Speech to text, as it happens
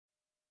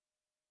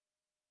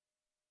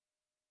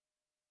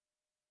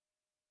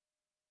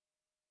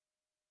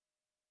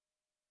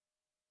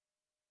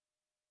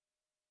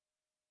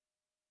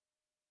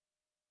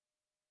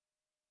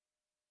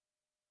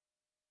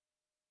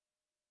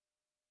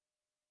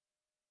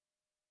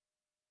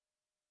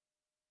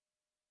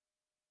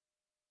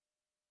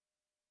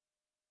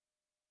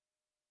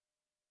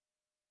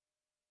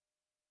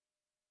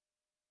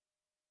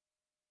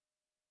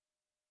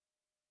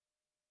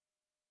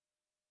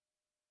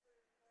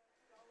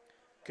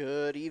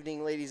Good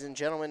evening, ladies and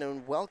gentlemen,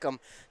 and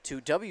welcome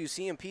to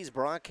WCMP's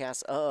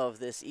broadcast of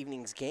this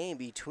evening's game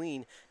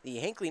between the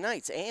Hinckley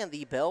Knights and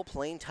the Belle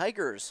Plaine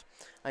Tigers.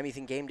 I'm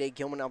Ethan Game Day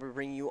Gilman. I'll be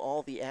bringing you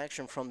all the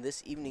action from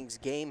this evening's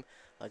game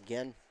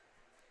again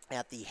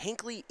at the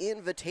Hinckley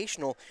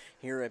Invitational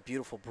here at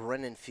beautiful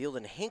Brennan Field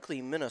in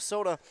Hinckley,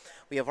 Minnesota.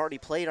 We have already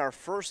played our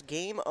first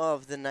game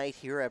of the night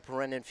here at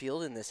Brennan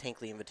Field in this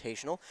Hinckley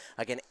Invitational.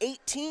 Again, 8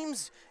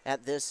 teams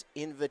at this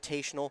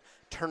Invitational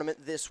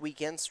tournament this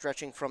weekend,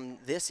 stretching from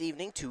this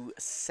evening to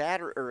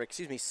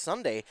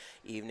Sunday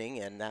evening,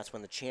 and that's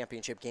when the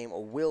championship game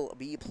will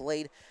be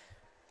played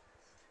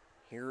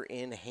here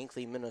in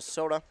Hinckley,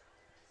 Minnesota.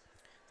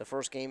 The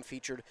first game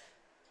featured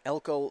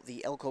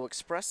the Elko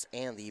Express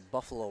and the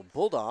Buffalo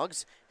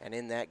Bulldogs, and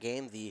in that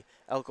game the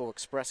Elko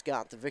Express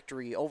got the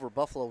victory over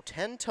Buffalo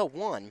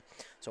 10-1.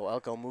 So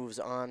Elko moves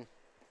on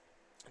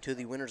to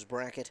the winner's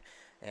bracket,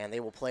 and they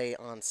will play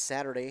on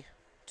Saturday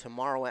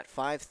tomorrow at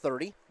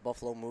 5:30.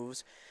 Buffalo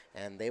moves,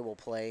 and they will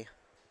play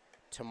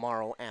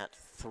tomorrow at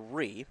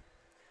 3.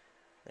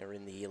 They're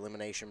in the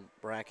elimination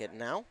bracket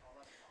now,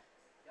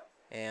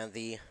 and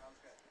the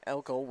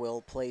Elko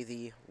will play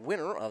the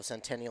winner of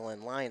Centennial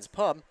and Lions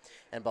Pub,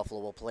 and Buffalo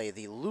will play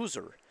the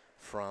loser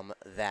from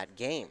that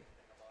game.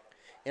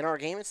 In our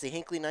game, it's the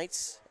Hinckley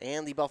Knights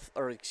and the Belle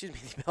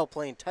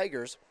Plaine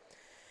Tigers.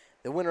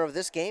 The winner of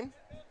this game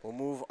will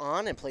move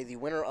on and play the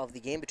winner of the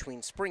game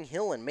between Spring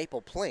Hill and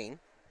Maple Plaine.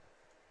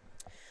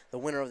 The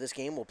winner of this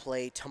game will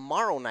play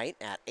tomorrow night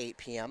at 8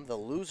 p.m. The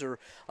loser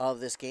of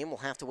this game will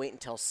have to wait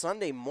until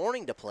Sunday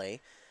morning to play.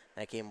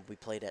 That game will be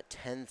played at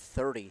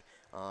 10:30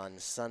 on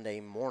Sunday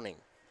morning.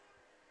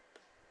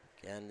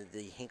 And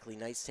the Hinckley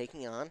Knights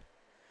taking on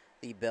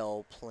the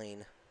Belle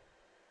Plaine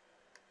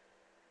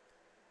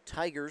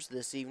Tigers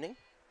this evening.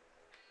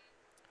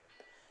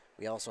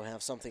 We also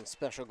have something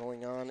special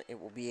going on. It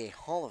will be a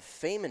Hall of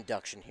Fame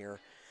induction here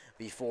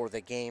before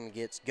the game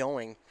gets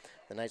going.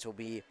 The Knights will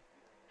be,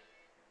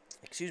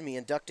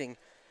 inducting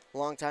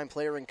longtime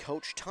player and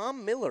coach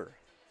Tom Miller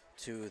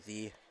to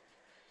the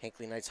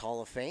Hinckley Knights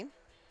Hall of Fame.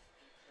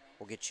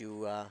 We'll get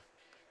you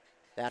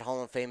that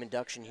Hall of Fame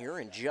induction here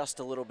in just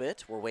a little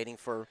bit. We're waiting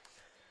for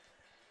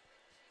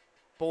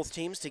both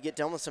teams to get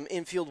done with some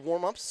infield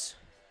warm-ups.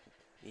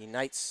 The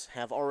Knights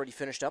have already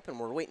finished up, and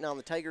we're waiting on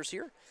the Tigers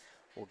here.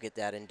 We'll get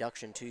that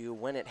induction to you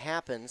when it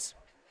happens.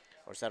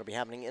 Of course, that'll be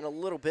happening in a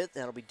little bit.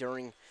 That'll be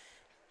during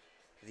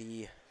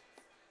the,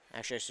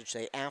 actually I should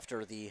say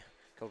after the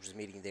coaches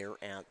meeting there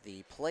at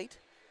the plate.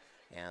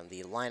 And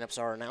the lineups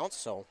are announced.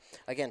 So,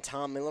 again,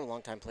 Tom Miller,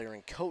 longtime player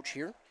and coach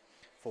here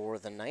for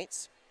the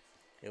Knights.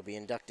 He'll be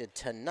inducted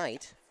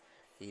tonight.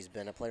 He's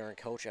been a player and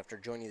coach after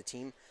joining the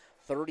team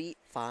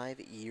 35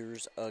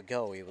 years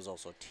ago. He was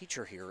also a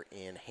teacher here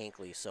in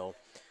Hinckley. So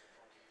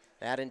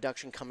that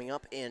induction coming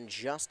up in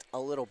just a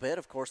little bit.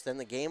 Of course, then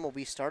the game will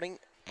be starting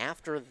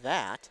after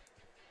that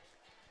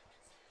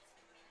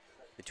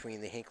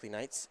between the Hinckley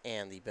Knights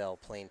and the Belle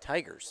Plaine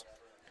Tigers.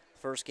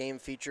 First game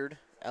featured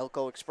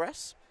Elko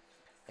Express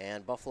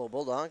and Buffalo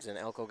Bulldogs, and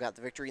Elko got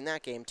the victory in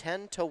that game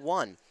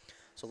 10-1.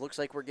 So it looks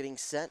like we're getting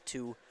set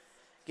to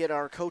get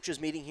our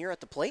coaches meeting here at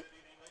the plate.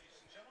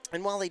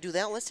 And while they do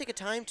that, let's take a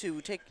time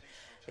to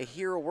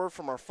hear a word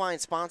from our fine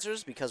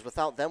sponsors, because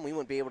without them, we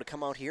wouldn't be able to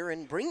come out here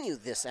and bring you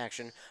this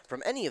action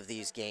from any of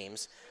these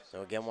games.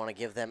 So again, want to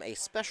give them a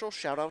special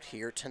shout out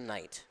here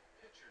tonight.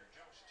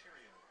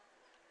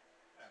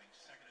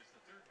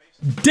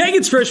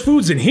 Daggett's Fresh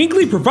Foods in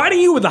Hinckley, providing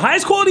you with the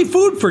highest quality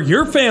food for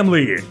your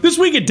family. This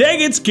week at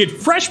Daggett's, get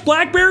fresh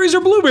blackberries or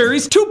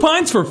blueberries, 2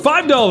 pints for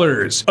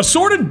 $5.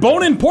 Assorted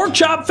bone-in pork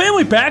chop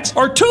family packs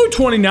are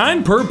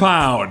 $2.29 per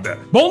pound.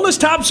 Boneless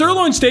top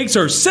sirloin steaks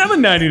are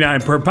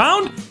 $7.99 per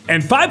pound,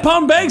 and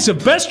 5-pound bags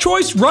of Best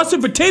Choice russet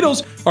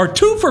potatoes are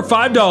 2 for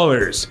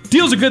 $5.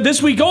 Deals are good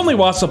this week only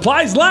while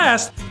supplies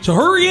last, so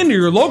hurry into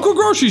your local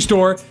grocery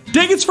store.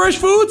 Daggett's Fresh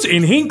Foods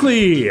in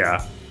Hinckley.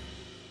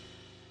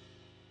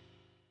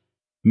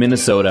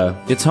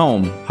 Minnesota. It's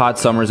home. Hot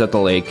summers at the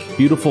lake,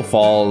 beautiful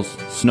falls,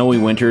 snowy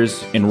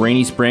winters, and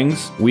rainy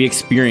springs. We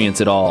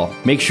experience it all.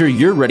 Make sure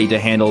you're ready to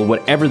handle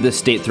whatever this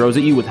state throws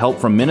at you with help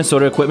from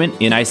Minnesota Equipment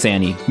in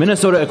Isani.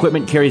 Minnesota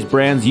Equipment carries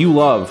brands you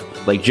love,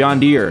 like John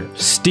Deere,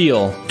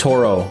 Steel,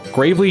 Toro,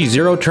 Gravely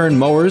zero-turn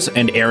mowers,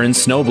 and Aaron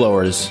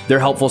snowblowers. Their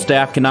helpful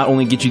staff can not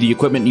only get you the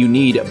equipment you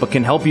need, but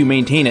can help you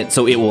maintain it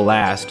so it will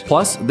last.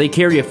 Plus, they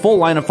carry a full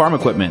line of farm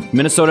equipment.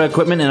 Minnesota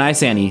Equipment in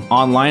Isani.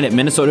 Online at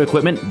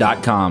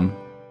minnesotaequipment.com.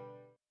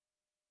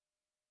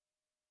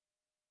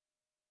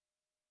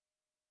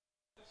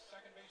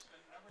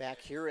 Back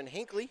here in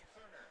Hinckley,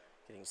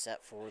 getting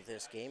set for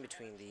this game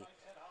between the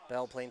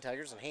Belle Plaine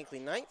Tigers and Hinckley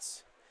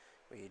Knights.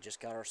 We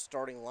just got our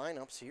starting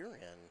lineups here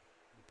and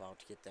about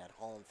to get that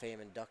Hall of Fame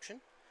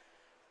induction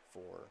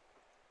for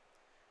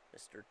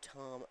Mr.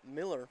 Tom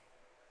Miller.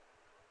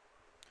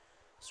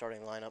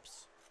 Starting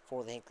lineups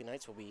for the Hinckley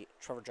Knights will be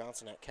Trevor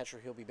Johnson at catcher.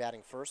 He'll be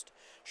batting first.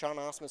 Sean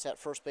Osmus at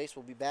first base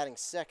will be batting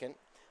second.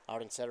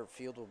 Out in center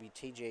field will be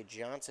TJ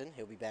Johnson.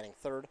 He'll be batting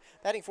third.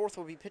 Batting fourth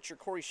will be pitcher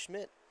Corey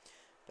Schmidt.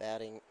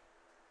 Batting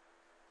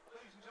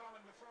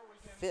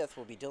fifth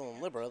will be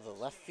Dylan Libra, the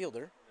left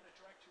fielder.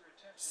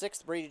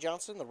 Sixth, Brady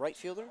Johnson, the right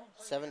fielder.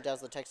 7,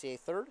 Desla Texier,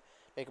 third.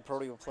 Baker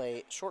Prody will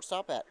play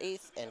shortstop at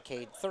 8th, and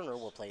Cade Thurner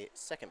will play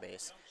second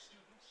base.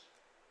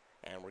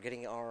 And we're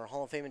getting our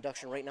Hall of Fame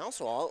induction right now,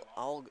 so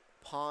I'll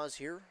pause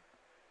here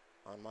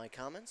on my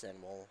comments,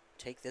 and we'll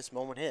take this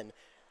moment in.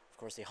 Of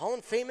course, the Hall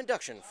of Fame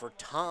induction for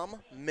Tom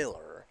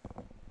Miller.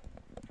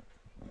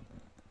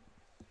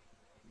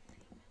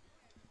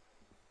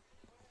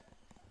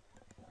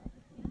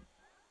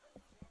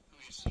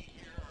 We see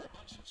here are a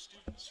bunch of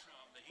students from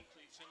the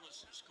Hinckley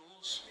Finlayson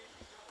schools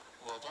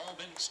who have all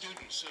been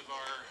students of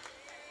our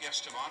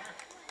guest of honor.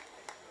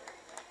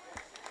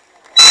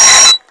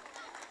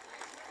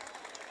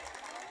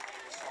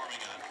 Forming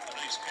a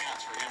nice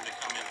path for him to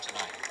come in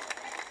tonight.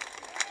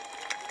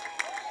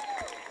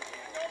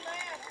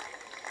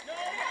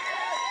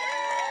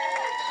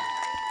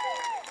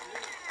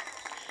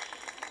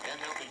 And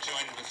they'll be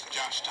joined with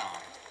Josh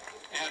Tom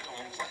at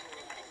home plate.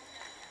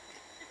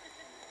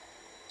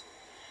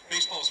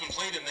 Baseball has been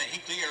played in the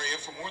Hinckley area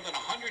for more than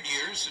 100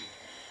 years, and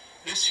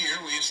this year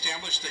we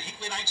established the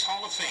Hinckley Knights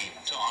Hall of Fame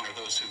to honor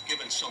those who've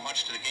given so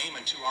much to the game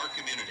and to our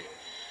community.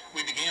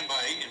 We began by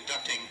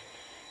inducting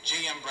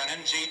J.M. Brennan,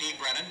 J.D.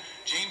 Brennan,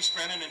 James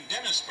Brennan, and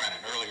Dennis Brennan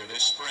earlier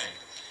this spring.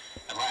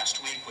 And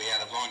last week we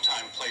added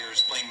longtime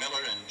players Plaine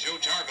Miller and Joe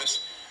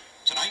Jarvis.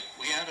 Tonight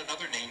we add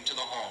another name to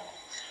the hall.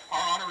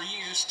 Our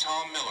honoree is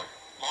Tom Miller,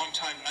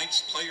 longtime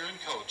Knights player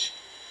and coach.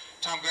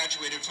 Tom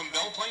graduated from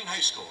Belle Plaine High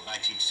School in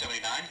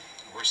 1979.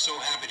 We're so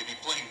happy to be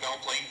playing Belle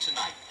Plaine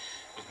tonight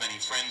with many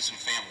friends and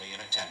family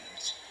in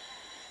attendance.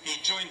 He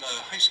joined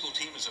the high school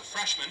team as a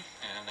freshman,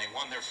 and they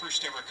won their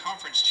first ever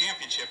conference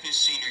championship his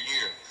senior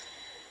year.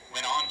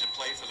 Went on to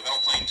play for the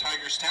Belle Plaine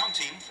Tigers town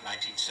team from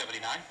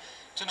 1979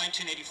 to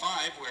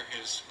 1985, where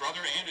his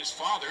brother and his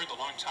father, the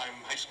longtime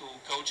high school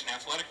coach and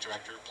athletic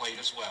director,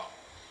 played as well.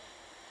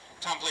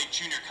 Tom played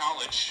junior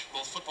college,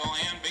 both football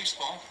and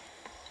baseball.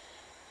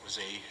 Was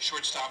a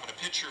shortstop and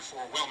a pitcher for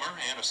Wilmer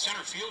and a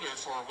center fielder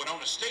for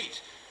Winona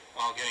State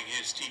while getting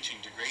his teaching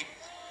degree.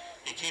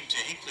 He came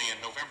to Hinckley in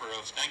November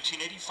of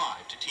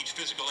 1985 to teach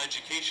physical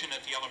education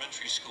at the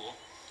elementary school.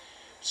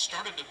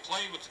 Started to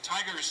play with the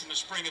Tigers in the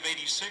spring of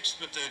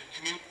 '86, but the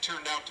commute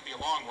turned out to be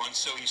a long one,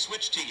 so he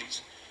switched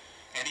teams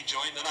and he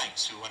joined the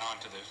Knights, who went on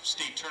to the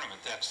state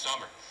tournament that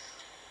summer.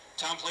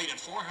 Tom played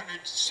in 469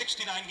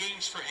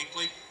 games for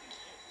Hinckley,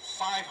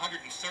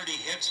 530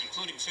 hits,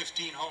 including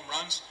 15 home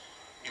runs.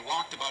 He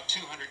walked about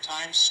 200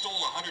 times, stole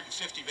 150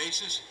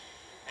 bases,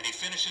 and he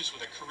finishes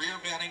with a career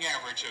batting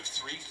average of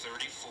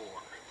 .334.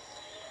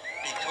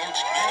 He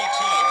coached many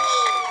teams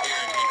here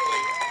in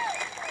Hinckley,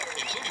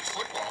 including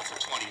football for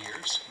 20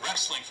 years,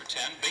 wrestling for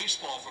 10,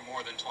 baseball for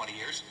more than 20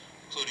 years,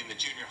 including the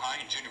junior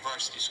high and junior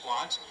varsity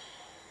squads.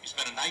 He's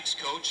been a Knights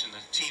coach and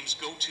the team's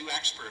go-to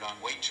expert on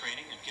weight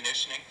training and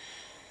conditioning.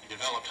 He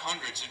developed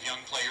hundreds of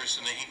young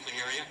players in the Hinckley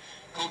area,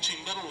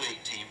 coaching Little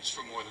League teams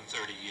for more than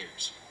 30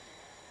 years.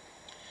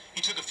 He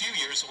took a few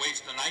years away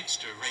from the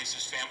Knights to raise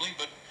his family,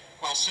 but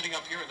while sitting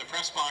up here in the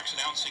press box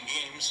announcing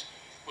games,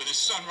 with his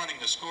son running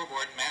the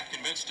scoreboard, Matt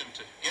convinced him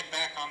to get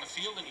back on the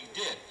field, and he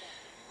did,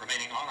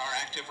 remaining on our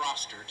active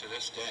roster to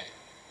this day.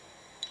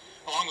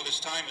 Along with his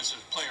time as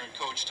a player and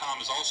coach,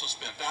 Tom has also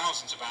spent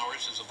thousands of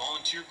hours as a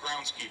volunteer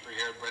groundskeeper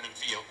here at Brennan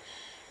Field,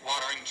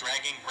 watering,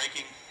 dragging,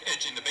 breaking,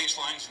 edging the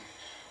baselines, and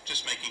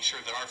just making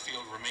sure that our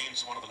field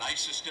remains one of the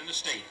nicest in the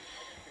state.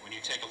 When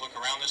you take a look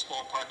around this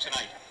ballpark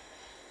tonight,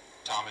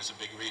 Tom is a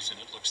big reason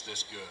it looks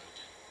this good.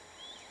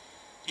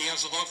 He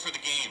has a love for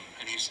the game,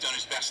 and he's done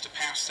his best to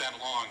pass that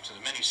along to the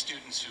many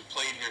students who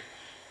played here,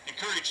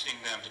 encouraging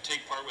them to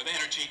take part with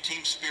energy,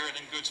 team spirit,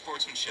 and good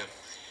sportsmanship.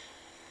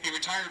 He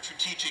retired from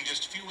teaching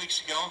just a few weeks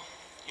ago.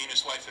 He and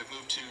his wife have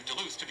moved to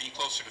Duluth to be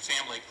closer to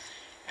family,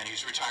 and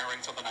he's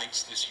retiring from the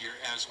Knights this year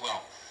as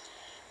well.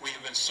 We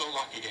have been so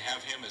lucky to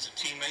have him as a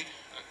teammate,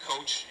 a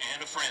coach, and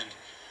a friend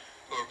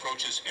who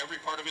approaches every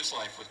part of his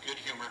life with good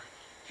humor,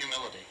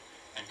 humility,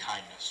 and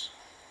kindness.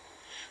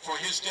 For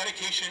his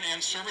dedication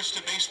and service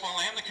to baseball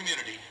and the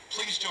community,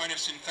 please join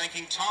us in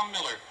thanking Tom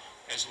Miller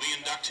as we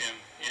induct him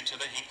into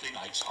the Hinckley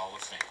Knights Hall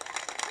of Fame.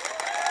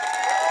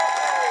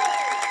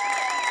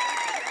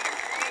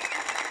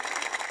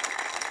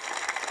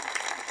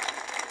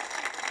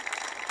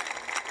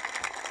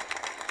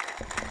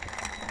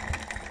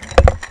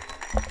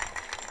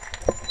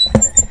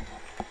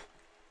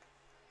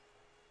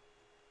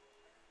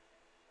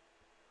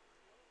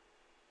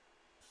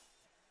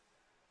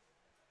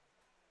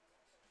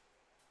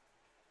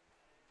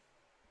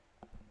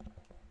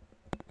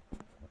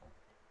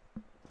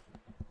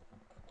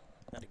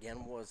 That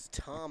again was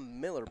Tom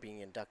Miller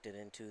being inducted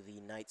into the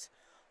Knights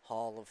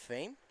Hall of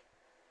Fame.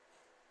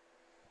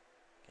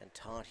 And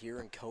taught here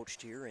and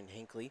coached here in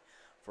Hinckley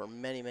for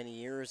many, many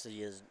years.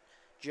 He has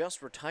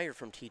just retired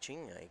from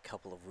teaching a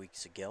couple of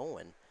weeks ago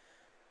and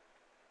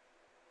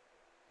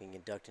being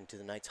inducted into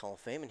the Knights Hall of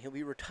Fame. And he'll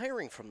be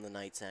retiring from the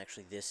Knights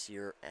actually this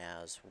year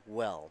as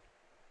well.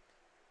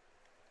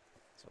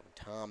 So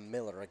Tom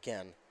Miller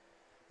again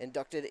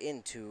inducted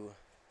into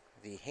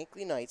the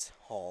Hinckley Knights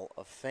Hall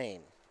of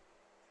Fame.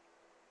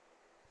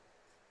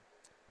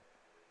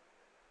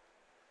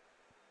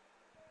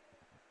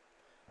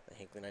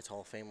 Hinckley Knights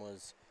Hall of Fame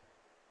was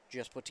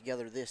just put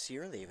together this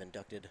year. They've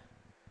inducted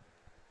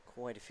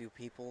quite a few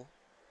people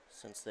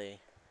since they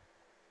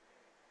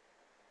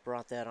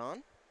brought that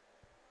on.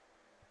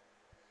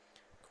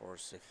 Of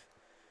course, if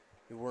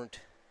you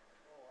weren't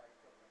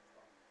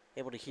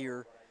able to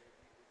hear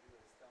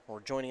or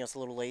joining us a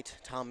little late,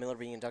 Tom Miller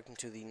being inducted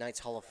into the Knights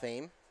Hall of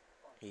Fame.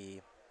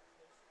 He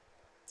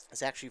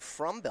is actually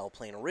from Belle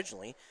Plaine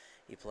originally.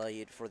 He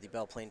played for the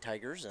Belle Plaine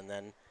Tigers, and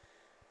then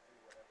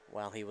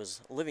while he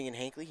was living in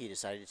Hinckley, he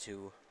decided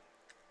to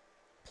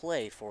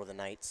play for the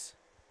Knights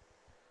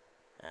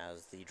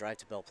as the drive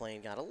to Belle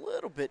Plaine got a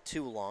little bit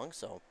too long,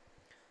 so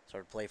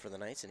started to play for the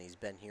Knights, and he's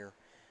been here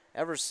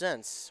ever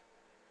since.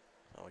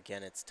 So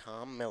again, it's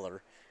Tom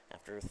Miller,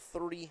 after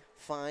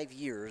 35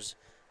 years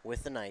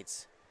with the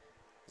Knights,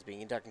 is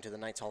being inducted into the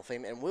Knights Hall of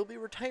Fame and will be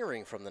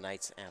retiring from the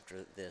Knights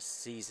after this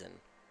season.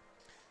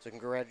 So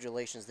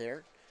congratulations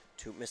there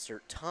to Mr.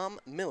 Tom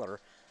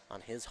Miller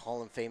on his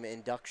Hall of Fame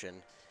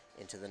induction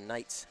into the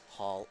Knights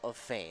Hall of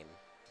Fame.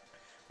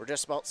 We're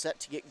just about set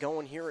to get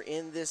going here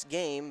in this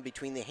game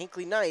between the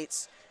Hinckley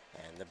Knights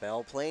and the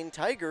Belle Plaine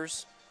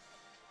Tigers.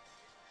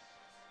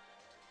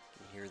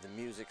 You can hear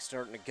the music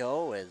starting to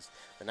go as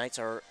the Knights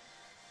are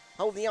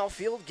out in the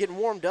outfield getting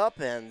warmed up,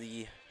 and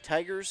the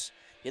Tigers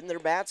getting their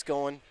bats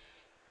going.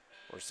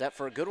 We're set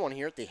for a good one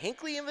here at the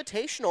Hinckley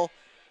Invitational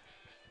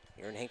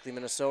here in Hinckley,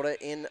 Minnesota,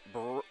 in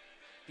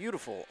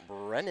beautiful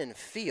Brennan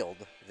Field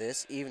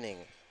this evening.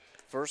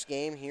 First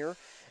game here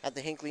at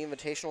the Hinckley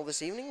Invitational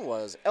this evening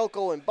was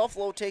Elko and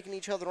Buffalo taking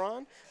each other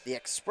on. The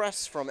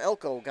Express from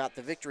Elko got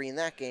the victory in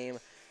that game,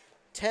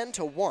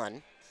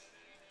 10-1.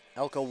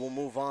 Elko will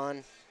move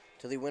on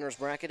to the winner's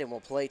bracket and will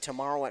play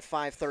tomorrow at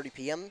 5:30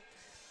 p.m.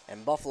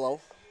 And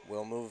Buffalo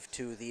will move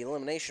to the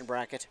elimination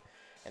bracket,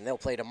 and they'll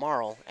play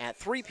tomorrow at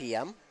 3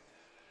 p.m.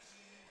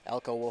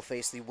 Elko will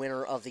face the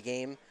winner of the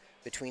game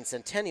between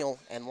Centennial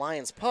and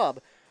Lions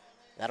Pub.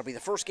 That'll be the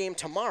first game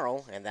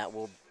tomorrow, and that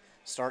will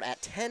start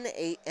at 10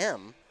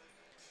 a.m.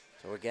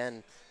 So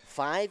again,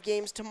 5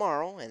 games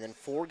tomorrow and then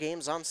 4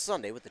 games on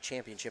Sunday, with the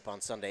championship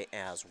on Sunday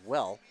as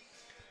well.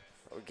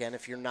 Again,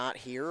 if you're not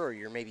here or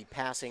you're maybe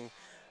passing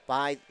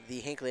by the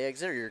Hinckley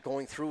exit or you're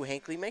going through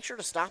Hinckley, make sure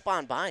to stop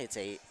on by. It's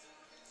a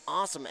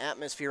awesome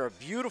atmosphere, a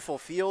beautiful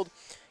field,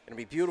 going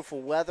to be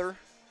beautiful weather.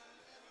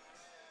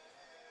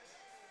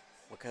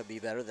 What could be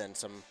better than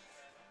some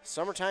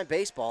summertime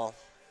baseball,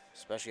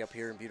 especially up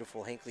here in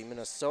beautiful Hinckley,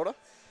 Minnesota.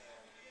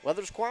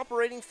 Weather's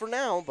cooperating for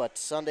now, but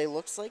Sunday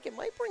looks like it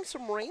might bring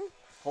some rain.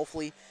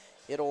 Hopefully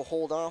it'll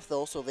hold off,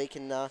 though, so they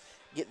can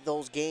get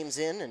those games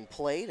in and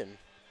played, and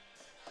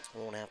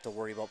we won't have to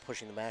worry about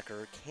pushing them back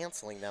or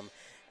canceling them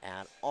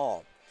at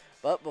all.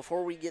 But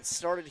before we get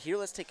started here,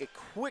 let's take a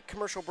quick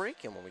commercial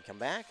break, and when we come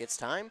back, it's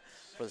time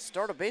for the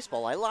start of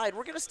baseball. I lied.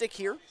 We're going to stick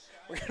here.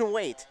 We're going to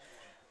wait.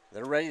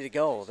 They're ready to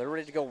go. They're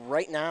ready to go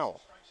right now.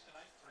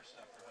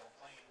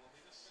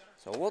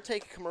 So we'll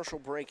take a commercial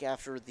break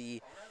after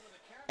the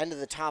end of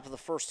the top of the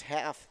first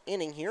half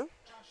inning here.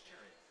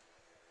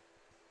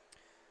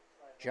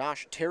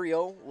 Josh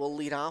Terrio will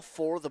lead off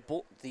for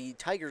the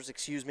Tigers,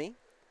 excuse me.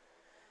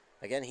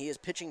 Again, he is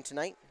pitching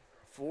tonight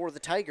for the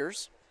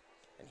Tigers,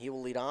 and he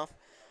will lead off.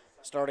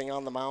 Starting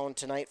on the mound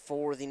tonight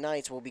for the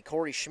Knights will be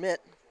Corey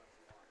Schmidt.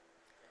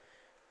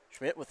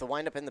 Schmidt with the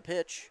windup and the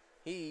pitch.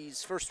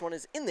 His first one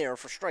is in there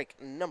for strike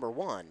number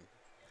 1.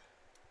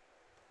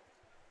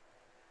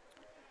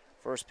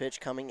 First pitch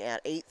coming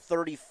at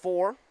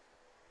 8:34.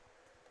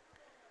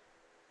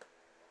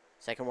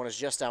 Second one is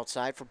just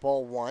outside for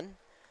ball 1.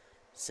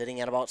 Sitting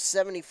at about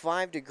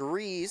 75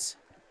 degrees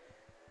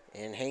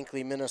in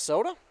Hinckley,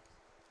 Minnesota.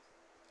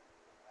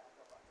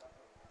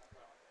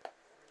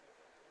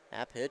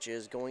 That pitch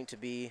is going to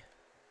be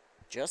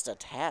just a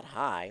tad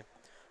high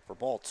for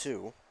ball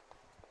 2.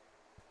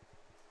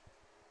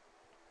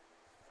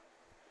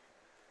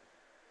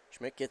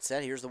 Schmidt gets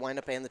set. Here's the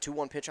windup and the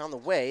 2-1 pitch on the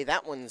way.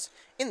 That one's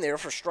in there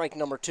for strike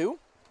number 2.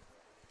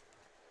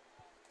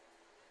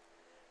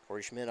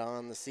 Corey Schmidt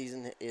on the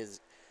season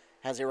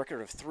has a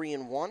record of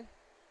 3-1.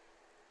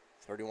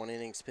 31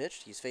 innings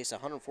pitched. He's faced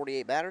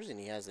 148 batters, and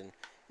he has an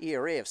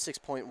ERA of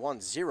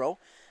 6.10.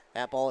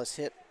 That ball is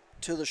hit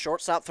to the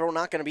shortstop. Throw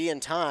not going to be in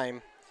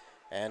time.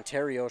 And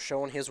Terrio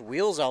showing his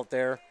wheels out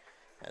there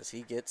as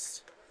he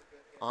gets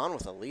on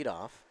with a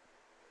leadoff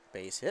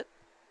base hit.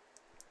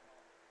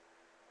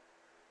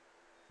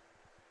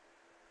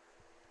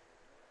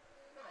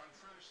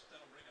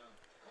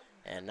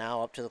 And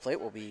now up to the plate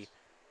will be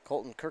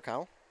Colton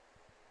Kirkhow.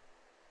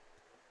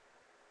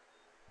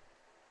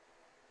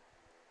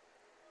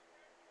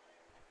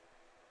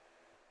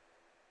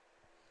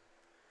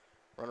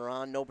 Runner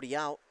on, nobody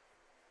out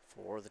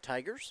for the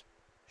Tigers.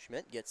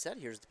 Schmidt gets set.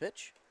 Here's the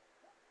pitch.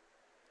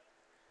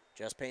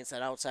 Just paints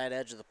that outside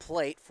edge of the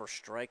plate for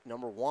strike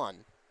number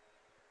 1.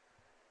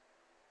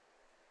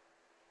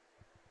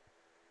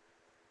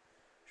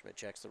 Schmidt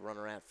checks the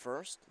runner at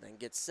first, then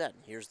gets set.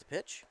 Here's the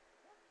pitch.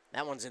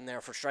 That one's in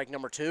there for strike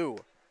number 2.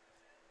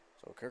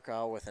 So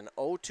Kirkhow with an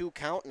 0-2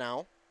 count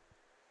now.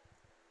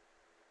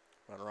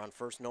 Runner on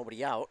first,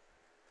 nobody out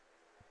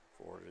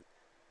for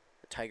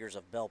the Tigers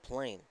of Belle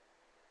Plaine.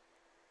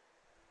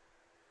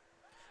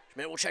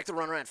 Schmidt will check the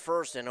runner at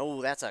first, and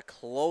oh, that's a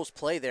close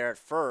play there at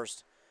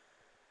first.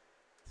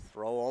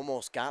 Throw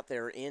almost got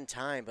there in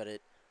time, but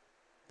it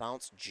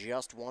bounced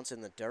just once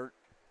in the dirt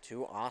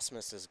to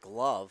Osmus's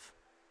glove.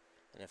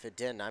 And if it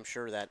didn't, I'm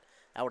sure that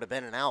would have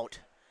been an out.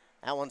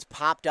 That one's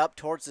popped up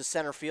towards the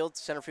center field.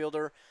 Center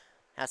fielder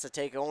has to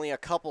take only a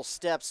couple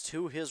steps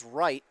to his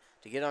right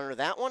to get under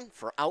that one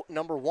for out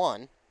number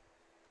 1.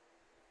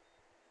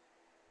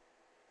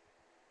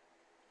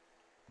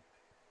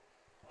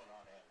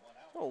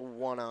 Oh,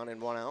 1 on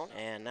and 1 out.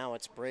 And now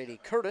it's Brady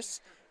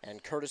Curtis,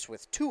 and Curtis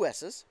with 2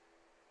 S's.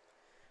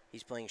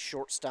 He's playing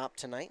shortstop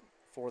tonight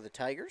for the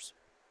Tigers.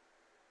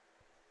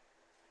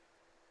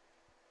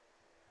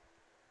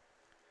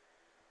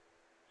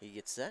 He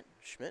gets set.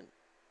 Schmidt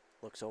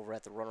looks over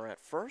at the runner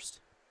at first.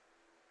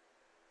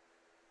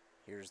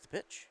 Here's the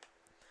pitch.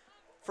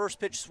 First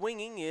pitch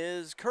swinging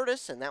is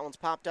Curtis, and that one's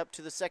popped up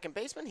to the second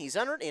baseman. He's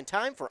entered in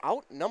time for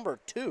out number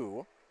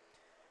 2.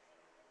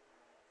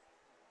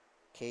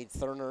 Cade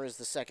Thurner is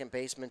the second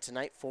baseman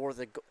tonight for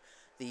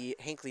the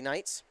Hinckley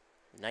Knights.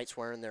 The Knights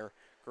wearing their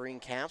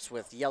green caps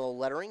with yellow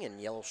lettering and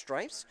yellow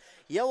stripes.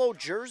 Yellow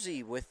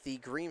jersey with the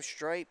green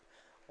stripe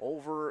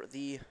over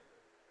the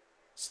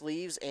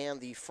sleeves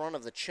and the front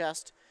of the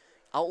chest,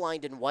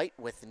 outlined in white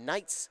with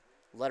Knights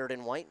lettered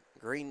in white.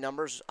 Green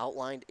numbers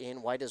outlined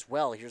in white as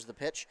well. Here's the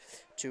pitch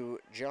to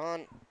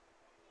John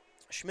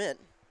Schmidt.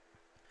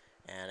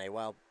 And a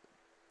wild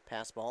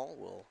pass ball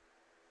will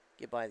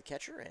get by the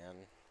catcher,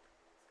 and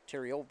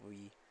Terry will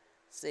be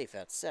safe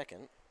at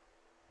second.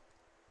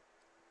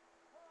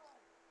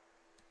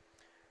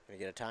 Going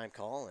to get a time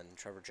call, and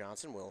Trevor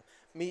Johnson will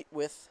meet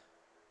with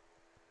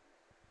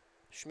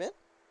Schmidt.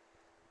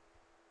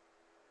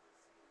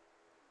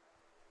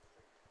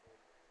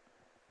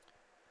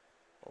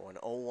 Oh, an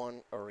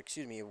 0-1, or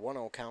excuse me, a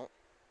 1-0 count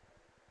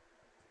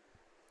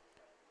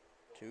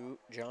to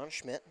John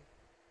Schmidt.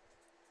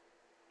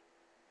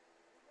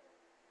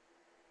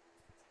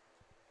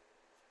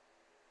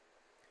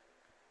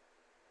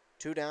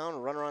 Two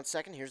down, runner on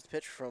second. Here's the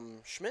pitch from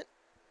Schmidt,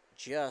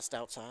 just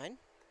outside.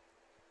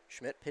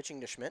 Schmidt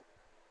pitching to Schmidt.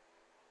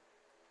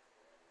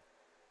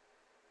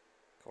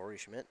 Corey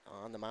Schmidt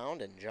on the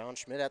mound, and John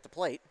Schmidt at the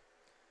plate.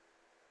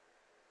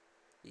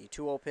 The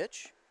 2-0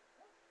 pitch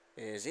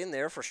is in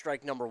there for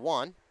strike number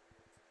 1.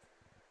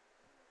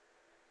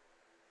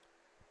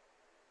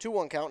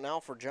 2-1 count now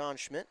for John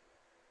Schmidt.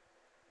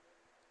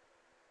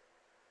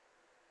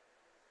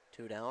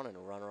 2 down and a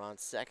runner on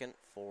second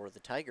for the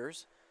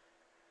Tigers.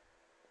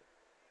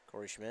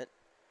 Corey Schmidt.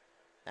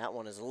 That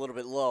one is a little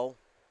bit low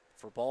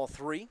for ball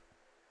 3.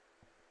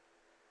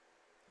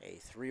 A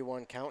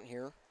 3-1 count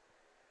here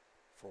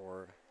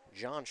for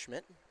John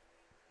Schmidt.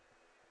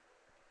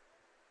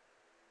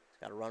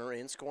 He's got a runner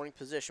in scoring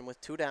position with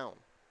 2 down.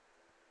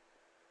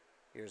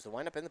 Here's the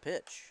windup and the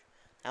pitch.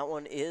 That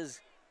one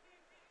is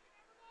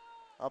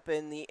up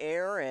in the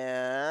air,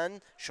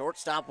 and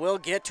shortstop will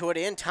get to it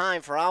in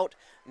time for out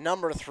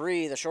number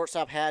 3. The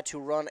shortstop had to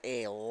run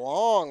a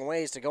long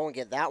ways to go and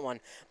get that one,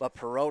 but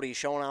Perotti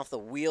showing off the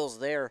wheels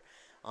there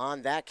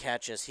on that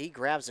catch as he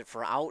grabs it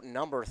for out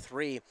number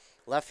 3.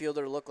 Left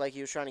fielder looked like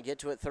he was trying to get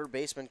to it. Third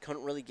baseman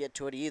couldn't really get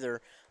to it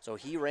either, so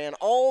he ran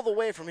all the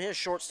way from his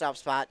shortstop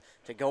spot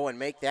to go and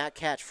make that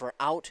catch for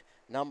out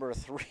number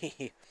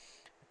 3.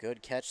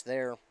 Good catch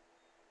there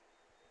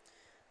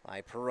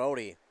by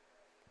Perotti.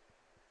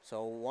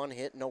 So 1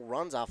 hit, no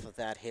runs off of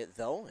that hit,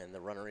 though, and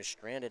the runner is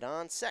stranded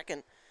on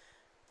second.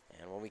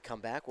 And when we come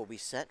back, we'll be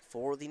set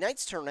for the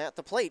Knights' turn at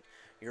the plate.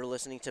 You're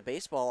listening to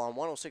baseball on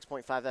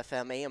 106.5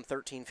 FM, AM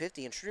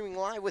 1350, and streaming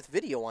live with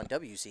video on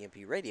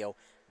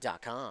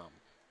WCMPradio.com.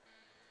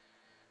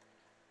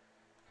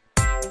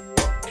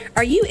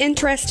 Are you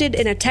interested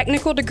in a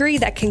technical degree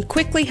that can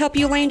quickly help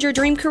you land your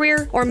dream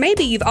career? Or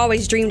maybe you've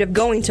always dreamed of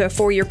going to a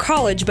 4-year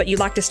college, but you'd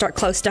like to start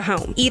close to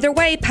home. Either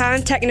way,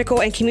 Pine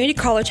Technical and Community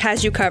College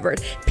has you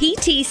covered.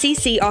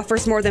 PTCC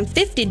offers more than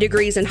 50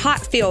 degrees in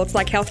hot fields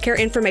like healthcare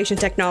information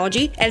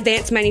technology,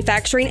 advanced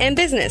manufacturing, and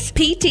business.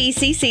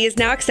 PTCC is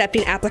now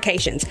accepting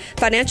applications.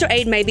 Financial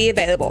aid may be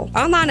available.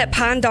 Online at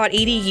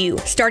pine.edu.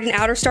 Starting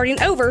out or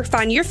starting over,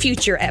 find your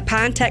future at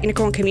Pine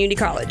Technical and Community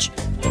College.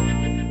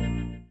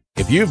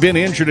 If you've been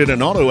injured in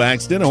an auto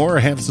accident or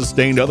have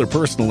sustained other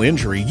personal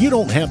injury, you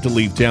don't have to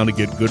leave town to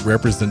get good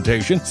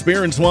representation.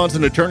 Spear &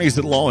 Swanson attorneys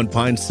at law in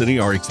Pine City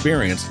are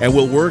experienced and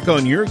will work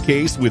on your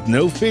case with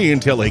no fee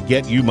until they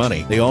get you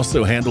money. They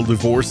also handle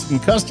divorce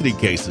and custody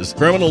cases,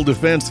 criminal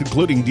defense,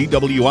 including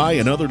DWI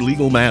and other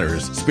legal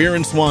matters.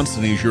 Spear &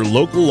 Swanson is your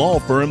local law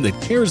firm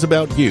that cares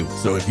about you.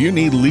 So if you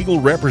need legal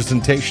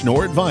representation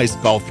or advice,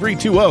 call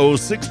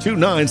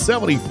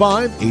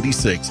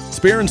 320-629-7586.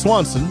 Spear &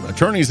 Swanson,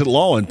 attorneys at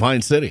law in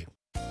Pine City.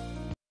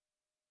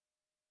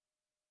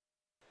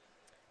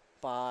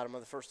 Bottom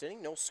of the first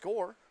inning, no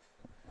score.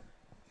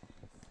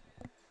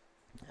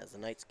 As the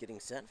Knights getting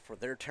set for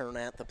their turn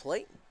at the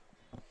plate.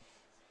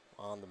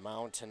 On the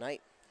mound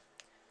tonight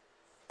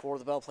for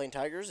the Belle Plaine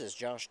Tigers is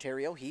Josh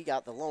Theriault. He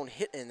got the lone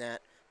hit in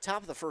that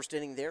top of the first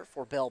inning there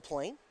for Belle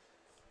Plaine.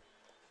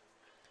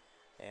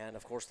 And,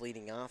 of course,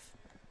 leading off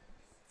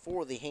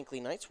for the Hinckley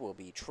Knights will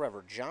be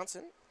Trevor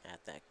Johnson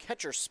at that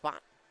catcher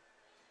spot.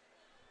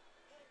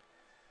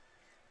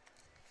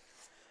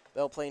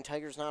 Belle Plaine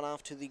Tigers not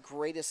off to the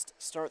greatest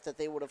start that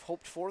they would have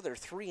hoped for. They're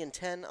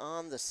 3-10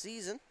 on the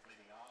season.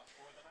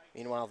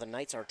 Meanwhile, the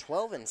Knights are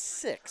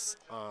 12-6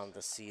 on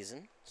the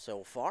season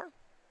so far.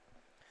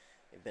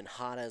 They've been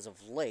hot as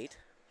of late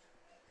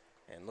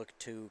and look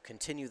to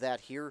continue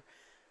that here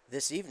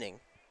this evening.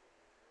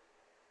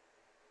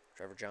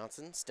 Trevor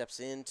Johnson steps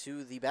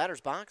into the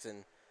batter's box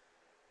and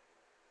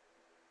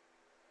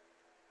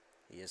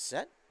he is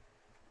set.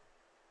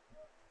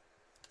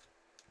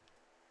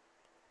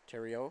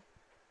 Terrio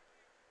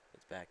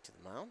gets back to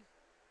the mound.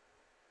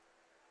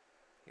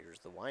 Here's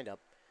the windup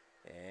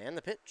and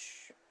the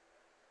pitch.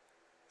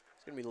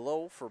 It's going to be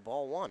low for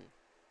ball one.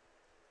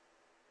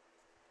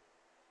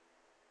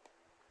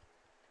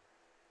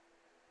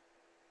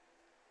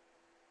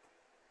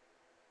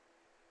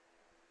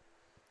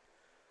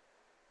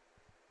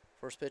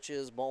 First pitch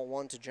is ball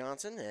one to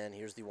Johnson, and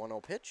here's the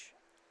 1-0 pitch.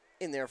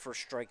 In there for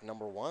strike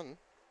number one.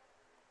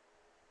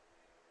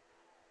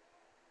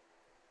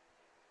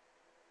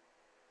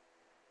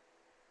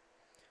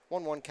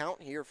 One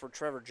count here for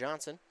Trevor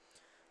Johnson.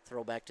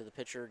 Throw back to the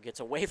pitcher, gets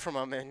away from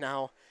him, and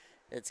now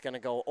it's going to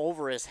go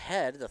over his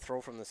head, the throw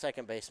from the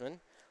second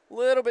baseman. A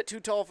little bit too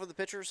tall for the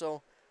pitcher,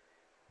 so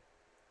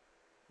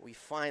we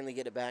finally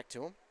get it back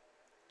to him.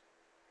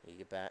 He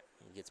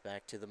gets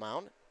back to the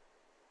mound.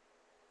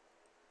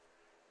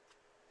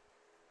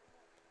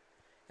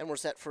 And we're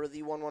set for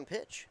the 1-1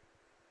 pitch.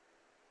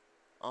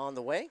 On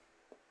the way.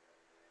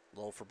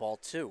 Low for ball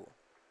two.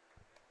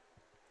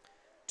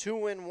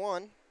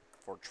 2-1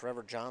 for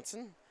Trevor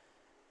Johnson.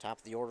 Top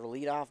of the order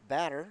leadoff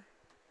batter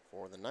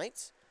for the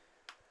Knights.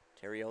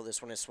 Terrio,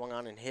 this one is swung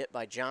on and hit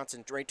by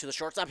Johnson right to the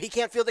shortstop. He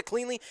can't field it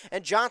cleanly,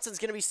 and Johnson's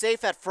going to be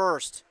safe at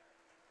first.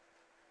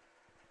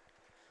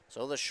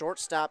 So the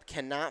shortstop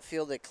cannot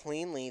field it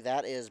cleanly.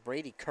 That is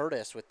Brady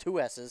Curtis with 2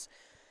 S's,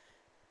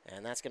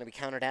 and that's going to be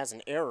counted as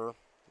an error.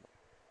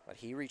 But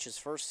he reaches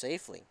first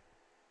safely.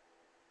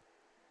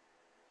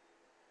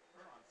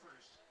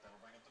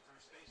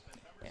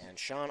 And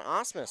Sean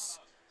Osmus,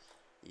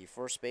 the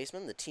first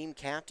baseman, the team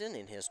captain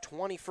in his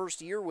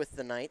 21st year with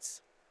the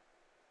Knights.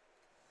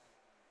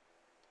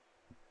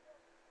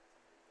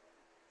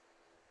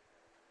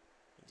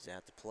 He's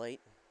at the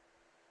plate.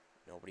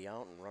 Nobody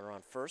out and runner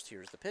on first.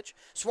 Here's the pitch.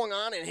 Swung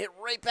on and hit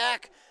right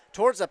back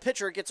towards the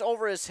pitcher. It gets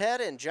over his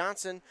head, and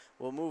Johnson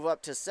will move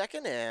up to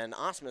second, and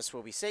Osmus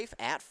will be safe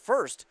at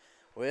first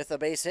with a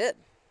base hit.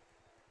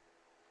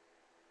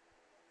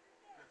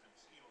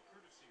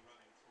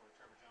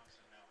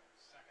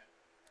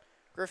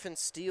 Griffin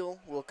Steele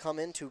will come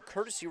into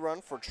courtesy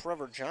run for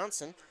Trevor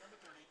Johnson.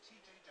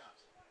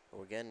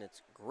 So again,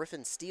 it's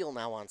Griffin Steele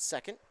now on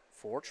second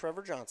for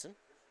Trevor Johnson.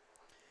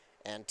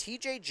 And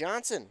TJ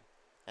Johnson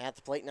at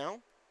the plate now,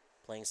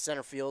 playing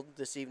center field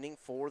this evening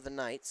for the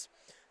Knights.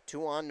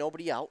 2 on,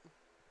 nobody out.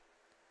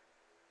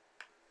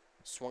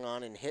 Swung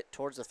on and hit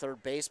towards the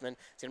third baseman.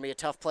 It's going to be a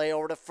tough play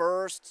over to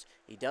first.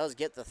 He does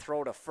get the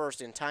throw to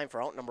first in time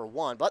for out number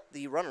 1, but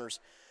the runners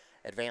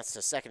advance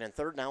to second and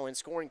third now in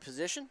scoring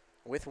position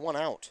with 1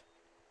 out.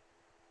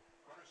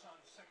 Runners on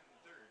second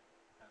and third.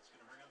 That's going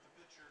to bring up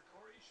the pitcher,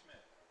 Corey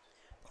Schmidt.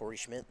 Corey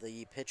Schmidt,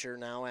 the pitcher,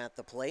 now at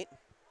the plate.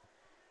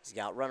 He's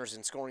got runners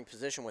in scoring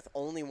position with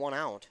only 1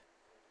 out.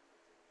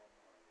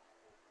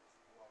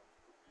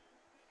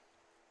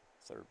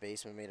 Third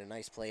baseman made a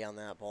nice play on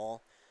that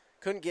ball.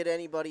 Couldn't get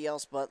anybody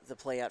else but the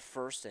play at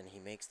first, and he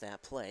makes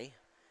that play.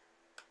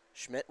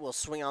 Schmidt will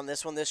swing on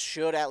this one. This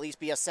should at least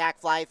be a sac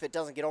fly. If it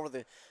doesn't get over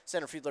the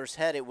center fielder's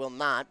head, it will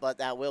not, but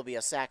that will be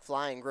a sac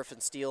fly, and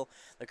Griffin Steele,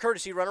 the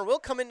courtesy runner, will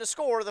come in to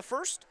score the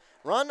first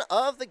run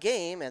of the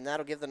game, and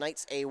that'll give the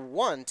Knights a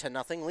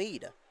 1-0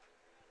 lead.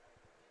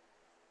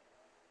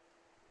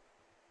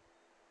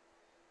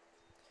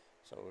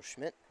 So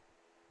Schmidt,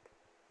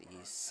 the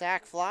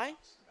sac fly.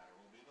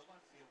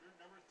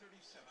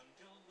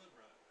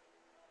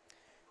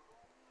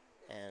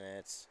 And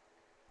it's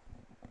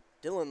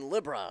Dylan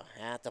Libra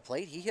at the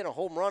plate. He hit a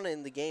home run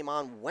in the game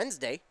on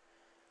Wednesday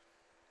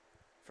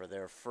for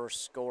their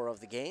first score of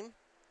the game.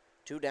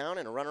 2 down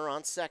and a runner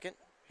on second.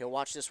 He'll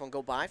watch this one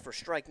go by for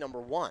strike number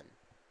 1.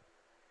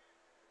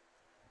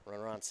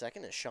 Runner on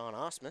second is Sean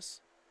Osmus.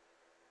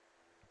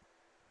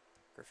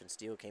 Griffin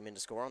Steele came in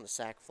to score on the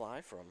sac fly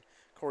from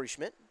Corey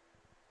Schmidt.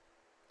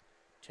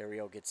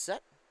 Terrio gets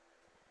set.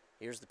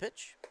 Here's the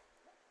pitch.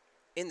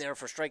 In there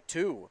for strike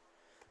 2.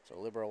 So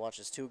Libra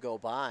watches 2 go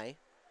by.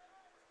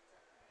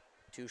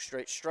 2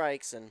 straight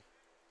strikes and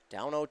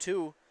down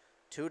 0-2.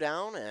 2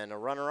 down and a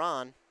runner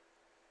on.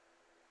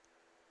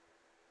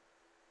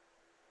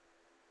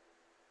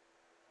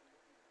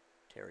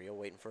 Terrio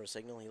waiting for a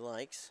signal he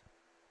likes.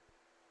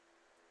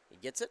 He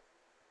gets it.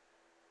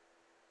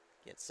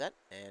 Gets set,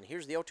 and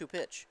here's the 0-2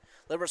 pitch.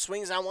 Libra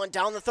swings on one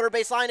down the third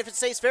base line. If it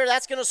stays fair,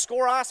 that's going to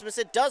score Osmus.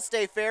 It does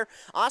stay fair.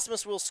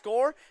 Osmus will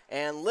score,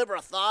 and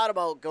Libra thought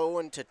about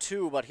going to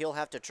 2, but he'll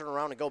have to turn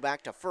around and go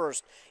back to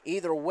first.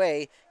 Either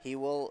way, he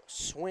will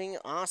swing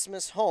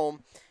Osmus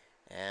home,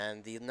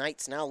 and the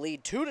Knights now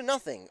lead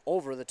 2-0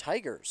 over the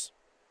Tigers.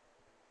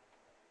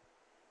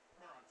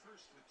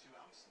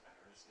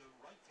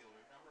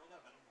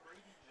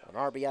 An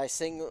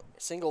RBI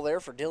single there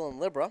for Dylan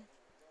Libra.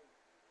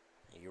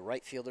 Your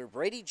right fielder,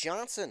 Brady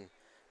Johnson,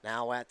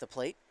 now at the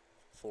plate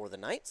for the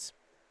Knights.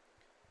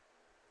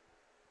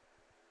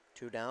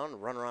 2 down,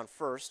 runner on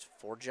first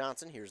for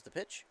Johnson. Here's the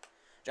pitch.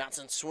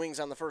 Johnson swings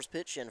on the first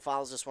pitch and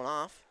fouls this one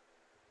off.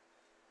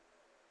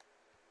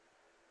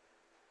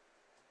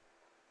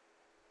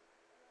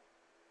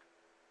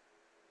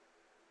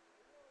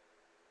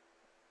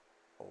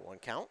 0-1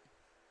 count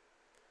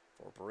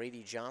for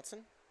Brady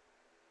Johnson.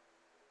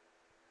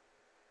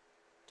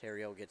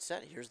 Terrio gets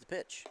set. Here's the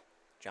pitch.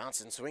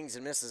 Johnson swings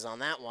and misses on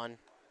that one.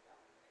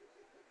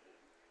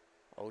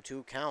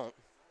 0-2 count.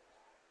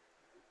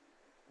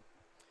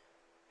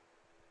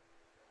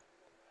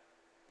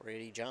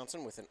 Brady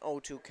Johnson with an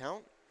 0-2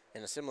 count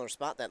in a similar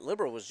spot that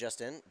Libra was just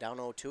in, down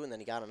 0-2, and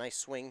then he got a nice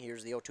swing.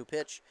 Here's the 0-2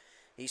 pitch.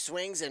 He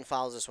swings and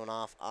fouls this one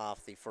off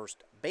the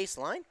first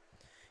baseline.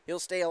 He'll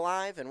stay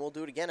alive, and we'll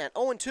do it again at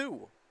 0-2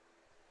 for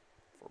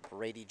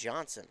Brady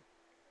Johnson.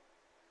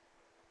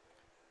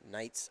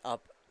 Knights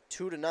up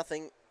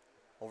 2-0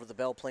 over the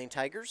Belle Plaine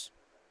Tigers.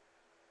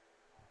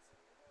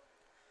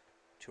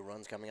 2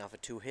 runs coming off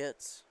of 2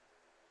 hits.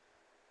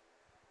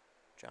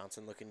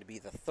 Johnson looking to be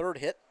the 3rd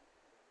hit.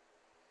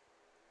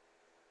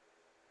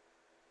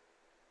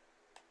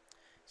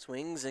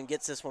 Swings and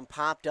gets this one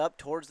popped up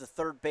towards the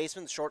third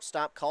baseman. The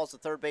shortstop calls the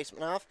third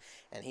baseman off,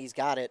 and he's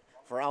got it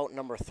for out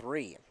number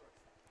 3.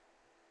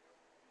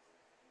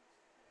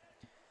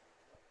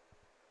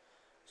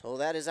 So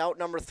that is out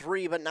number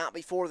 3, but not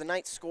before the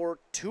Knights score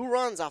 2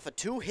 runs off of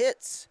 2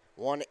 hits.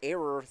 1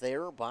 error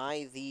there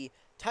by the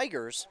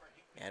Tigers.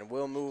 And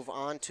we'll move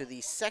on to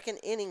the 2nd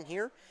inning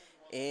here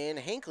in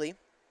Hinckley.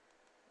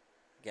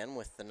 Again,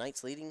 with the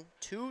Knights leading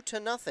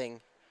 2-0.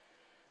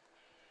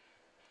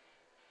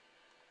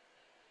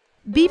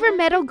 Beaver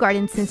Meadow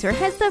Garden Center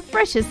has the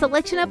freshest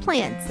selection of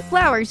plants,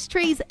 flowers,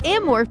 trees,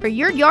 and more for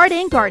your yard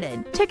and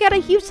garden. Check out a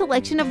huge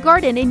selection of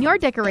garden and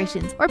yard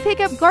decorations or pick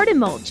up garden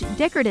mulch,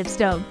 decorative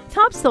stone,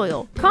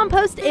 topsoil,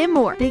 compost, and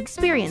more. The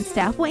experienced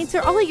staff will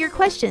answer all of your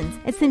questions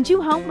and send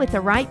you home with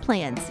the right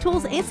plants,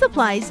 tools, and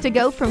supplies to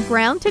go from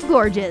ground to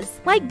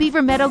gorgeous. Like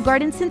Beaver Meadow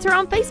Garden Center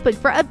on Facebook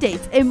for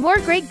updates and more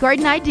great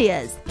garden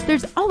ideas.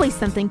 There's always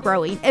something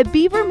growing at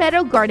Beaver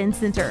Meadow Garden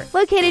Center,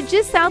 located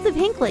just south of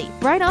Hinckley,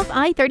 right off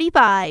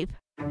I-35.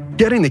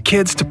 Getting the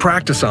kids to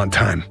practice on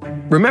time.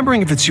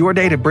 Remembering if it's your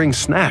day to bring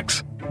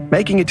snacks.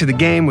 Making it to the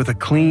game with a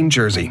clean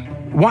jersey.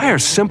 Why are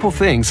simple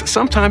things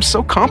sometimes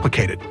so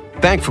complicated?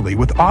 Thankfully,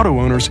 with auto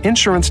owners,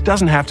 insurance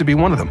doesn't have to be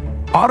one of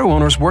them. Auto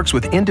Owners works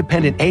with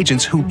independent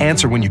agents who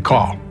answer when you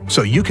call,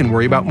 so you can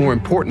worry about more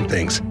important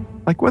things,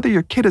 like whether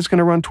your kid is going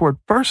to run toward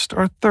first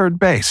or third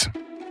base.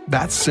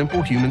 That's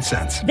simple human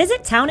sense.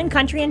 Visit Town &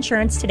 Country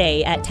Insurance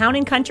today at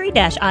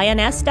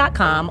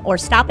townandcountry-ins.com or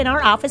stop in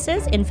our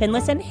offices in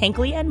Finlayson,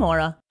 Hinckley, and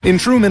Mora. In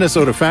true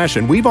Minnesota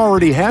fashion, we've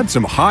already had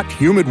some hot,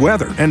 humid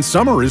weather, and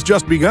summer has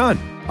just begun.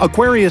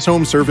 Aquarius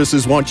Home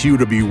Services wants you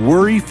to be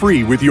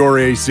worry-free with your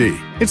AC.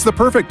 It's the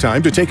perfect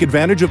time to take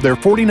advantage of their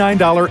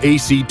 $49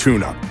 AC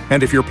tune-up.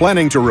 And if you're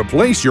planning to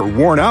replace your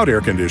worn-out air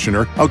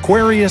conditioner,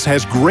 Aquarius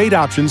has great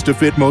options to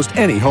fit most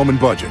any home and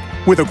budget.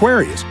 With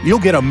Aquarius, you'll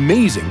get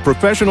amazing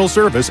professional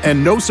service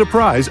and no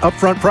surprise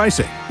upfront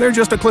pricing. They're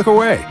just a click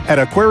away at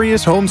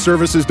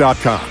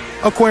AquariusHomeservices.com.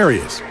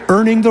 Aquarius,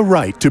 earning the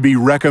right to be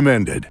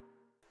recommended.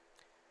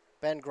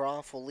 Ben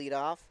Groff will lead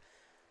off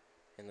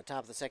in the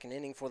top of the 2nd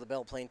inning for the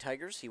Belle Plaine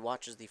Tigers. He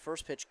watches the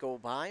first pitch go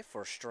by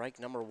for strike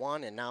number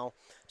 1 and now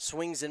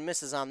swings and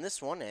misses on this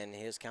one, and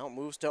his count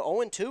moves to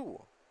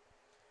 0-2.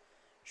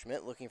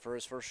 Schmidt looking for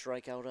his first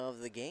strikeout of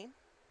the game.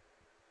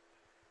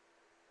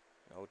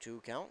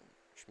 0-2 count.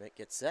 Schmidt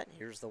gets set.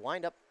 Here's the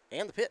windup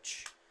and the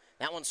pitch.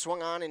 That one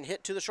swung on and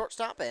hit to the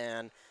shortstop,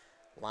 and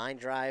line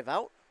drive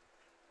out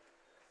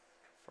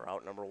for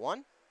out number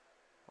 1.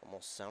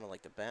 Almost sounded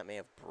like the bat may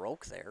have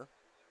broke there.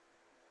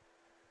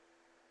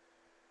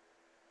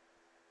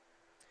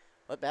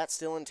 But bat's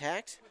still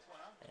intact,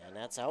 and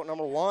that's out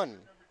number 1.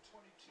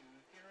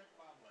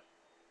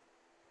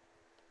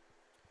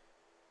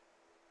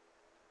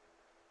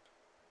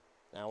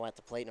 Now at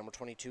the plate, number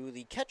 22,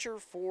 the catcher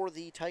for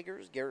the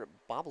Tigers, Garrett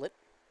Boblet.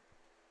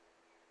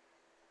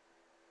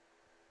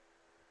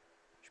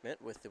 Schmidt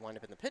with the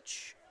windup in the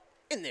pitch.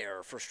 In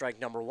there for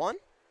strike number 1.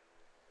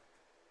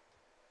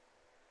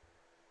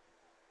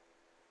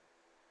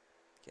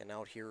 Getting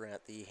out here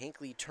at the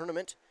Hinckley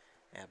tournament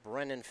at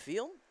Brennan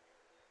Field.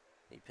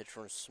 He pitched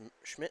for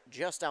Schmidt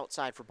just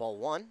outside for ball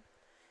 1.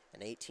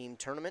 An 8-team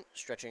tournament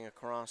stretching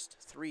across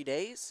 3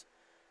 days,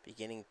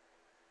 beginning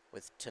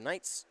with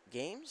tonight's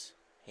games.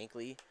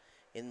 Hinckley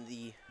in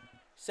the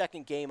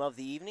 2nd game of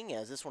the evening,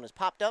 as this one is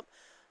popped up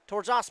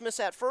towards Osmus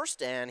at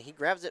first, and he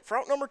grabs it for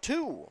out number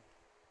 2.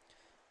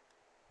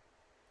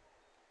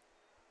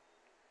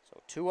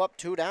 So 2 up,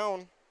 2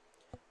 down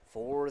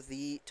for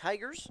the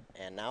Tigers.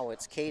 And now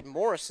it's Cade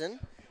Morrison,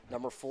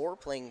 number 4,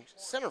 playing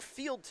center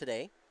field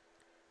today,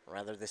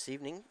 rather this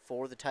evening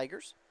for the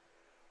Tigers.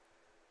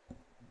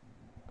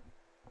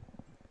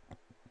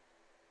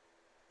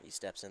 He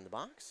steps in the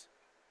box.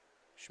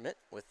 Schmidt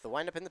with the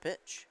windup in the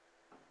pitch.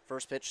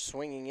 First pitch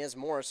swinging is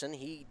Morrison.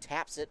 He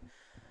taps it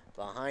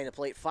behind the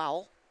plate,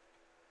 foul.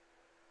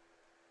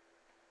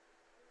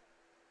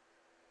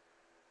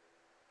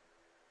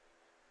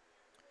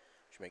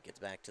 Schmidt gets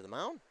back to the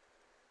mound.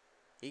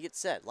 He gets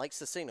set, likes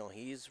the signal.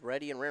 He's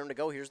ready and raring to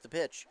go. Here's the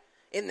pitch.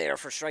 In there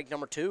for strike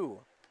number 2.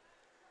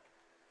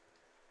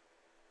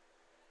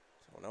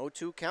 So an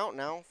 0-2 count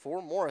now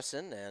for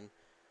Morrison, and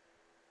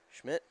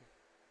Schmidt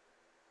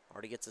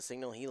already gets the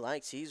signal he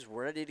likes. He's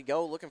ready to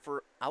go, looking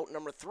for out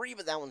number 3,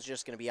 but that one's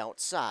just going to be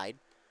outside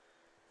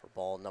for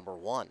ball number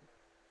 1.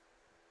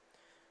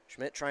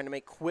 Schmidt trying to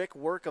make quick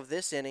work of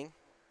this inning,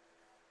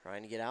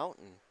 trying to get out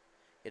and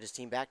get his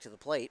team back to the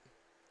plate.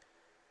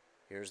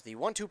 Here's the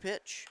 1-2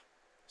 pitch.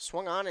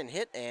 Swung on and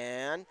hit,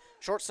 and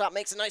shortstop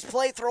makes a nice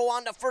play. Throw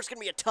on to first, going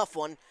to be a tough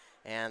one,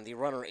 and the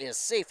runner is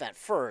safe at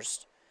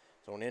first.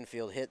 So an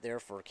infield hit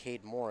there for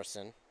Cade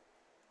Morrison.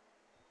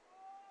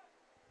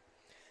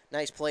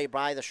 Nice play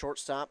by the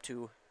shortstop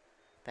to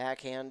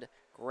backhand,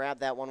 grab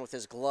that one with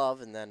his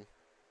glove, and then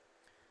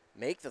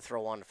make the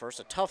throw on to first.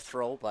 A tough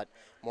throw, but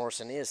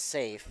Morrison is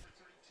safe.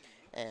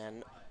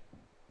 And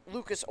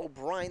Lucas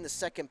O'Brien, the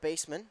second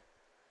baseman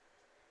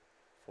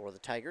for the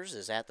Tigers,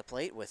 is at the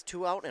plate with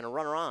 2 out and a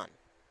runner on.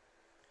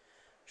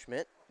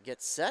 Schmidt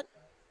gets set.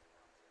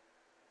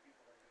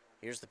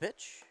 Here's the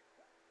pitch.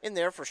 In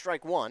there for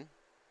strike 1.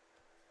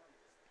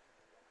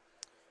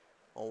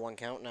 0-1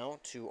 count now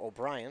to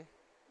O'Brien.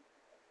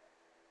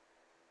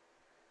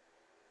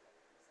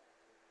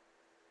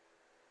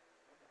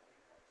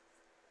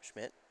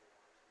 Schmidt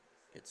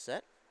gets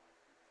set.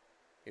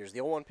 Here's the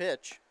 0-1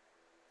 pitch.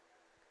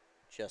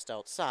 Just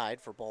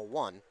outside for ball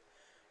 1.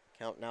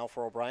 Count now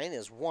for O'Brien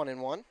is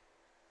 1-1.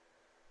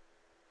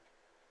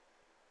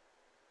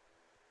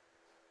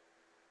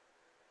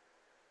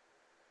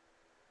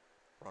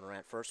 Runner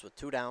at first with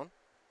 2 down.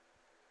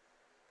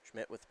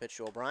 Schmidt with the pitch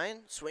to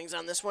O'Brien. Swings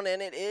on this one,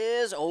 and it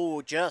is,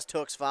 just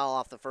hooks foul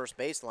off the first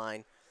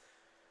baseline.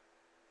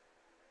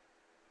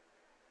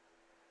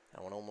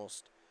 That one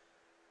almost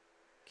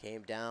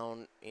came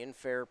down in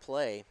fair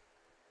play.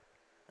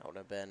 That would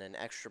have been an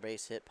extra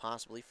base hit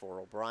possibly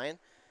for O'Brien.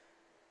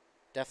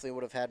 Definitely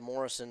would have had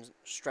Morrison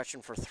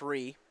stretching for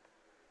 3.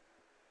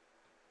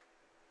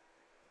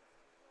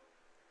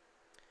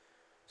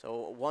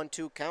 So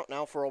 1-2 count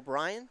now for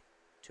O'Brien.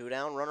 2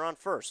 down, runner on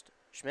first.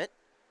 Schmidt,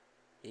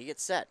 he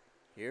gets set.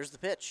 Here's the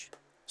pitch.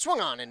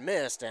 Swung on and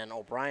missed, and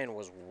O'Brien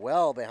was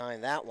well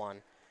behind that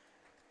one.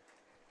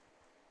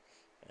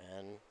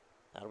 And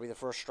that'll be the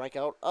first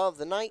strikeout of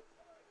the night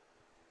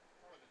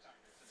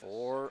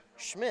for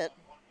Schmidt.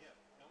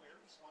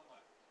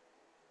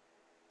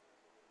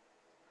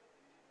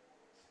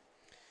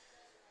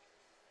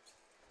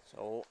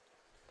 So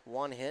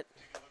 1 hit,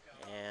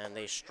 and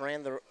they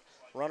strand the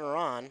runner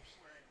on.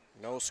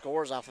 No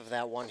scores off of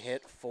that 1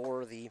 hit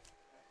for the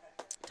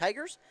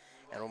Tigers.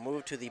 And we'll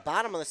move to the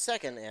bottom of the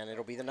second, and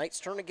it'll be the Knights'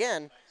 turn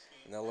again.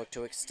 And they'll look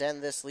to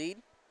extend this lead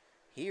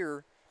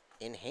here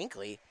in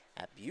Hinckley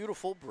at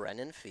beautiful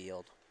Brennan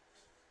Field.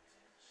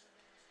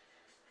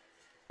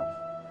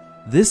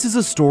 This is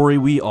a story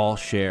we all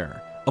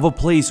share, of a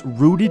place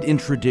rooted in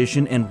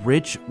tradition and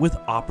rich with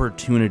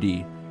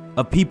opportunity,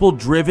 of people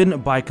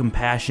driven by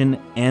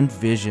compassion and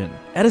vision.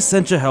 At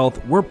Essentia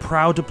Health, we're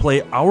proud to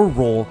play our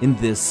role in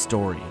this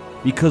story,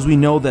 because we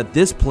know that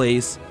this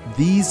place,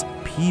 these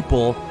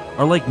people,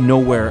 are like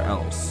nowhere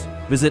else.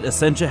 Visit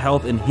Essentia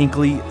Health in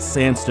Hinckley,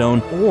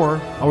 Sandstone, or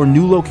our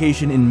new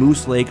location in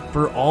Moose Lake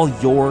for all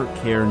your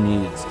care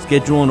needs.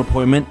 Schedule an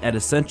appointment at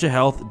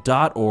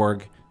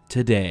essentiahealth.org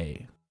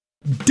today.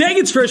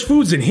 Daggett's Fresh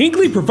Foods in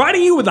Hinckley,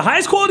 providing you with the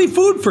highest quality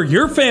food for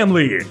your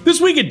family. This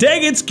week at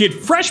Daggett's, get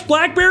fresh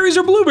blackberries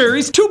or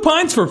blueberries, 2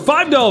 pints for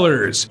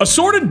 $5.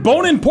 Assorted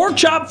bone-in pork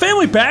chop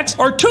family packs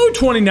are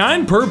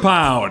 $2.29 per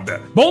pound.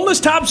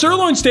 Boneless top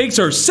sirloin steaks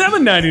are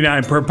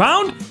 $7.99 per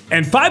pound,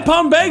 and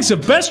 5-pound bags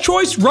of Best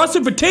Choice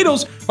russet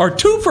potatoes are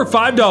 2 for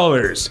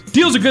 $5.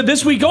 Deals are good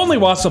this week only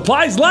while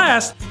supplies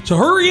last, so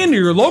hurry into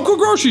your local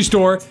grocery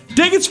store.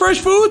 Daggett's Fresh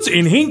Foods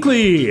in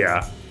Hinckley.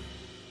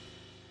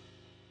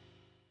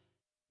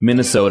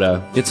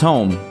 Minnesota. It's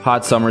home.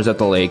 Hot summers at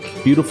the lake,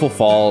 beautiful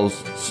falls,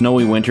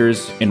 snowy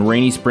winters, and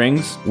rainy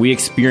springs. We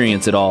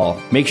experience it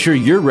all. Make sure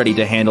you're ready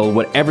to handle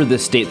whatever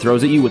this state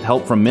throws at you with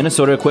help from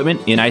Minnesota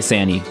Equipment in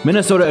Isani.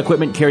 Minnesota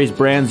Equipment carries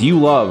brands you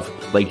love,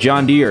 like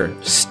John Deere,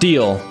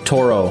 Steel,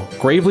 Toro,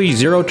 Gravely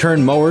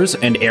zero-turn mowers,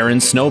 and Aaron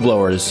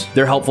snowblowers.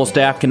 Their helpful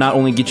staff can not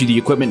only get you the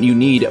equipment you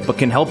need, but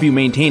can help you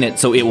maintain it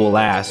so it will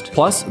last.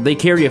 Plus, they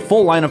carry a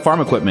full line of farm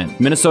equipment.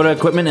 Minnesota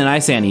Equipment in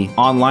Isani.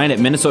 Online at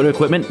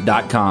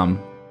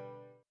minnesotaequipment.com.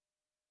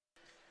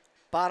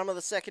 Bottom of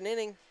the second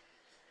inning.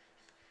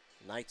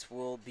 Knights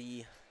will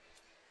be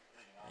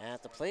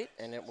at the plate,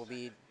 and it will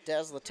be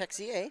Des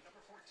Letexier.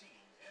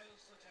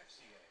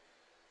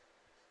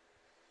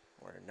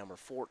 We're number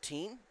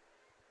 14.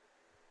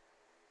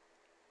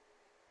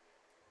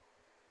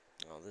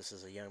 Oh, this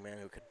is a young man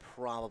who could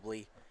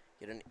probably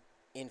get an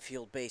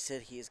infield base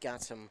hit. He has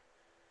got some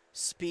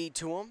speed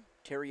to him.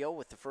 Terrio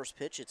with the first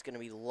pitch. It's going to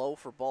be low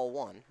for ball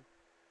 1.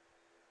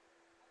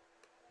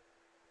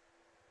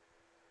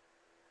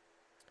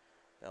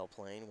 Belle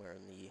Plaine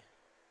wearing the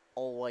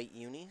all-white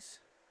unis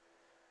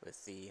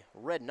with the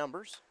red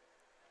numbers.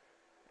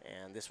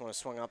 And this one is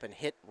swung up and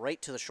hit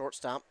right to the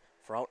shortstop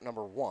for out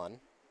number 1.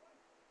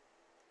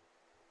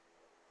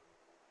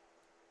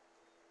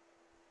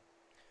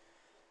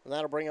 And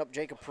that'll bring up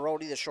Jacob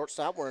Perotti, the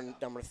shortstop. We're in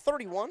number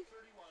 31.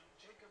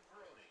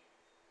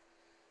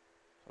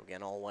 So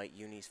again, all white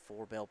unis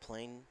for Belle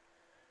Plaine.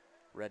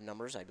 Red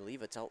numbers, I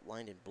believe it's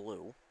outlined in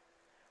blue.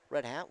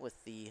 Red hat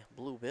with the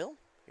blue bill.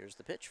 Here's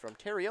the pitch from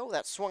Terrio.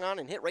 That swung on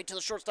and hit right to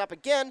the shortstop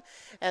again.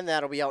 And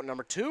that'll be out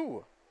number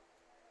 2.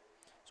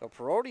 So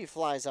Perotti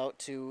flies out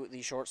to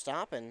the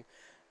shortstop, and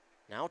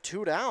now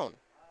 2 down.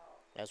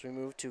 As we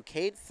move to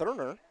Cade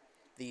Thurner,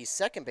 the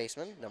second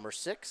baseman, number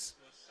 6.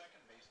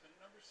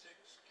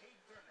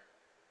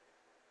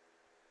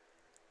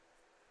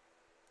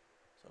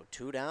 So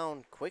 2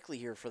 down quickly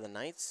here for the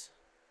Knights.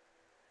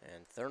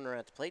 And Thurner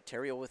at the plate,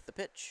 Terrio with the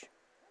pitch.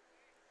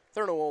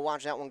 Thurner will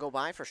watch that one go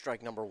by for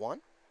strike number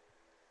 1.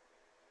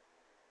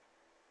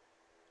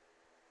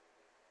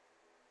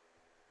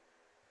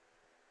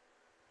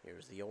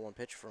 Here's the 0-1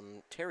 pitch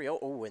from Terrio.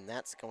 Oh, and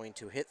that's going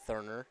to hit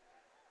Thurner.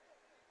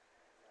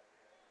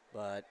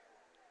 But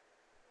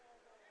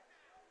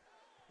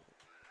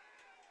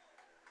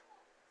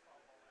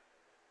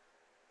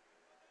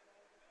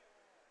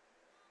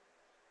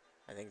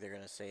I think they're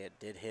going to say it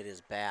did hit his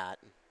bat.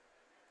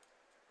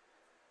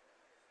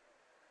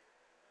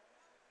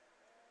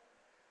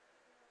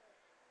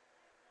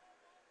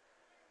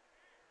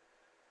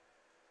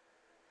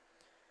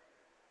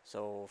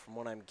 So from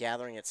what I'm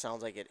gathering, it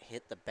sounds like it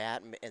hit the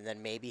bat and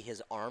then maybe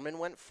his arm and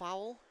went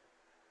foul?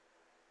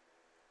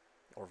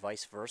 Or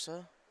vice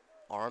versa?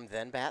 Arm,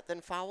 then bat,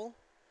 then foul?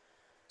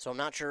 So I'm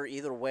not sure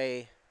either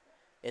way.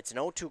 It's an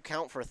 0-2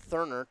 count for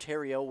Thurner.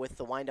 Terrio with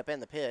the windup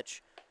and the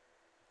pitch.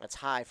 That's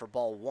high for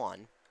ball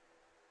 1.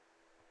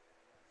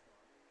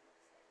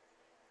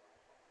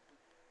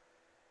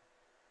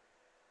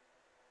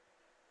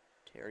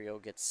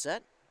 Terrio gets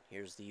set.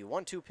 Here's the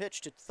 1-2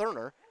 pitch to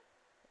Thurner.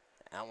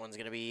 That one's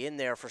going to be in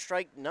there for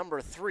strike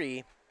number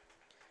 3.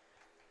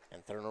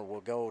 And Thurner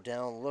will go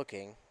down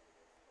looking.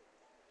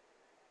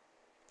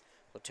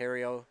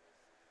 Terrio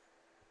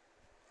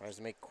tries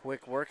to make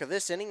quick work of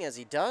this inning, as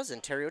he does.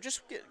 And Terrio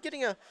just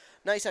getting a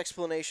nice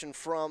explanation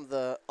from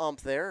the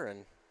ump there.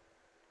 And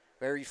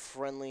very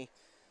friendly.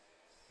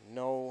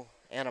 No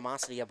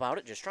animosity about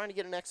it. Just trying to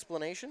get an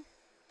explanation.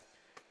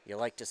 You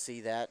like to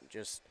see that.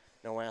 Just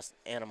no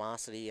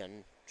animosity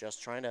and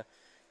just trying to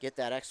get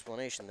that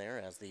explanation there,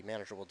 as the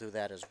manager will do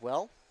that as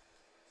well.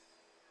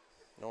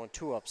 No one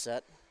too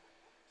upset.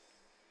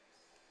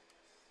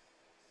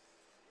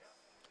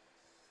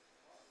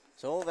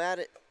 So that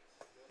it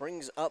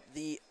brings up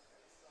the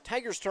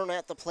Tigers' turn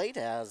at the plate,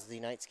 as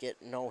the Knights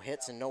get no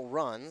hits and no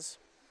runs.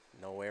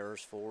 No errors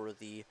for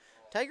the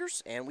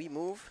Tigers, and we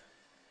move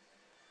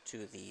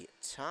to the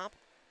top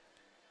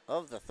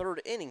of the 3rd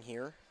inning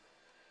here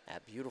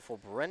at beautiful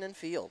Brennan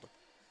Field.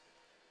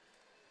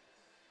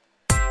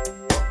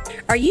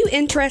 Are you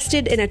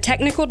interested in a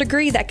technical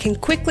degree that can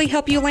quickly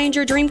help you land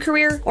your dream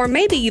career? Or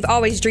maybe you've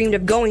always dreamed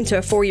of going to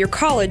a 4-year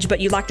college, but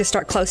you'd like to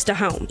start close to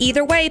home.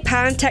 Either way,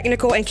 Plaine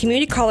Technical and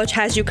Community College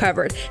has you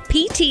covered.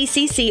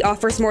 PTCC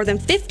offers more than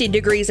 50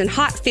 degrees in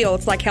hot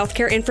fields like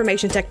healthcare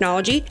information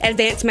technology,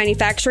 advanced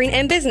manufacturing,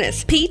 and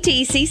business.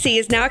 PTCC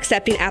is now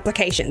accepting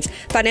applications.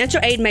 Financial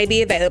aid may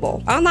be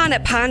available. Online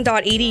at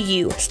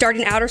plaine.edu.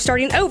 Starting out or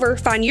starting over,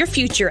 find your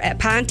future at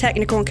Plaine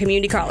Technical and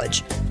Community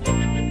College.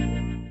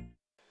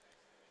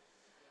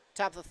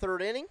 Top of the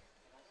 3rd inning.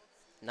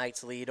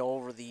 Knights lead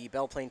over the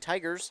Belle Plaine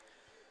Tigers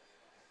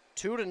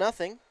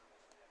 2-0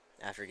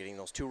 after getting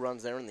those 2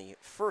 runs there in the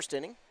 1st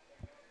inning.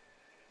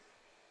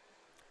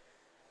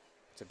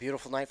 It's a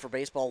beautiful night for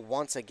baseball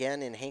once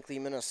again in Hinckley,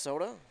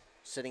 Minnesota.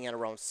 Sitting at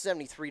around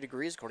 73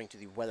 degrees according to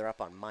the weather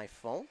app on my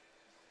phone.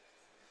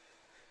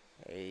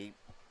 A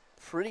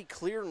pretty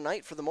clear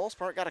night for the most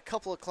part. Got a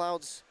couple of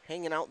clouds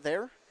hanging out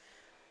there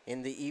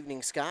in the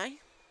evening sky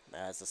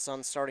as the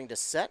sun's starting to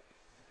set.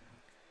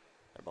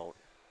 About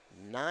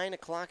 9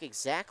 o'clock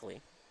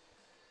exactly.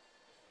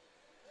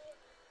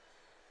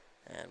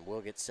 And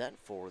we'll get set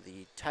for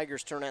the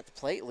Tigers' turn at the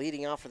plate.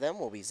 Leading off for them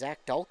will be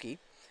Zach Dahlke.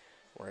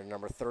 We're in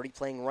number 30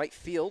 playing right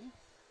field.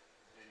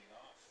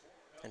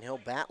 And he'll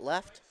bat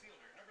left.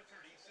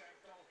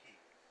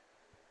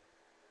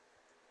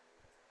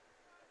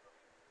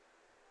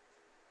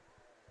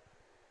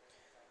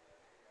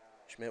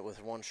 Schmidt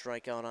with 1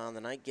 strikeout on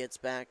the night gets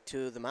back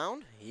to the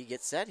mound. He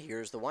gets set.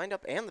 Here's the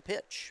windup and the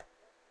pitch.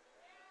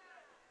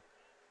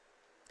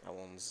 That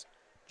one's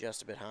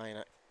just a bit high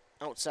and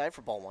outside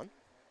for ball 1.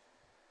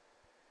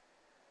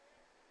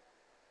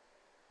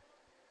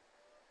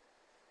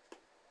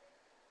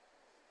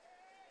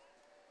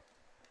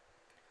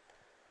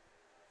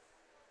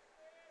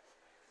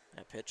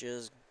 Pitch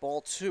is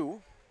ball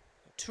 2.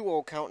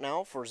 2-0 count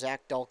now for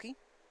Zach Dulke.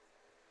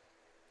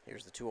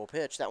 Here's the 2-0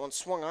 pitch. That one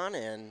swung on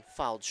and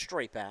fouled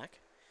straight back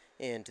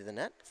into the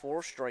net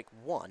for strike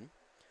 1.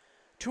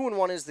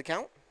 2-1 is the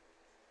count.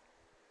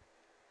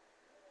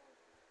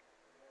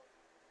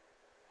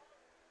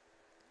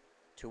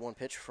 Two-one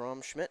pitch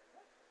from Schmidt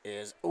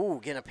is,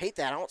 gonna paint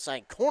that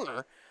outside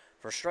corner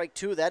for strike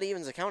 2. That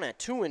evens the count at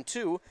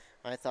 2-2.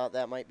 I thought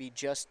that might be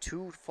just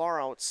too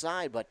far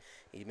outside, but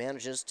he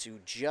manages to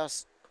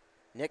just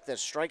nick the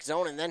strike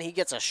zone, and then he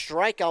gets a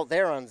strikeout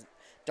there on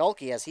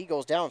Dulke as he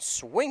goes down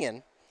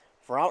swinging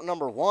for out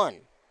number 1.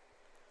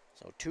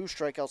 So 2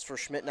 strikeouts for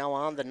Schmidt now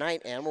on the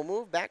night, and we'll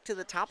move back to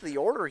the top of the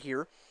order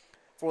here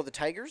for the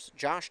Tigers.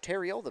 Josh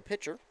Terrio, the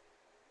pitcher.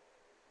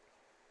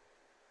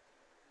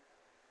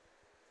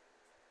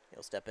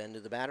 He'll step into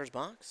the batter's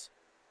box.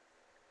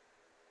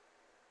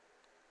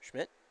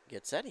 Schmidt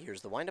gets set.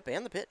 Here's the windup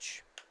and the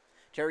pitch.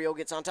 Terrio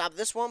gets on top of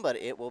this one, but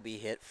it will be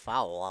hit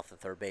foul off the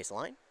third base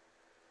line.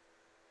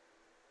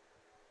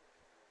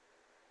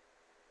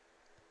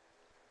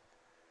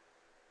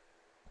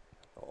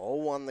 Oh,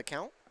 0-1 the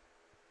count.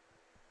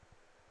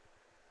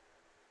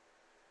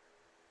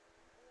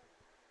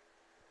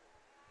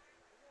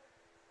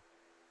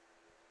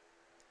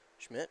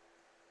 Schmidt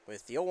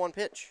with the 0-1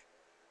 pitch.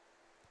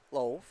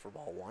 Low for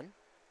ball 1.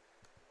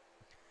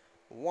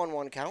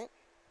 1-1 count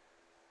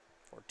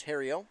for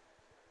Terrio.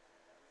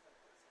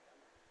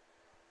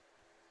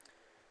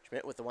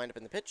 Schmidt with the windup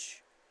in the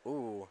pitch.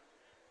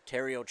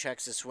 Terrio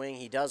checks his swing.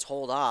 He does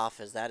hold off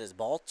as that is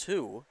ball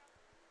 2.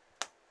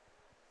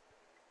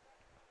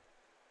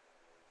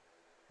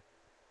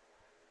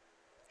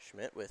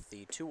 Schmidt with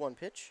the 2-1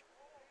 pitch.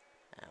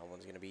 That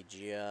one's going to be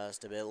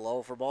just a bit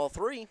low for ball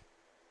 3.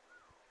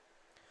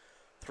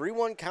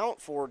 3-1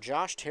 count for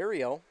Josh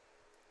Terrio.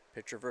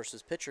 Pitcher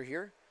versus pitcher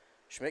here.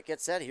 Schmidt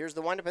gets set. Here's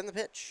the windup and the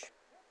pitch.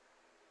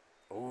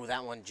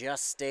 That one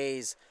just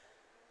stays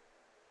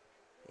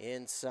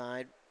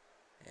inside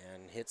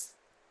and hits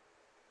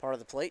part of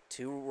the plate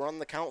to run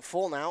the count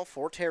full now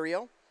for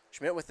Terrio.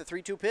 Schmidt with the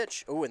 3-2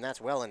 pitch. And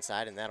that's well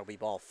inside, and that'll be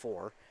ball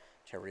 4.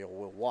 Terrio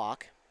will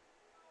walk.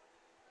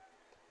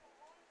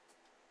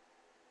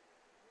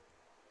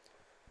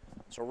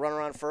 So runner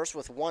on first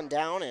with 1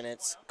 down, and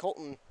it's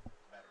Colton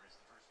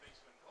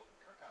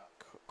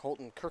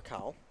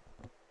Kirkhow.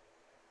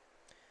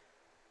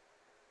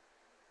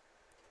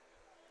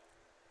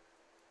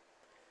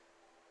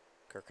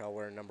 Kirkhow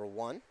wearing number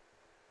 1.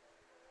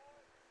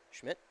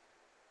 Schmidt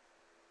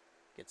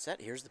gets set.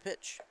 Here's the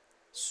pitch.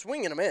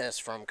 Swing and a miss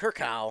from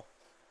Kirkhow.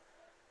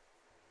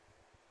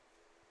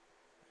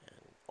 And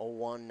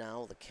 0-1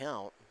 now the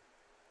count.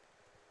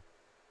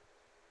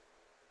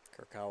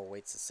 Kirkhow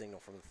awaits the signal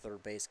from the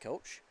third base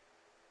coach.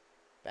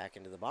 Back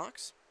into the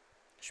box.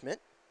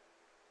 Schmidt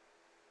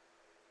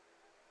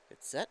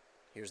gets set.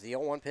 Here's the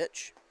 0-1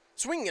 pitch.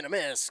 Swing and a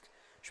miss.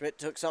 Schmidt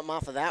took something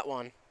off of that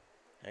one.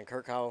 And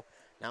Kirkhow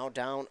now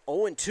down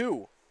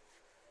 0-2.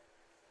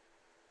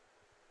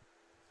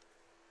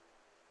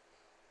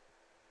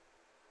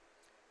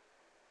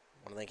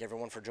 I want to thank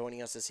everyone for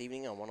joining us this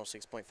evening on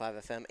 106.5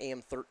 FM, AM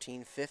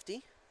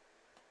 1350.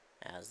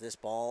 As this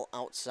ball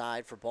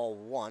outside for ball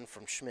 1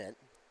 from Schmidt.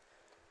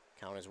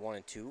 Count is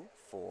 1-2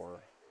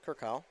 for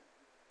Kirkhow.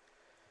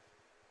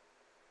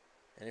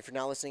 And if you're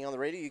not listening on the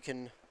radio, you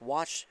can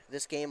watch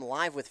this game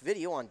live with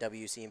video on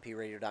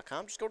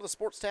WCMPradio.com. Just go to the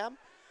sports tab,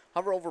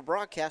 hover over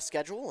broadcast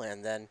schedule,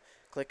 and then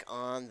click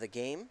on the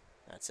game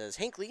that says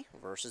Hinckley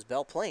versus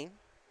Belle Plaine.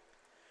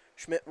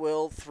 Schmidt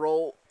will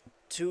throw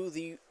to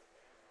the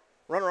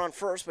runner on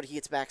first, but he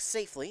gets back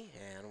safely,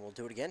 and we'll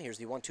do it again. Here's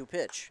the 1-2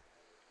 pitch.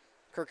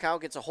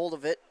 Kirkhow gets a hold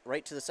of it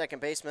right to the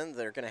second baseman.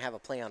 They're going to have a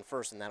play on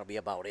first, and that'll be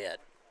about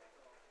it.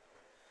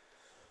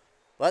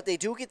 But they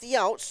do get the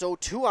out, so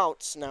 2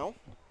 outs now.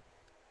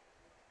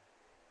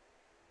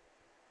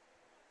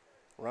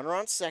 Runner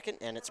on second,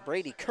 and it's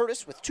Brady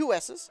Curtis with 2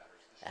 S's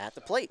at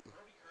the plate.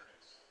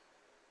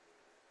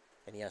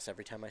 And yes,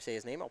 every time I say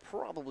his name, I'll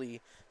probably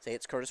say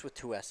it's Curtis with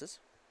 2 S's.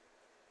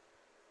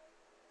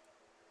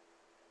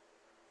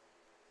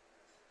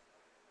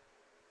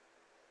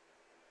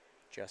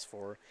 Just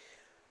for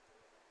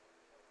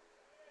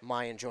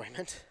my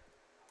enjoyment.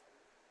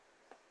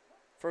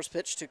 First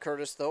pitch to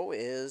Curtis, though,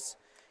 is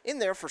in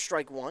there for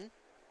strike 1.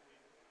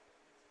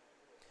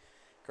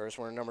 Curtis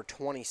wearing number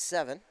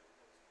 27.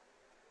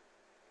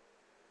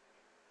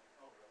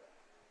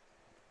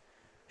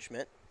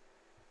 Schmidt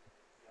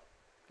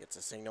gets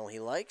a signal he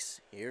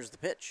likes. Here's the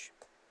pitch.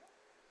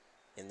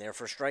 In there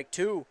for strike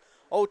 2.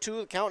 0-2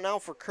 the count now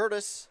for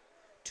Curtis.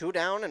 2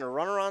 down and a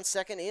runner on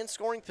second in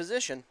scoring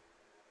position.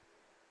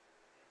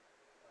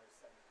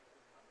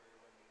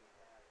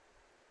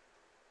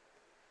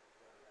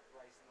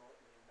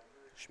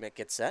 Schmidt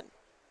gets set.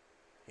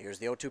 Here's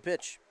the 0-2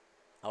 pitch.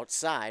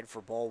 Outside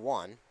for ball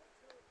 1.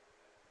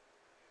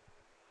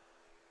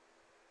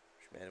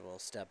 Schmidt will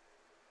step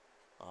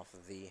off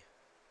of the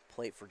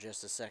plate for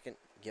just a second,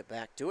 get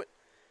back to it.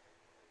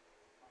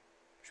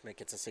 Schmidt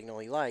gets a signal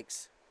he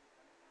likes.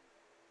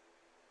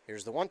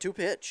 Here's the 1-2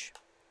 pitch.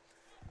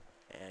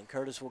 And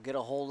Curtis will get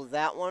a hold of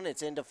that one.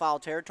 It's into foul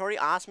territory.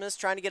 Osmus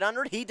trying to get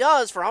under it. He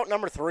does for out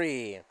number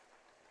 3.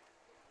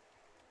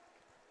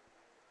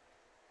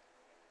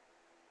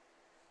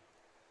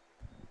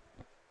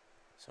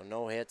 So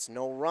no hits,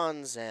 no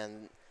runs,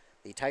 and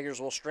the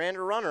Tigers will strand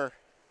a runner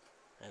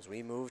as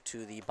we move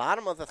to the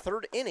bottom of the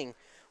 3rd inning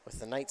with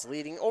the Knights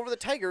leading over the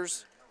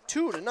Tigers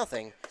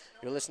 2-0.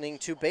 You're listening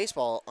to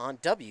baseball on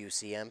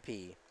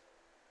WCMP.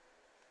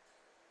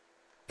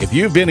 If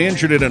you've been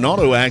injured in an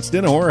auto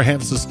accident or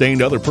have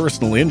sustained other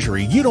personal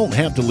injury, you don't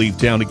have to leave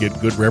town to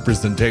get good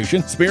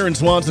representation. Spear and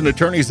Swanson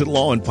attorneys at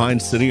law in Pine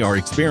City are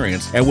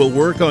experienced and will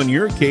work on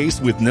your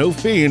case with no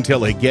fee until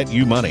they get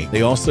you money.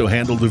 They also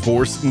handle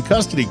divorce and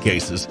custody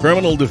cases,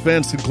 criminal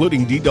defense,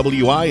 including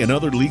DWI and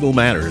other legal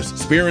matters.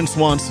 Spear and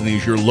Swanson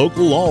is your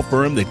local law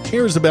firm that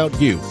cares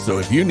about you. So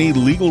if you need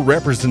legal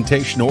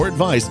representation or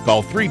advice,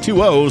 call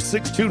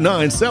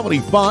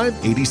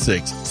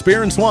 320-629-7586.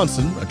 Spear and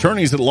Swanson,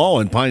 attorneys at law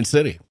in Pine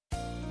City.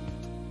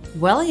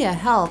 Wellia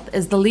Health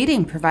is the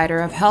leading provider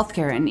of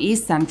healthcare in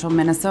East Central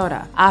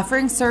Minnesota,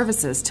 offering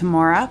services to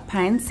Mora,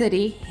 Pine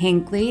City,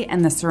 Hinckley,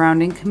 and the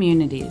surrounding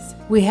communities.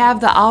 We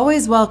have the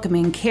always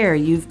welcoming care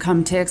you've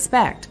come to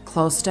expect,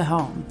 close to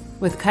home,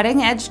 with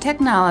cutting-edge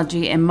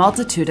technology and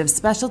multitude of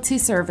specialty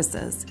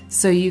services,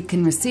 so you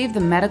can receive the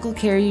medical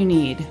care you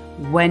need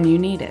when you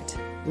need it.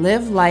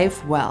 Live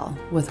life well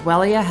with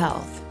Wellia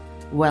Health.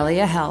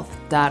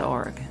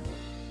 welliahealth.org.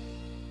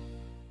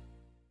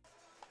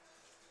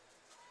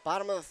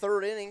 Bottom of the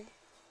 3rd inning,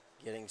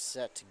 getting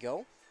set to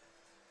go.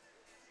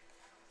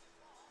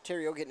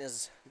 Terrio getting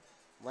his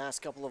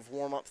last couple of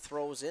warm-up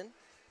throws in.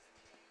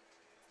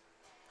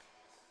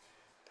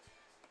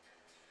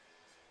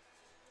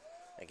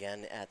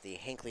 Again, at the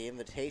Hinckley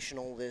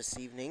Invitational this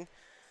evening,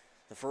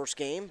 the first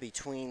game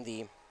between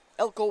the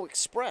Elko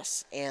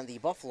Express and the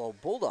Buffalo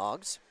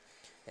Bulldogs.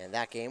 And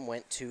that game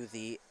went to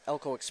the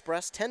Elko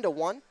Express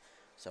 10-1.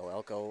 So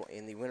Elko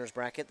in the winner's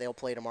bracket, they'll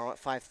play tomorrow at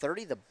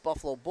 5:30. The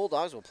Buffalo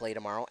Bulldogs will play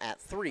tomorrow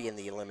at 3 in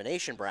the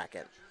elimination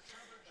bracket.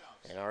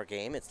 In our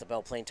game, it's the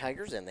Belle Plaine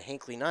Tigers and the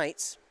Hinckley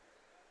Knights.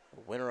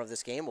 The winner of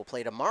this game will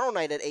play tomorrow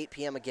night at 8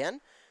 p.m. again.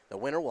 The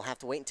winner will have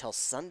to wait until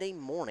Sunday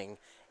morning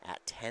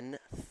at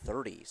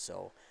 10:30.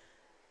 So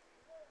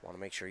want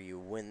to make sure you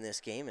win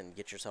this game and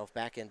get yourself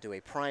back into a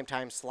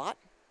primetime slot.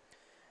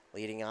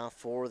 Leading off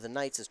for the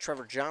Knights is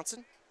Trevor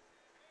Johnson.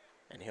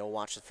 And he'll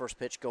watch the first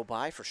pitch go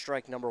by for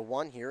strike number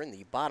 1 here in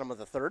the bottom of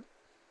the 3rd.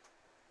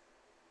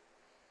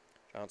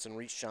 Johnson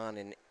reached on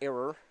an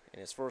error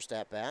in his first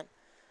at-bat,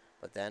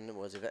 but then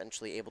was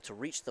eventually able to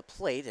reach the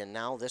plate, and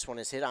now this one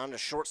is hit on to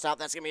shortstop.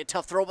 That's going to be a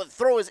tough throw, but the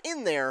throw is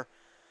in there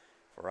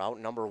for out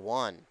number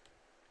 1.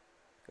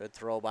 Good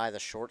throw by the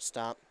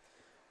shortstop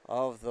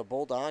of the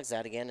Bulldogs.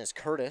 That again is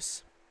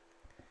Curtis.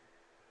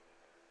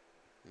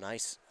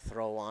 Nice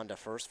throw on to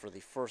first for the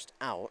first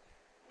out.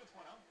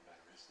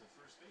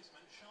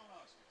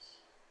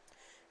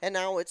 And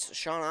now it's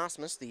Sean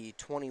Osmus, the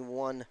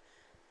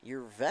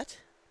 21-year vet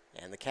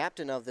and the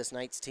captain of this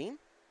Knights team.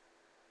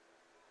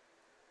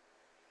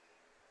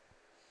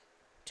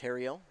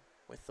 Terrio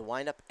with the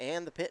windup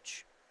and the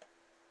pitch.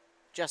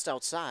 Just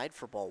outside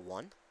for ball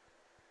 1.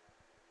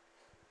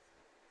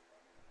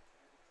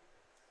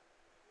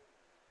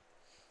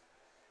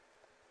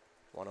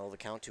 1-0 the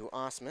count to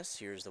Osmus.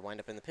 Here's the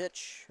windup and the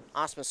pitch.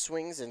 Osmus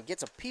swings and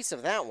gets a piece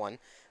of that one,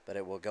 but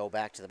it will go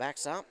back to the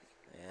backstop,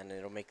 and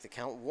it'll make the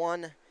count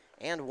 1-1.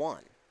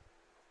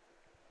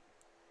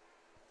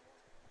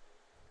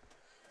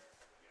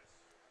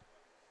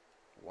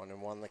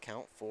 1-1 the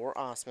count for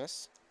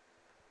Osmus.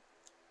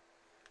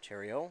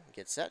 Terrio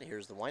gets set.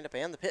 Here's the windup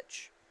and the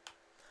pitch.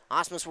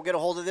 Osmus will get a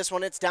hold of this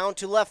one. It's down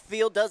to left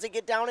field. Does it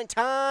get down in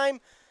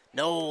time?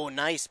 No,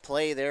 nice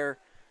play there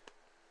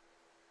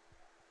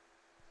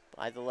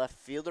by the left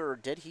fielder, or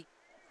did he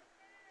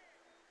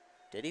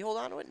hold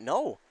on to it?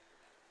 No,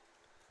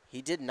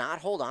 he did not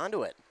hold on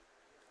to it.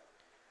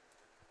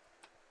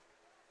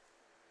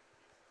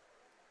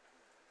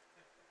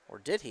 Or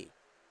did he?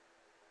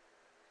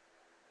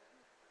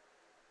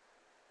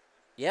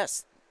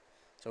 Yes,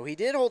 so he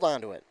did hold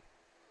on to it.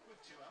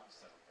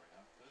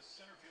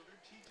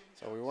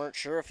 So we weren't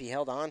sure if he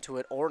held on to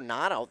it or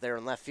not out there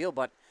in left field,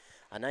 but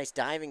a nice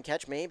diving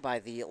catch made by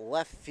the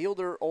left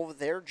fielder over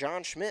there,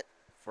 John Schmidt,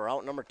 for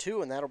out number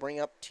 2, and that'll bring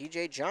up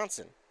TJ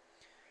Johnson.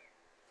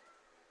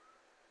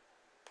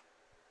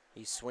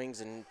 He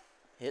swings and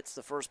hits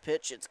the first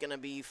pitch. It's going to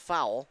be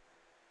foul.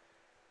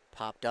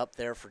 Popped up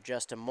there for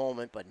just a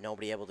moment, but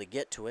nobody able to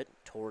get to it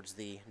towards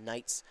the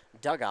Knights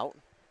dugout.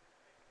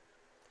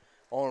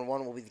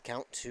 0-1 will be the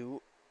count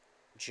to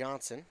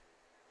Johnson.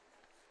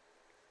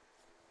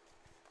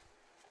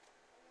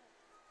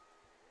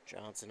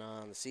 Johnson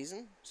on the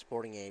season,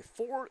 sporting a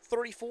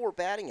 .434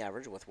 batting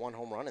average with 1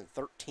 home run and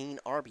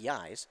 13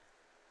 RBIs.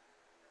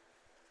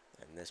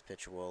 And this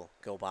pitch will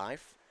go by. A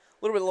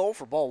little bit low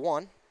for ball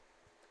 1.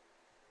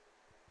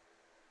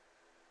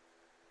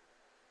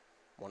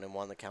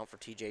 1-1 the count for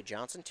TJ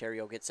Johnson.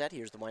 Terrio gets set.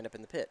 Here's the windup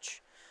in the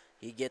pitch.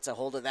 He gets a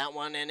hold of that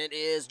one, and it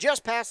is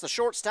just past the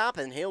shortstop,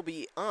 and he'll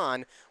be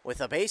on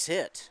with a base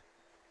hit.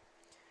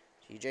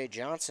 TJ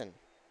Johnson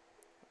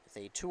with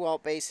a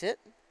 2-out base hit.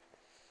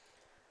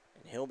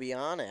 And he'll be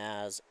on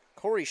as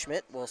Corey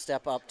Schmidt will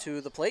step up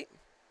to the plate.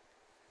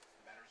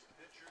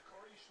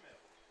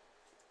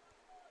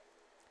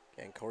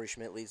 Again, Corey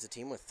Schmidt leads the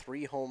team with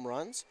 3 home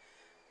runs.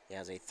 He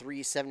has a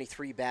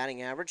 .373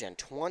 batting average and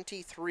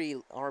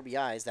 23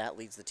 RBIs. That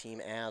leads the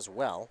team as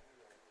well.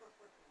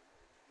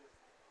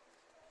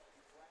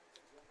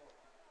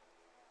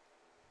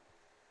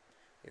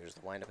 Here's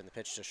the windup in the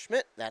pitch to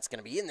Schmidt. That's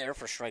going to be in there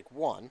for strike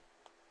 1.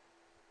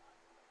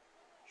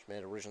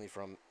 Schmidt originally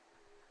from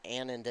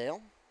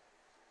Annandale.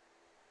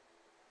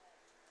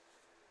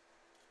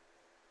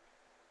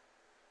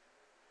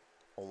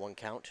 A 1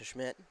 count to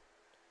Schmidt.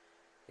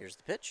 Here's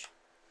the pitch.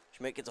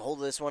 Schmidt gets a hold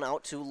of this one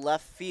out to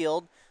left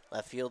field.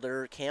 Left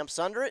fielder camps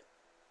under it,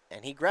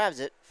 and he grabs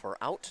it for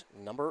out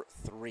number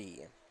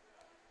 3.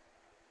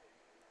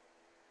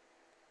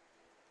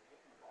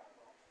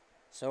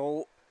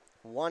 So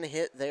 1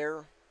 hit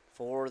there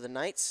for the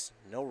Knights.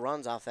 No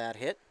runs off that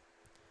hit.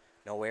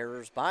 No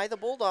errors by the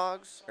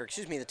Bulldogs, or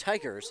excuse me, the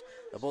Tigers.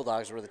 The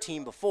Bulldogs were the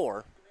team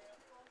before.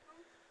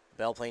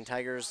 Belle Plaine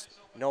Tigers,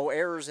 no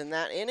errors in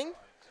that inning.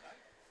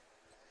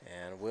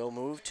 And we'll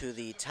move to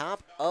the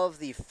top of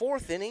the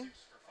 4th inning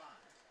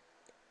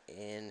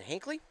in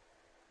Hinckley.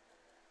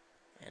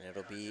 And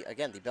it'll be,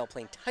 again, the Belle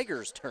Plaine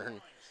Tigers' turn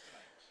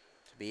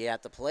to be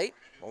at the plate.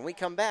 When we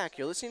come back,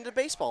 you're listening to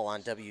baseball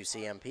on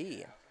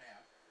WCMP.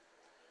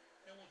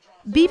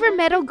 Beaver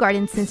Meadow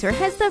Garden Center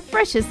has the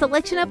freshest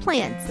selection of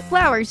plants,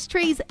 flowers,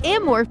 trees,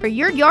 and more for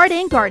your yard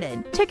and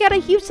garden. Check out a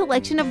huge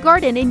selection of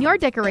garden and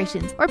yard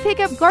decorations or pick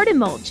up garden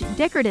mulch,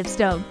 decorative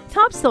stone,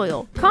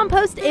 topsoil,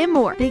 compost, and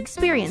more. The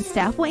experienced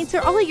staff will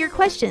answer all of your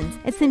questions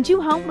and send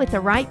you home with the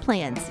right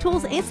plants,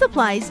 tools, and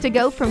supplies to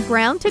go from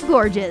ground to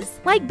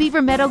gorgeous. Like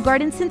Beaver Meadow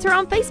Garden Center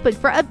on Facebook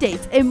for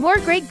updates and more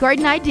great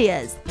garden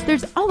ideas.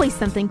 There's always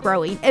something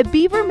growing at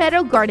Beaver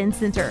Meadow Garden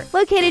Center,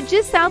 located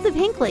just south of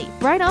Hinckley,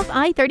 right off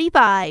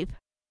I-35.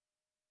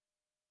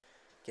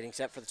 Getting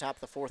set for the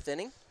top of the 4th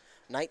inning.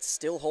 Knights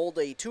still hold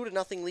a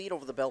 2-0 lead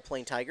over the Belle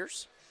Plaine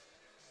Tigers.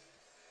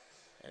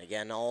 And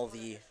again, all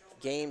the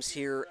games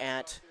here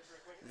at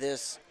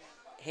this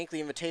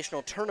Hinckley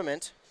Invitational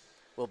Tournament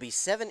will be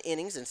 7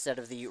 innings instead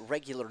of the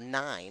regular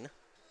 9.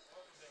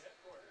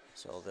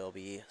 So they'll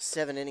be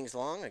 7 innings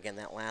long. Again,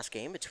 that last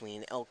game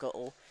between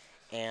Elko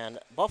and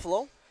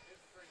Buffalo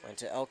went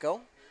to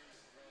Elko.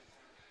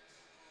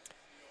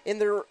 In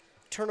their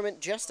tournament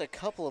just a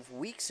couple of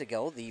weeks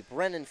ago, the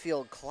Brennan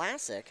Field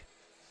Classic,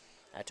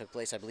 that took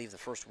place, I believe, the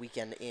first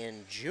weekend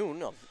in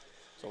June.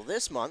 So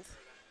this month,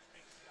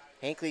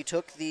 Hinckley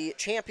took the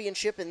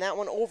championship in that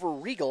one over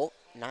Regal,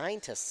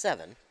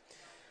 9-7.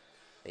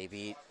 They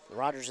beat the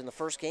Rogers in the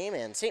first game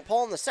and St.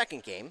 Paul in the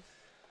second game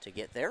to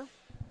get there.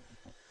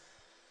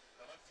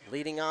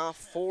 Leading off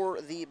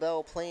for the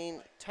Belle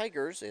Plaine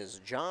Tigers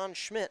is John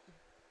Schmidt,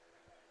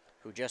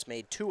 who just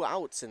made 2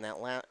 outs in that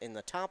in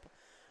the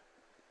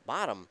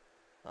bottom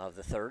of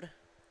the 3rd.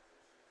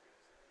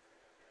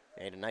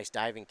 Made a nice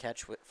diving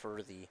catch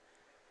for the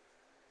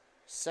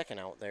 2nd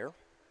out there.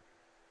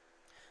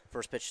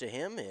 First pitch to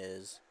him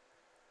is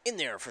in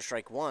there for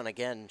strike 1.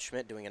 Again,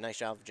 Schmidt doing a nice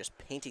job of just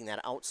painting that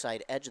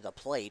outside edge of the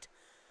plate.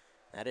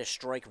 That is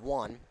strike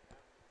 1.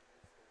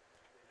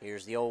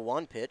 Here's the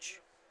 0-1 pitch.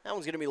 That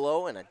one's going to be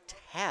low and a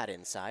tad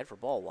inside for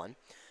ball 1.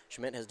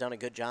 Schmidt has done a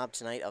good job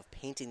tonight of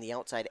painting the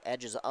outside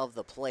edges of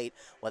the plate,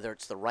 whether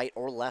it's the right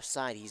or left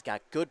side. He's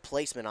got good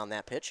placement on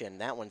that pitch,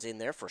 and that one's in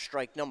there for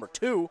strike number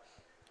 2.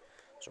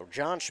 So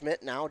John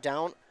Schmidt now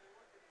down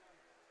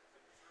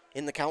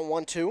in the count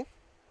 1-2.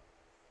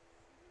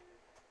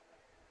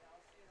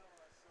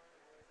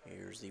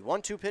 Here's the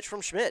 1-2 pitch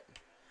from Schmidt.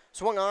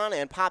 Swung on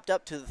and popped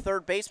up to the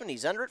 3rd baseman.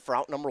 He's under it for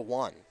out number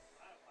 1.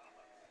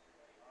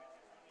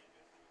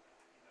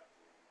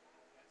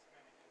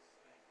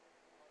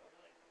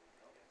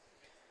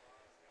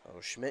 So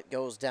Schmidt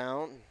goes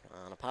down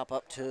on a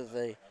pop-up to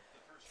the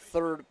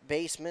 3rd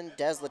baseman,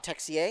 Des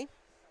Letexier.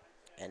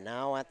 And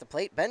now at the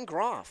plate, Ben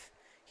Groff.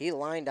 He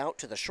lined out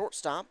to the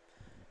shortstop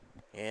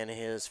in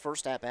his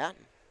first at-bat.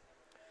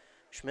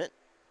 Schmidt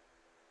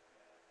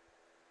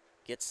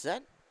gets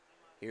set.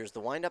 Here's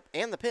the windup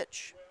and the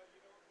pitch.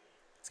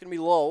 It's going to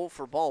be low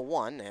for ball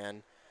 1,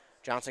 and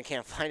Johnson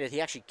can't find it. He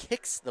actually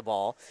kicks the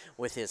ball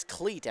with his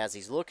cleat as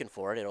he's looking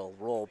for it. It'll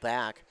roll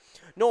back.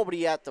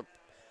 Nobody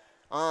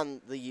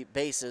on the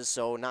bases,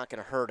 so not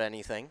going to hurt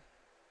anything.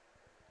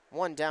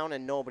 1 down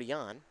and nobody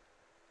on.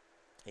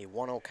 A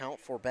 1-0 count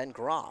for Ben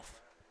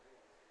Groff.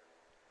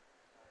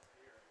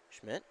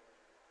 Schmidt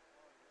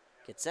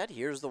gets set.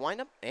 Here's the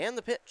windup and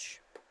the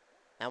pitch.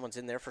 That one's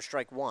in there for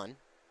strike 1.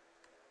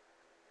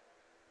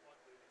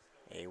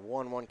 A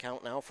 1-1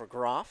 count now for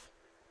Groff.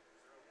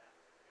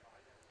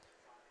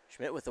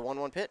 Schmidt with the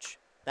 1-1 pitch.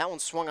 That one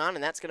swung on,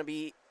 and that's going to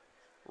be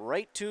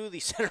right to the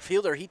center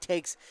fielder. He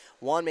takes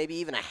one, maybe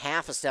even a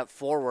half a step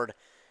forward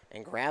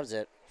and grabs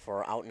it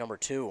for out number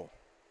 2.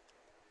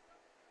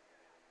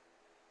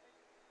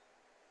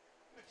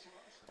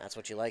 That's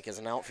what you like as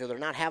an outfielder,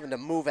 not having to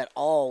move at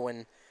all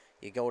when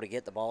You go to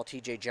get the ball.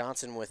 T.J.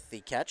 Johnson with the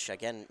catch.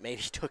 Again,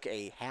 maybe took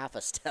a half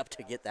a step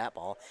to get that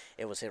ball.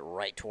 It was hit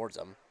right towards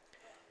him.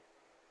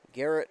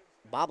 Garrett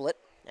Boblet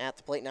at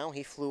the plate now.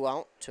 He flew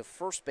out to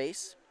first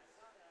base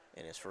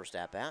in his first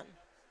at-bat.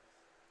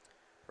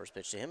 First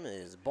pitch to him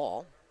is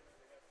ball.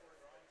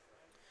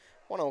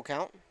 1-0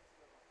 count.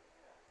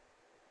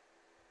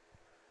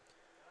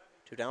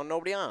 2 down,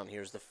 nobody on.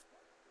 Here's the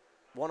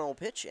 1-0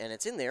 pitch, and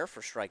it's in there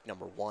for strike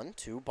number 1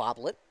 to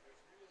Boblet.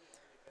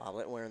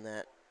 Boblet wearing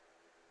that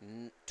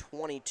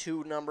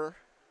 22 number.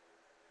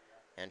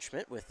 And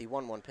Schmidt with the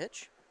 1-1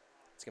 pitch.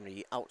 It's going to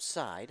be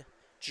outside,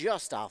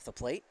 just off the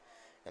plate,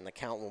 and the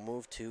count will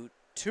move to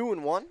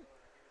 2-1.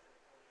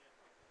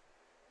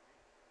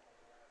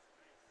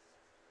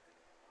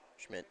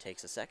 Schmidt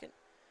takes a second,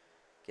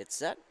 gets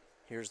set.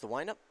 Here's the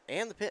windup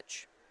and the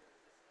pitch.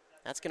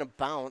 That's going to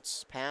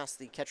bounce past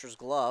the catcher's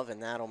glove,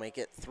 and that'll make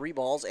it 3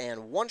 balls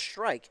and 1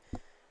 strike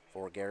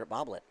for Garrett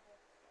Boblet.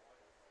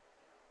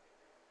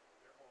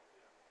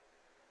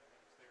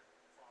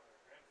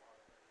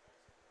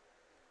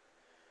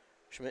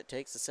 Schmidt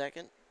takes the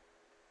second.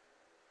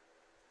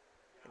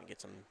 Gonna get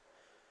some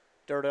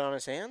dirt on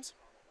his hands.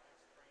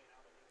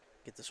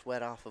 Get the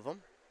sweat off of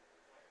him.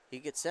 He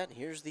gets set.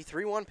 Here's the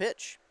 3-1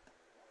 pitch.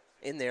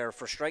 In there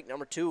for strike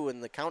number 2,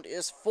 and the count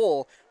is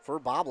full for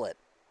Boblet.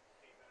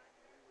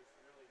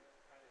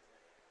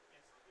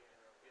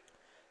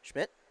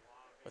 Schmidt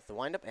with the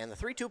windup and the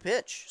 3-2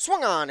 pitch.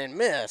 Swung on and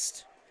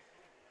missed.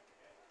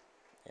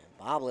 And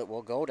Boblet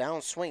will go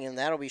down swinging.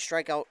 That'll be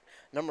strikeout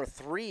number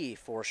 3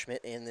 for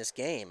Schmidt in this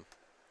game.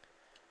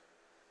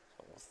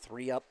 So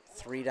 3 up,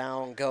 3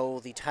 down go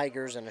the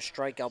Tigers, and a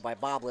strikeout by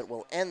Boblet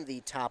will end the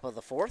top of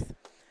the 4th.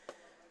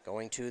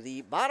 Going to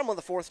the bottom of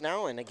the 4th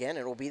now, and again,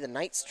 it will be the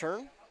Knights'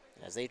 turn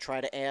as they try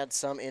to add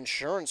some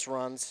insurance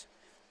runs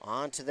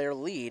onto their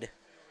lead.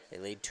 They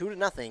lead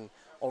 2-0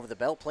 over the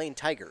Belle Plaine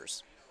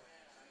Tigers.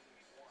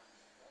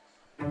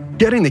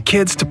 Getting the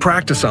kids to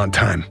practice on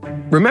time.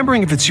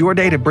 Remembering if it's your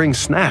day to bring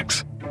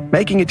snacks.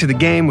 Making it to the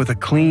game with a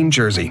clean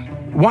jersey.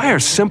 Why are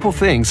simple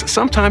things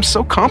sometimes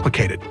so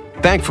complicated?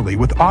 Thankfully,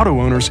 with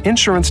auto owners,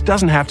 insurance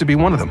doesn't have to be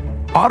one of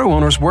them. Auto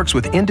Owners works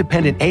with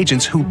independent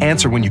agents who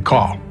answer when you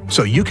call,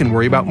 so you can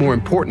worry about more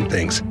important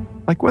things,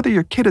 like whether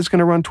your kid is going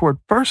to run toward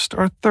first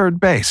or third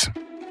base.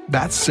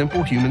 That's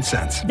simple human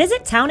sense.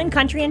 Visit Town &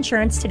 Country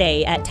Insurance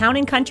today at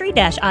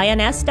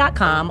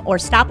townandcountry-ins.com or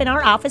stop in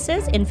our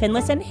offices in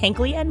Finlayson,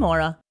 Hinckley, and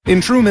Mora. In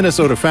true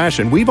Minnesota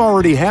fashion, we've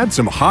already had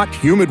some hot,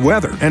 humid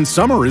weather, and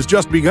summer has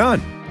just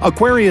begun.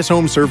 Aquarius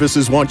Home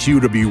Services wants you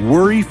to be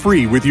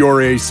worry-free with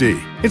your AC.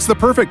 It's the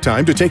perfect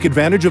time to take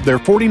advantage of their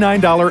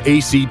 $49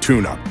 AC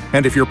tune-up.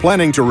 And if you're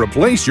planning to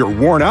replace your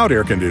worn-out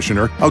air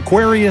conditioner,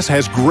 Aquarius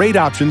has great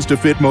options to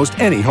fit most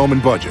any home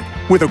and budget.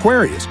 With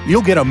Aquarius,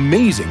 you'll get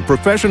amazing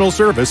professional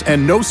service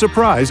and no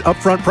surprise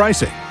upfront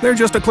pricing. They're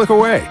just a click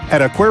away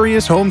at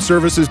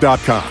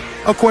AquariusHomeservices.com.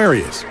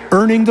 Aquarius,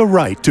 earning the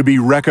right to be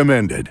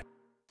recommended.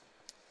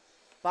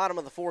 Bottom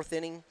of the 4th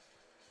inning.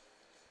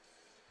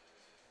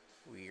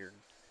 We're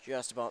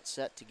just about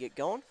set to get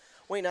going.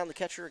 Waiting on the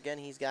catcher again.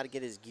 He's got to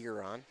get his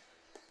gear on.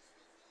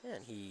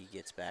 And he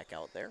gets back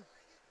out there.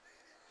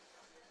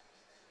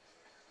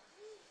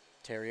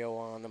 Terrio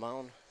on the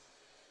mound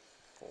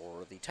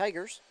for the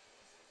Tigers.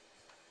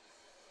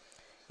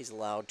 He's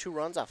allowed 2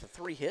 runs off of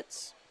 3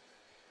 hits.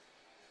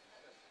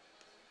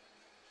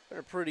 Been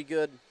a pretty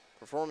good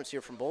performance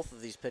here from both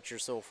of these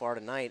pitchers so far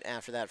tonight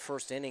after that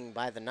first inning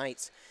by the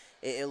Knights.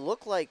 It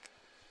looked like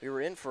we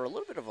were in for a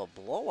little bit of a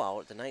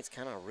blowout. The Knights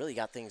kind of really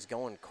got things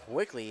going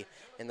quickly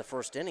in the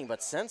first inning,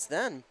 but since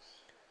then,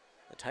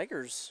 the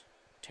Tigers,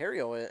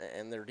 Terrio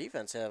and their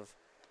defense have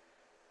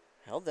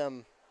held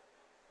them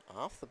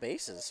off the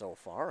bases so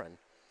far, and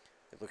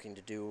they're looking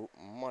to do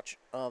much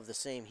of the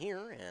same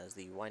here as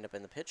the windup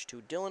in the pitch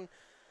to Dylan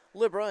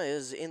Libra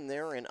is in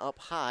there and up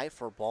high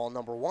for ball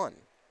number 1.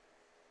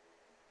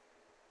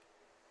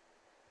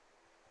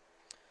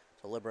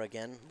 So Libra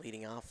again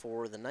leading off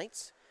for the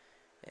Knights.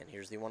 And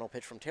here's the 1-0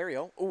 pitch from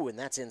Terrio. Ooh, and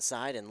that's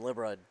inside, and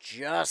Libra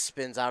just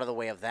spins out of the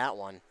way of that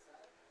one.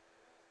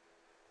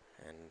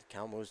 And the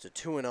count moves to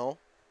 2-0.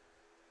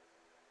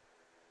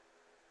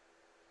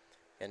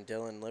 And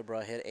Dylan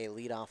Libra hit a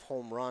leadoff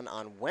home run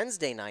on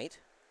Wednesday night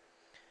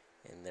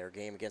in their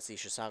game against the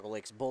Chisago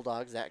Lakes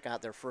Bulldogs. That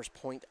got their first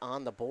point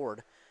on the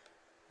board,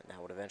 and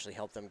that would eventually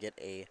help them get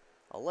a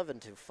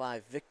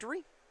 11-5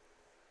 victory.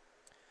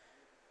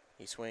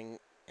 He swing.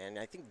 And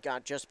I think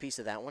got just a piece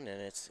of that one, and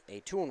it's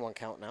a 2-1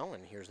 count now,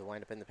 and here's the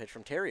windup in the pitch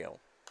from Terrio.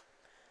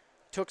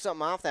 Took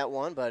something off that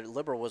one, but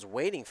Libra was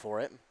waiting for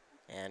it,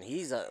 and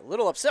he's a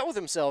little upset with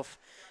himself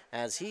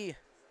as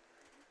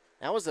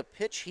that was the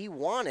pitch he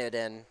wanted,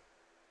 and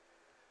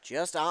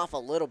just off a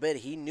little bit,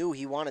 he knew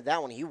he wanted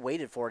that one. He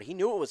waited for it. He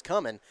knew it was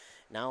coming.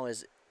 Now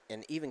is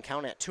an even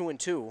count at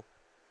 2-2.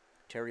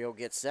 Terrio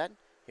gets set.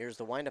 Here's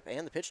the windup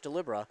and the pitch to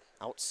Libra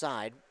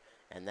outside,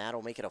 and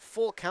that'll make it a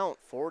full count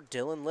for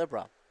Dylan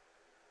Libra.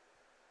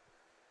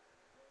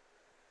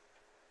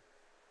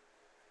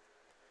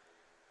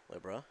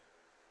 Libra,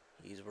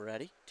 he's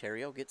ready.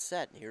 Terrio gets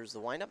set. Here's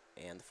the windup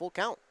and the full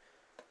count.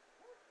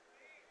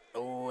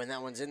 Oh, and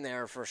that one's in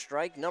there for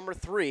strike number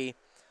 3.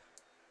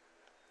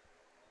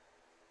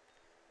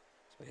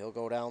 So he'll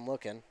go down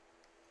looking.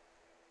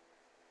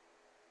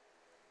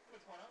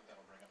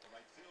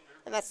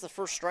 And that's the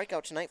first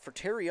strikeout tonight for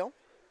Terrio.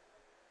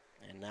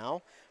 And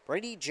now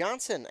Brady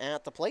Johnson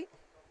at the plate.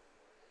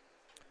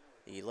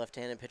 The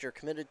left-handed pitcher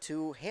committed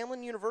to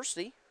Hamlin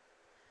University.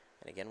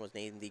 And again was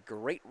named the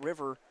Great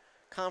River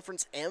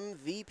Conference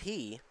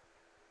MVP.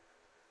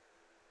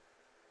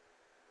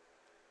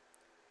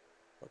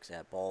 Looks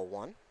at ball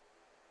 1.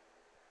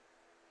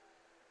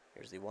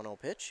 Here's the 1-0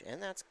 pitch,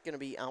 and that's going to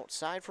be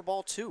outside for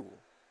ball 2.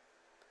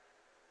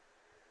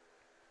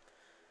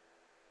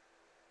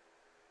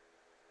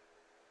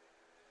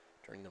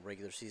 During the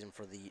regular season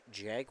for the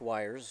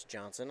Jaguars,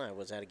 Johnson, I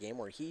was at a game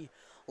where he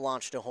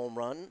launched a home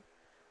run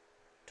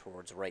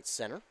towards right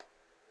center.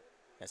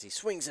 As he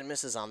swings and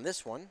misses on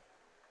this one,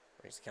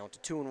 brings the count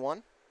to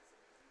 2-1.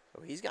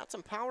 So he's got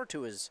some power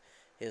to his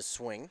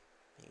swing.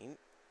 He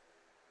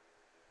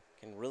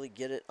can really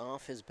get it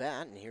off his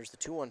bat, and here's the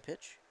 2-1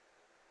 pitch.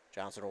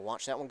 Johnson will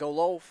watch that one go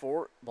low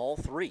for ball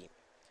 3.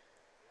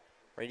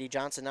 Brady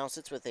Johnson now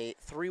sits with a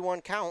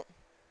 3-1 count.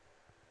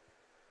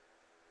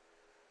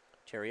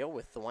 Terrio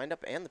with the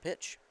windup and the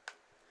pitch.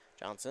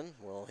 Johnson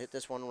will hit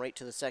this one right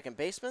to the second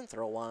baseman,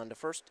 throw on to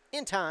first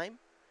in time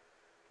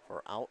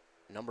for out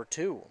number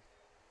 2.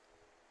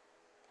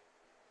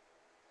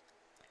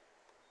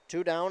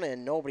 2 down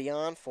and nobody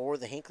on for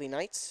the Hinckley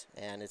Knights,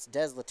 and it's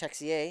Des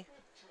Letexier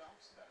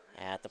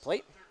at the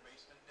plate.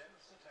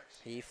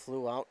 He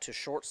flew out to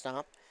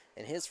shortstop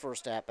in his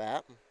first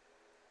at-bat.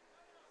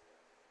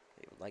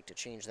 He would like to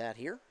change that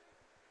here.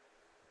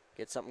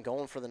 Get something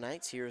going for the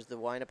Knights. Here's the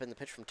windup and the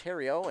pitch from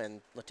Terrio,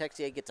 and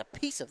Letexier gets a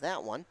piece of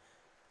that one.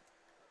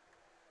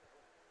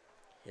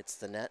 Hits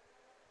the net.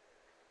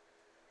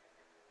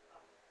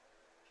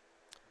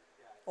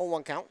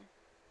 0-1 count.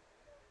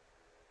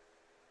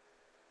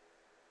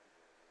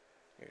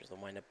 Here's the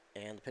windup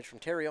and the pitch from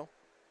Terrio.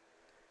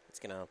 It's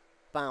going to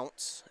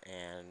bounce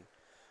and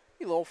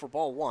be low for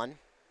ball 1.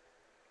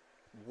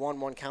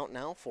 1-1 count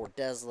now for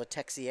Des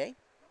Letexier.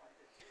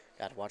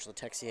 Got to watch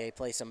Letexier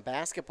play some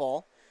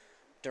basketball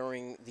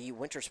during the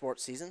winter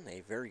sports season.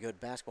 A very good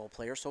basketball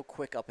player, so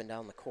quick up and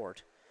down the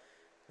court.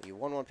 The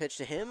 1-1 pitch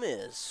to him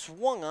is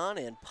swung on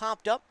and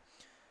popped up.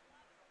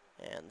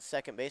 And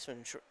second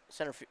baseman,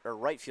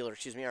 right fielder,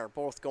 are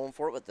both going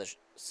for it, but the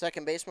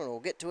second baseman will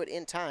get to it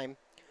in time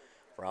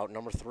for out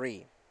number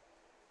 3.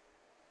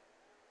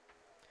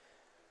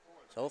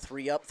 So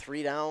 3 up,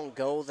 3 down,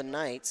 go the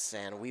Knights,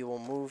 and we will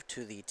move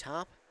to the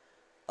top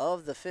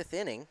of the 5th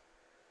inning.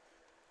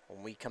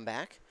 When we come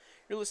back,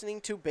 you're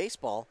listening to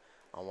Baseball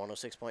on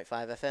 106.5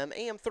 FM,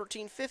 AM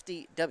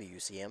 1350,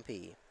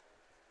 WCMP.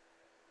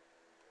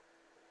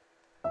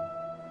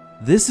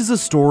 This is a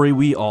story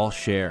we all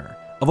share,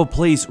 of a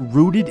place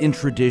rooted in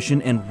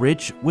tradition and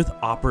rich with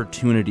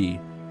opportunity,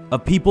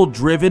 of people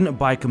driven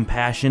by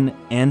compassion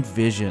and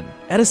vision.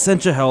 At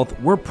Essentia Health,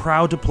 we're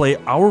proud to play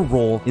our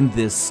role in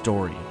this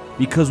story,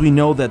 because we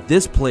know that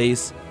this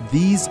place,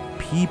 these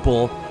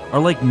people, are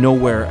like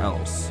nowhere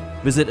else.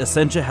 Visit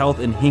Essentia Health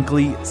in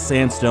Hinckley,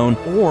 Sandstone,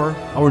 or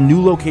our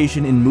new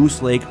location in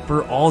Moose Lake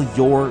for all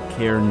your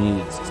care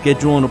needs.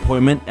 Schedule an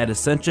appointment at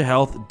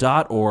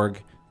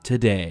essentiahealth.org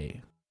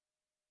today.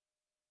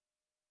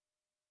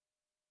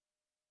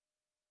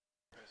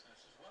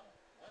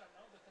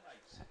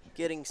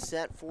 Getting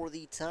set for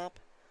the top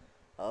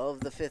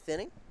of the 5th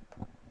inning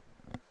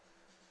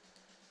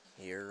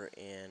here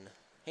in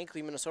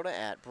Hinckley, Minnesota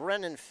at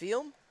Brennan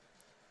Field.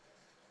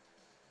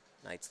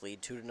 Knights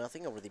lead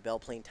 2-0 over the Belle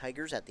Plaine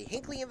Tigers at the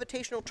Hinckley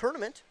Invitational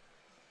Tournament.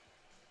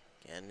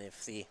 And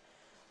if the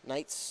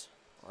Knights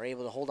are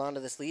able to hold on to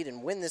this lead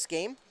and win this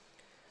game,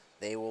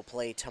 they will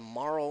play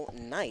tomorrow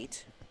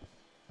night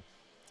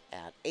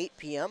at 8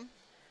 p.m.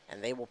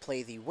 And they will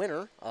play the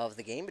winner of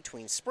the game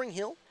between Spring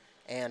Hill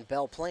and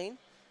Belle Plaine.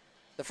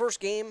 The first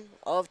game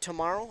of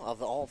tomorrow,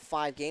 of all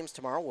 5 games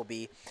tomorrow, will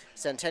be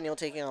Centennial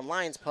taking on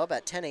Lions Pub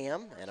at 10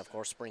 a.m. And, of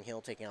course, Spring Hill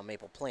taking on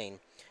Maple Plaine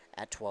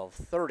at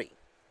 12:30.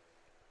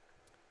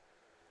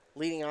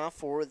 Leading off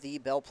for the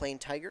Belle Plaine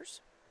Tigers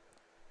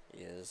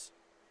is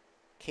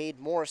Cade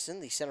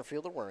Morrison, the center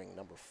fielder, wearing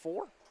number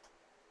 4.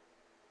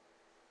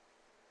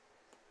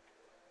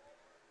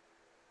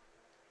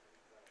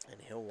 And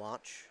he'll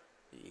watch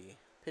the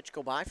pitch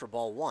go by for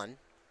ball 1.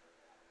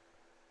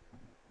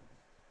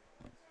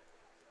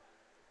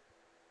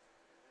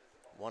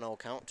 One-0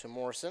 count to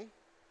Morrison.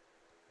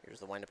 Here's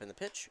the windup in the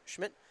pitch.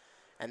 Schmidt.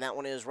 And that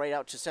one is right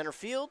out to center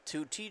field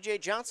to T.J.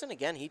 Johnson.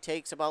 Again, he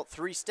takes about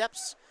 3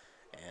 steps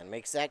and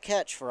makes that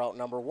catch for out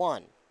number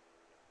 1.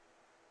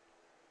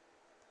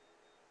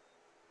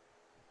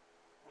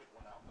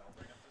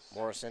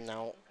 Morrison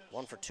now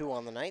 1 for 2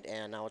 on the night,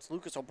 and now it's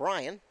Lucas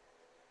O'Brien.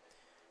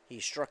 He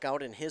struck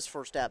out in his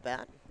first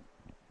at-bat.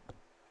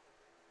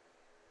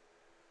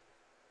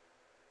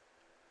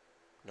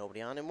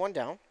 Nobody on and 1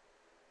 down.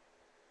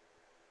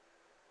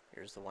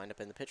 Here's the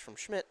windup in the pitch from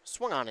Schmidt.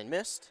 Swung on and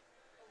missed.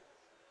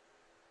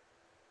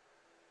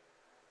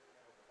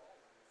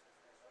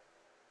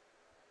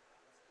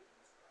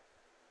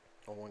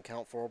 0-1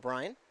 count for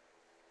O'Brien.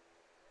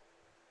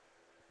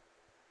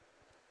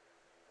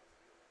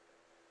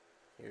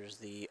 Here's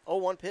the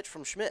 0-1 pitch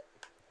from Schmidt.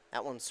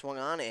 That one swung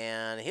on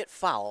and hit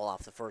foul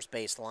off the first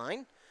base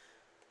line.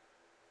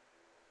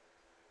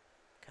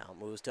 Count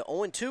moves to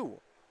 0-2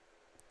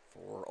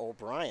 for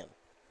O'Brien.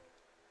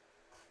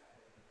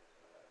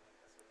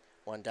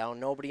 One down,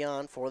 nobody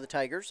on for the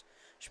Tigers.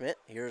 Schmidt,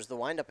 here's the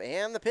windup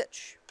and the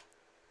pitch.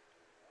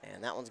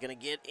 And that one's going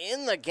to get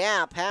in the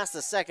gap past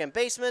the second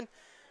baseman.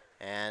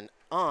 And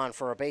on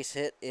for a base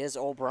hit is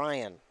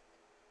O'Brien.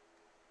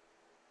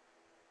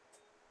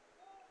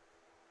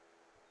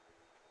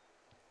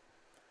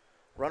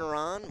 Runner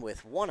on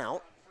with 1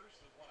 out.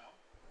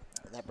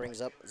 And that brings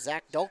up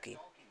Zach Dulke.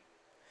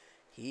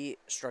 He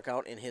struck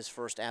out in his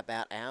first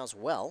at-bat as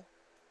well.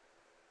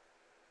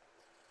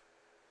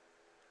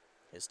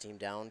 His team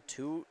down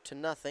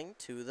 2-0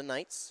 to the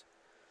Knights.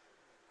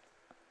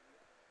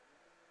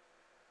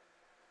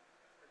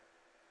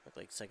 Looked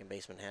like second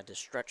baseman had to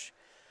stretch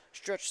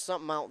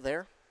something out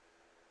there.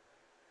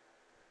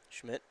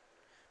 Schmidt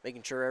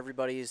making sure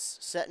everybody's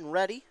set and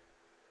ready.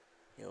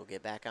 He'll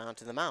get back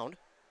onto the mound.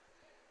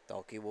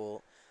 Dulke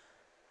will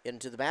get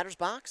into the batter's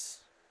box,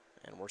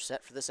 and we're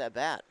set for this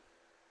at-bat.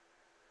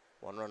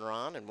 1 runner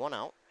on and 1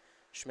 out.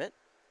 Schmidt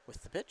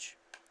with the pitch.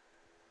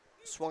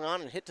 Swung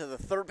on and hit to the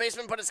third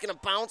baseman, but it's going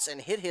to bounce and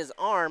hit his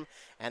arm,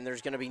 and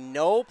there's going to be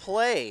no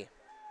play.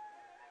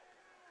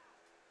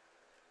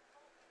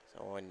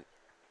 So an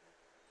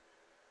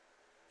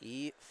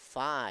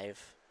E5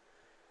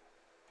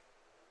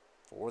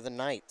 for the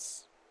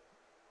Knights.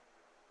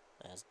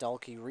 As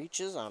Dulke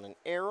reaches on an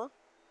error.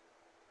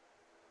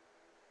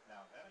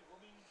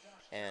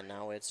 And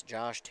now it's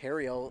Josh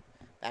Terrio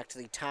back to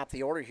the top of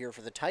the order here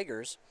for the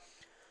Tigers.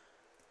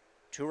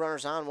 2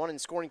 runners on, 1 in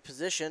scoring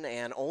position,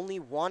 and only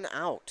 1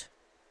 out.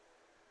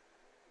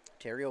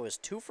 Terrio is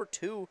 2 for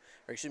 2,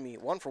 or excuse me,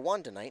 1 for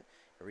 1 tonight.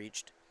 He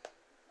reached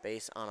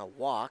base on a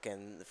walk,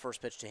 and the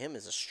first pitch to him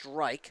is a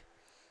strike.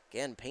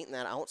 Again, painting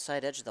that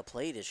outside edge of the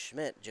plate is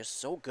Schmidt. Just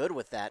so good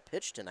with that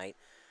pitch tonight.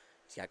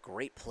 He's got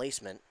great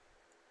placement.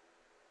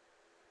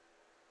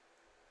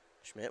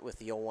 Schmidt with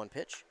the 0-1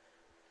 pitch.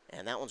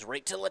 And that one's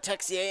right to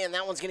Letexier, and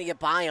that one's going to get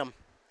by him.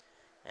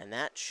 And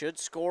that should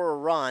score a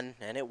run,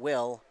 and it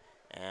will.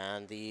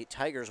 And the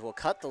Tigers will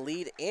cut the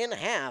lead in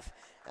half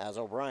as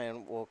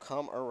O'Brien will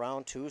come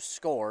around to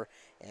score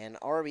an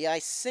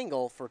RBI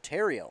single for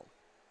Terrio.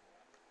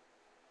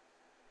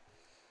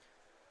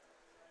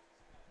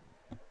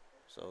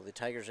 So the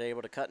Tigers are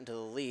able to cut into the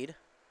lead.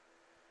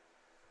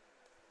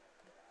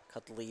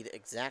 Cut the lead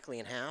exactly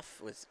in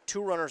half with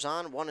 2 runners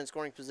on, 1 in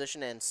scoring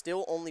position, and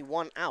still only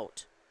 1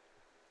 out.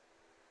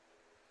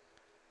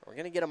 We're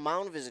going to get a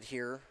mound visit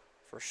here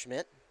for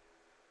Schmidt.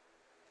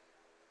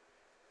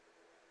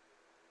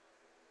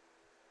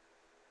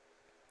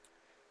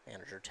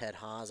 Manager Ted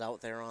Haas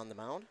out there on the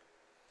mound.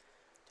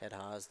 Ted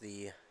Haas,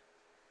 the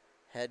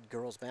head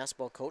girls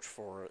basketball coach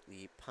for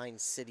the Pine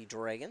City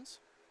Dragons.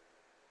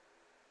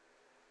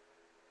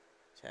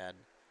 He's had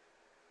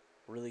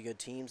really good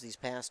teams these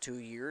past 2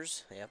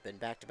 years. They have been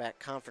back-to-back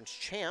conference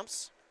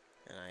champs.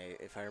 And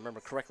if I remember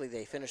correctly,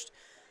 they finished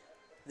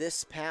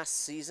this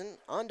past season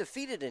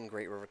undefeated in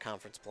Great River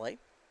Conference play.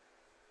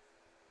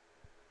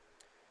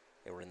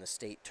 They were in the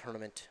state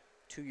tournament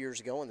 2 years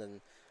ago, and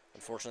then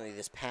unfortunately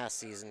this past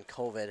season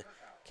COVID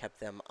kept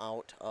them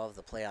out of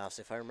the playoffs.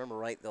 If I remember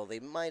right, though, they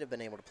might have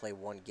been able to play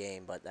 1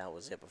 game, but that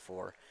was it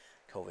before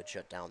COVID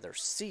shut down their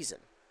season.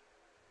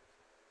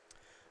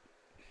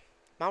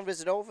 Mound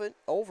visit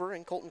over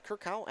in Colton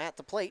Kirkhow at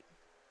the plate.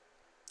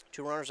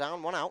 2 runners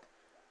on, 1 out.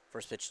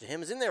 First pitch to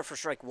him is in there for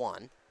strike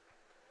 1.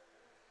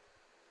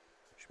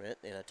 Schmidt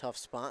in a tough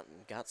spot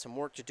and got some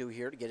work to do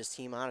here to get his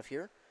team out of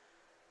here.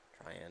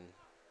 Try and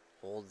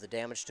hold the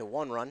damage to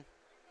 1 run.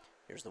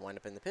 Here's the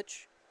windup in the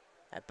pitch.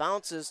 That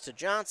bounces to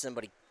Johnson,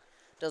 but he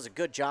does a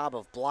good job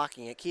of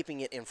blocking it,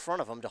 keeping it in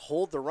front of him to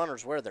hold the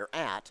runners where they're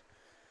at.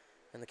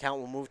 And the count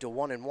will move to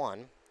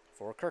 1-1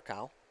 for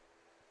Kirkhow.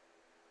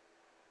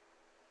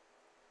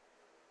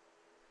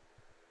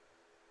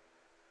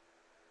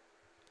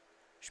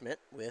 Schmidt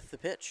with the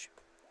pitch.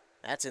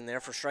 That's in there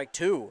for strike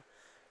 2.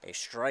 A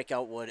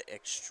strikeout would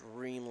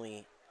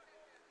extremely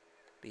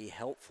be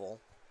helpful.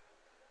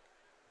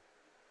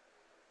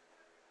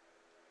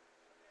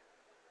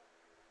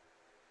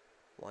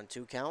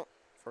 One-two count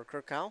for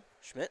Kirkhow.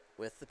 Schmidt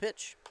with the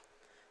pitch.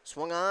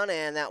 Swung on,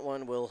 and that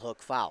one will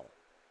hook foul.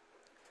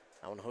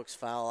 That one hooks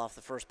foul off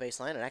the first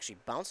baseline. It actually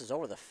bounces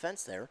over the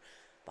fence there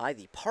by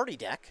the party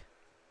deck.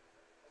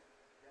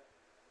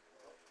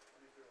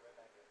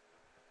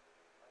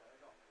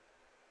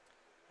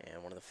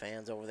 And one of the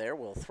fans over there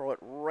will throw it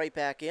right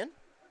back in.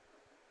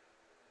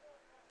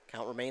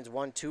 Count remains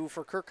 1-2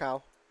 for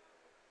Kirkhow.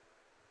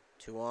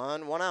 2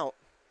 on, 1 out.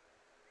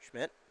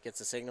 Schmidt gets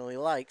the signal he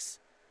likes.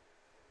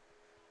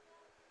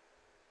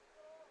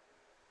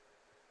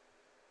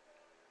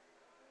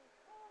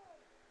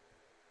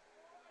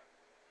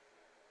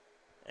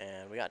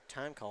 And we got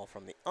time call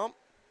from the ump.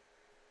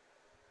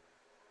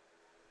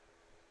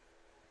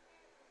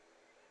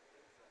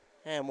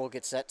 And we'll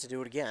get set to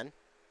do it again.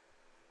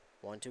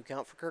 1-2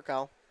 count for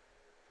Kirkhow.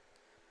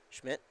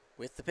 Schmidt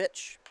with the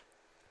pitch.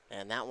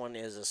 And that one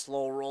is a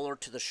slow roller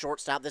to the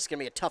shortstop. This is going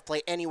to be a tough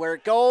play anywhere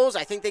it goes.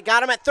 I think they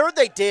got him at third.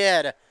 They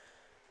did.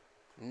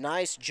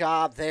 Nice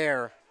job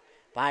there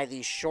by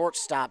the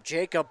shortstop,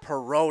 Jacob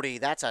Perotti.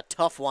 That's a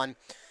tough one.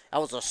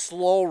 That was a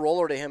slow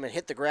roller to him and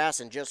hit the grass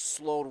and just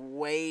slowed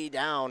way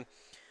down.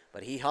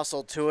 But he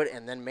hustled to it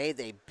and then made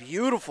a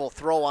beautiful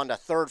throw onto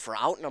third for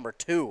out number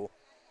 2.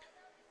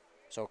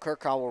 So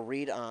Kirkhow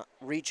will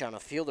reach on a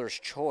fielder's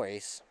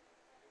choice.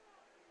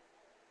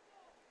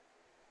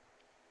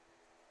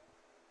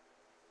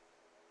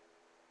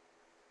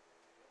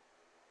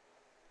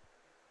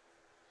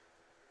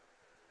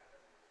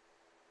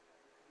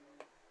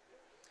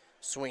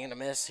 Swing and a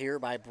miss here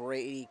by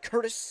Brady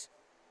Curtis.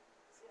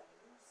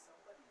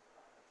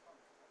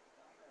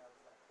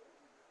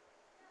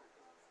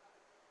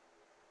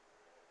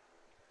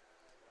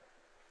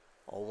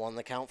 Oh, 1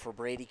 the count for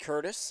Brady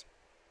Curtis.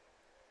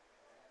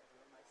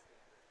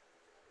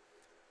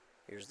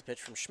 Here's the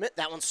pitch from Schmidt.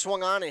 That one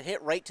swung on and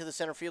hit right to the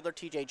center fielder,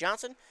 TJ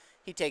Johnson.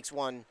 He takes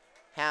 1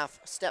 half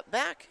step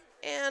back,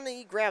 and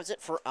he grabs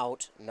it for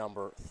out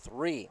number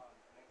 3.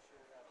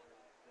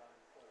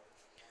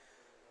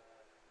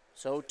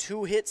 So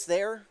 2 hits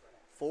there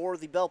for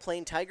the Belle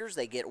Plaine Tigers.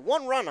 They get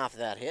 1 run off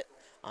that hit,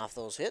 off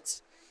those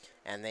hits,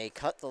 and they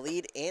cut the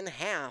lead in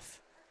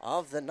half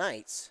of the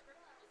Knights.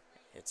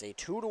 It's a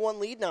 2-1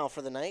 lead now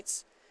for the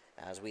Knights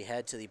as we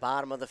head to the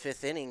bottom of the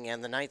 5th inning,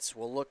 and the Knights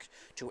will look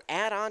to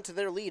add on to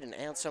their lead and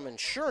add some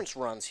insurance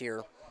runs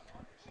here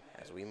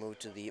as we move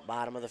to the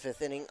bottom of the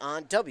 5th inning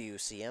on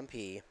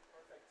WCMP.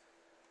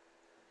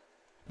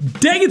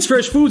 Daggett's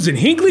Fresh Foods in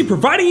Hinckley,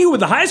 providing you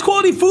with the highest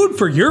quality food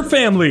for your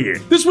family.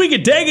 This week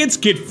at Daggett's,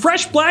 get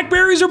fresh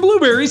blackberries or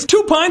blueberries,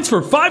 2 pints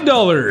for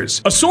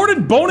 $5.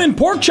 Assorted bone-in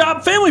pork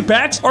chop family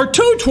packs are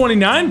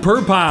 $2.29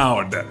 per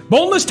pound.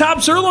 Boneless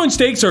top sirloin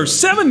steaks are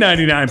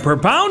 $7.99 per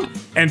pound,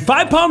 and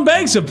 5-pound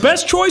bags of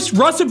Best Choice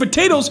russet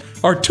potatoes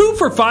are 2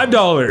 for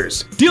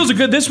 $5. Deals are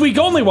good this week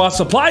only while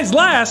supplies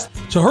last,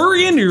 so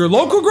hurry into your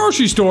local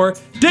grocery store.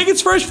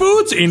 Daggett's Fresh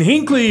Foods in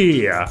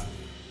Hinckley.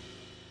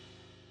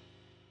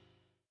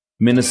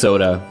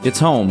 Minnesota. It's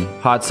home.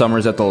 Hot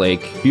summers at the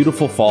lake,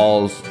 beautiful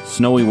falls,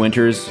 snowy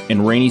winters,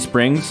 and rainy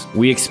springs.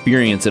 We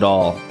experience it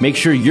all. Make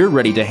sure you're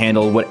ready to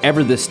handle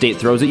whatever this state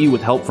throws at you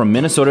with help from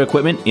Minnesota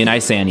Equipment in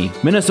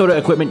Isani. Minnesota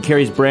Equipment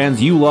carries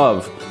brands you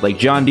love, like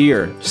John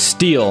Deere,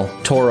 Steel,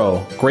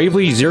 Toro,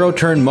 Gravely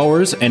zero-turn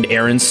mowers, and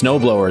Aaron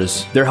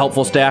snowblowers. Their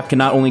helpful staff can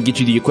not only get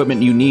you the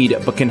equipment you need,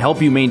 but can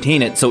help you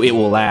maintain it so it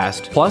will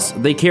last. Plus,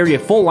 they carry a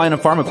full line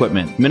of farm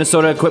equipment.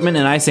 Minnesota Equipment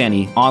in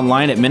Isani.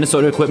 Online at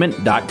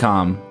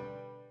minnesotaequipment.com.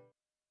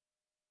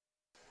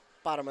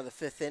 Bottom of the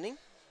 5th inning.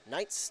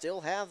 Knights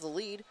still have the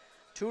lead,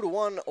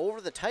 2-1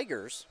 over the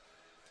Tigers.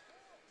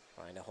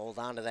 Trying to hold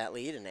on to that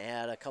lead and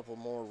add a couple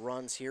more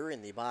runs here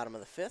in the bottom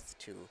of the 5th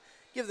to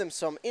give them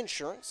some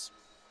insurance.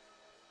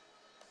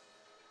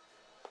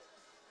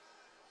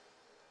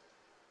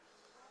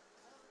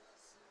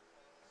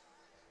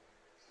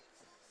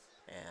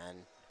 And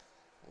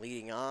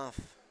leading off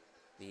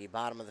the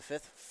bottom of the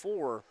 5th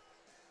for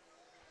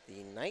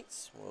the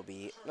Knights will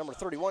be number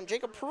 31,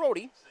 Jacob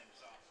Perotti,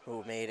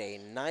 who made a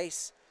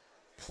nice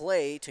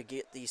play to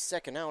get the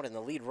second out and the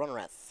lead runner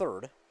at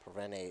third,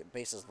 prevent a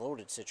bases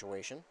loaded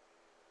situation.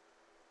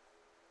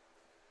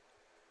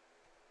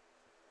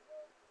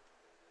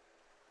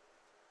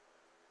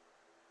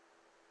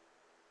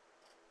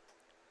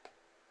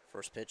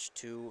 First pitch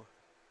to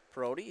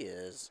Perotti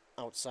is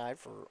outside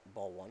for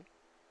ball 1.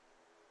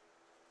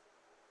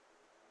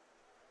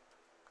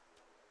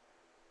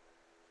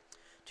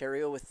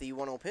 Terrio with the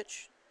 1-0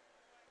 pitch.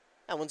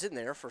 That one's in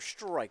there for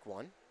strike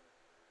 1.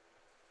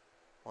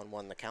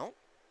 1-1 the count.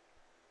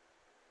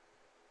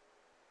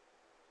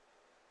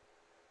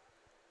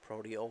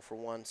 Perotti 0 for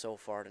 1 so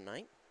far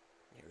tonight.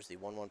 Here's the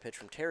 1-1 pitch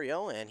from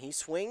Terrio, and he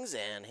swings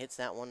and hits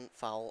that one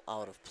foul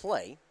out of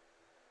play.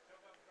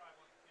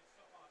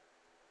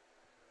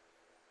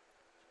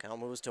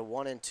 Count moves to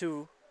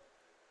 1-2.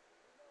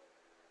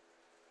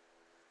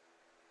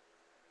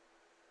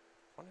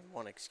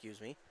 1-1,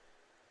 excuse me.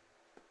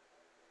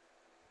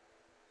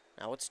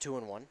 Now it's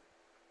 2-1.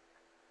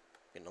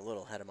 Getting a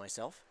little ahead of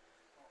myself.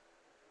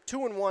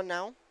 2-1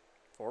 now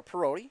for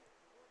Perotti.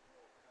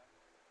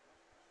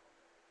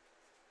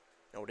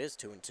 No, it is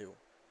 2-2.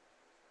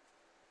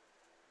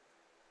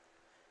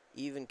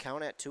 Even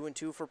count at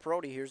 2-2 for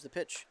Perotti. Here's the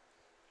pitch.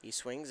 He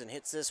swings and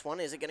hits this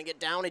one. Is it going to get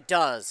down? It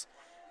does.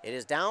 It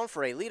is down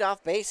for a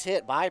leadoff base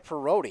hit by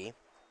Perotti.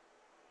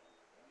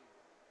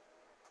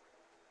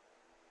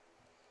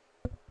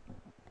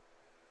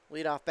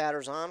 Leadoff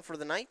batter's on for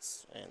the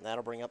Knights, and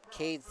that'll bring up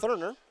Cade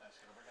Thurner.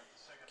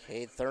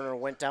 Cade Thurner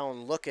went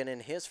down looking in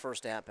his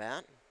first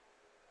at-bat.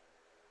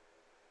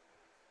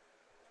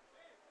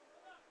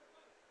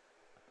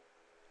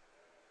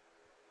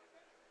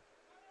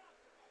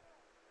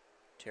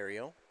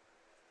 Terrio.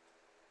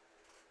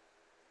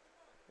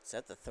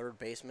 Set the third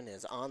baseman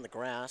is on the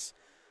grass,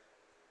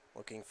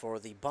 looking for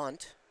the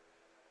bunt.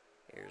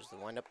 Here's the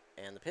windup,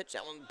 And the pitch,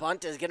 that one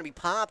bunt is going to be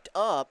popped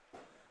up,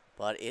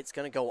 but it's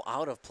going to go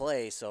out of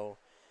play. So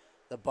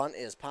the bunt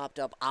is popped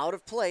up out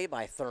of play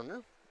by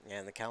Thurner,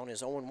 and the count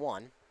is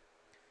 0-1.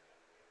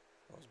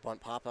 Those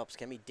bunt pop-ups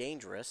can be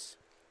dangerous,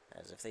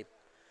 as if they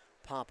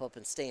pop up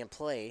and stay in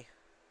play,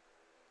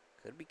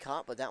 could be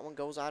caught, but that one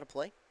goes out of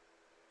play.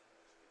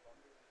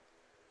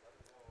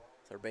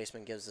 Third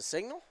baseman gives the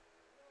signal.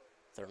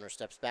 Thurner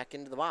steps back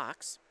into the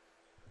box.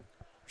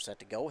 We're set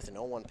to go with an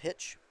 0-1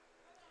 pitch.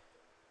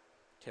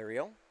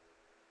 Terrio.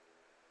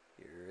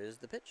 Here is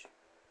the pitch.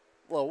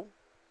 Low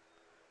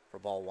for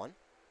ball one.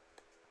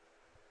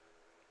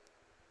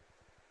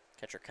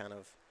 Catcher kind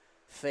of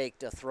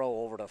faked a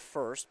throw over to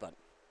first, but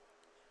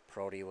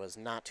Brody was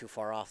not too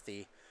far off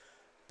the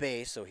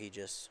base, so he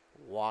just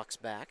walks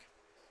back.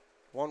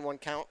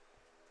 1-1 count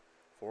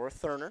for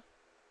Thurner.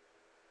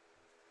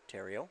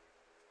 Terrio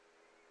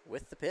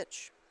with the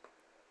pitch.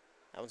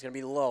 That one's going to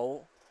be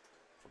low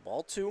for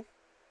ball two.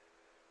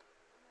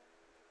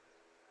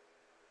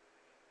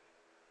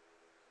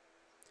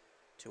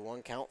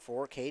 2-1 count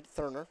for Cade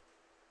Thurner.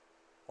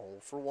 0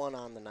 for 1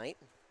 on the night.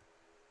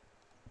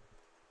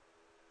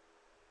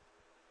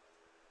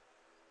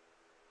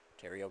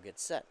 Terrio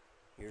gets set.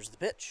 Here's the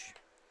pitch.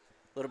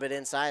 A little bit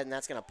inside, and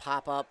that's going to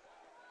pop up.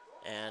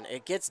 And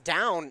it gets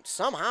down.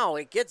 Somehow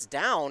it gets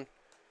down.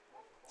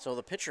 So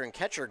the pitcher and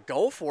catcher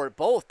go for it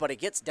both, but it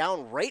gets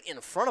down right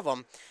in front of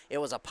them. It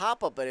was a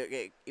pop-up, but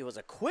it was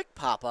a quick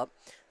pop-up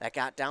that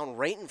got down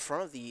right in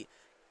front of the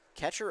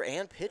catcher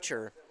and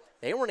pitcher.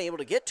 They weren't able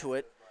to get to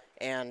it.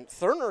 And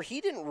Thurner, he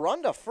didn't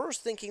run to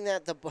first thinking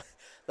that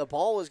the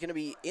ball was going to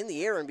be in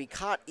the air and be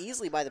caught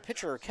easily by the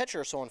pitcher or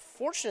catcher. So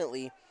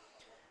unfortunately,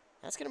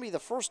 that's going to be the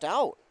first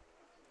out.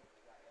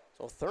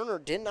 So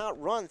Thurner did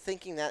not run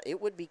thinking that it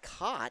would be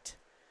caught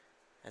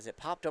as it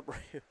popped up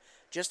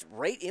just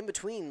right in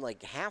between,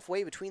 like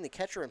halfway between the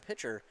catcher and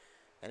pitcher,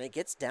 and it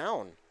gets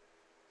down.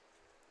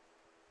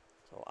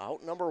 So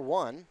out number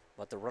one,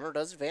 but the runner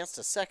does advance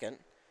to second,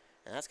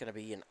 and that's going to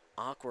be an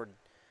awkward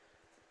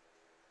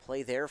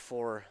play there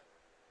for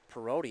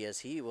Parodi as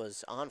he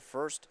was on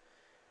first.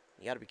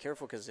 You got to be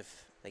careful because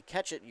if they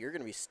catch it, you're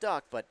going to be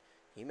stuck, but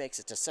he makes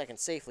it to second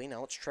safely.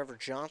 Now it's Trevor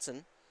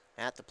Johnson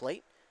at the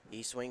plate.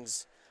 He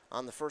swings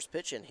on the first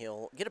pitch, and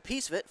he'll get a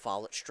piece of it,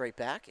 foul it straight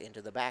back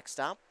into the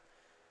backstop.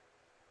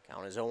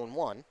 Count is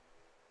 0-1.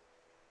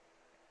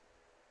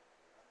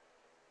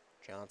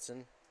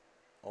 Johnson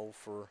 0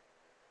 for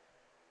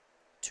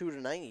 2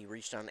 tonight. He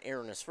reached on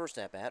air in his first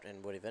at-bat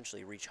and would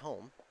eventually reach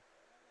home.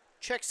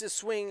 Checks his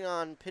swing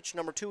on pitch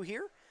number 2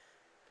 here.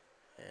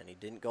 And he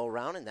didn't go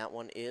around, and that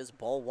one is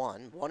ball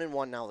one.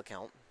 1-1 now the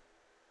count.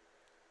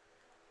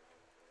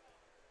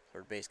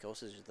 Third base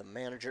coach is the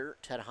manager,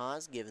 Ted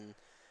Haas, giving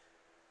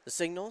the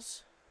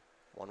signals.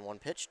 1-1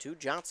 pitch to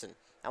Johnson.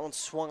 That one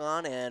swung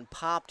on and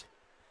popped.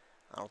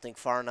 I don't think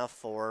far enough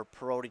for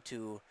Parodi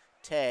to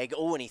tag.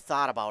 Oh, and he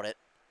thought about it.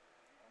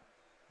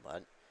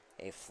 But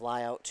a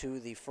fly out to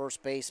the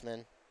first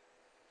baseman.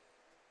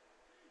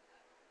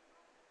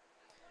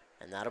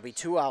 And that'll be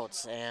 2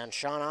 outs. And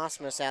Sean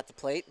Osmus at the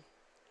plate.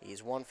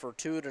 He's 1 for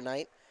 2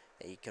 tonight.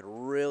 He could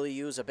really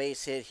use a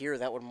base hit here.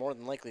 That would more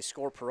than likely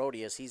score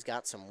Parodi as he's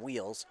got some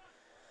wheels.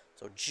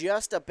 So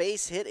just a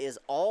base hit is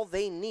all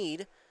they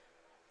need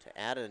to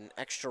add an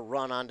extra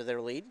run onto their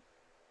lead.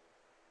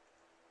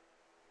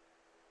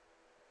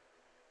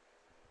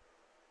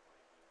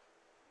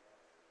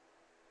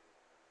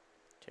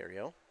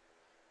 Terrio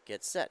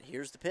gets set.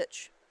 Here's the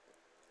pitch.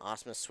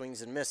 Osmus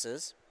swings and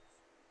misses.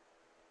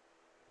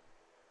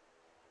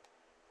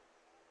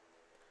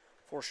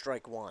 4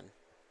 strike 1.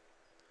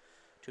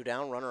 2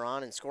 down, runner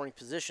on in scoring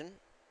position.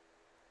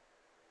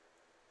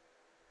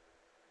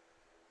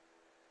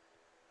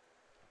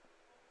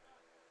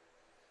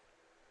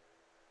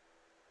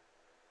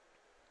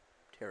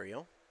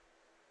 Terrio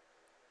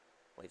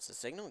waits the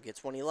signal,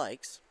 gets one he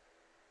likes.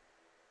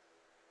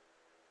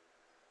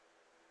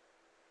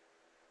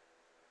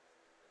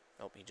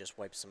 Nope, he just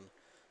wipes some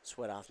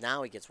sweat off.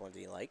 Now he gets one that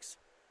he likes.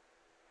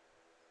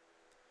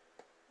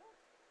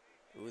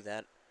 Ooh,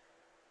 that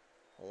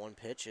 1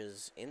 pitch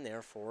is in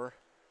there for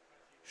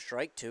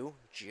strike 2.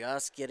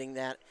 Just getting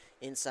that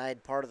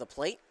inside part of the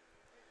plate.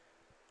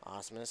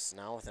 Osmus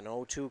now with an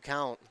 0-2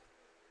 count.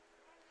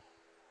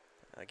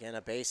 Again,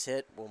 a base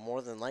hit will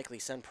more than likely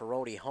send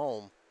Parodi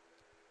home.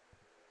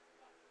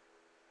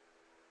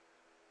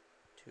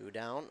 2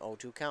 down,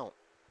 0-2 count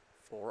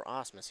for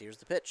Osmus. Here's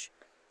the pitch.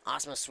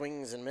 Osmus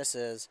swings and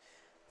misses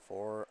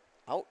for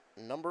out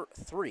number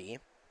 3.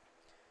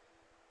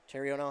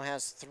 Terrio now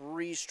has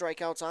 3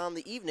 strikeouts on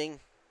the evening,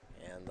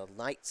 and the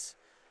Knights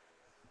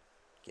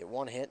get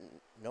 1 hit,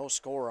 no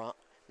score,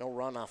 no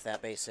run off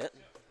that base hit.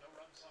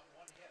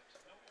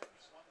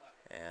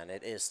 And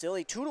it is still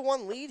a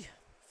 2-1 lead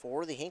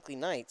for the Hinckley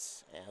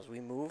Knights as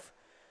we move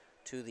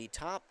to the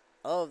top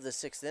of the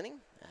 6th inning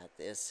at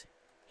this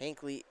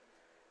Hinckley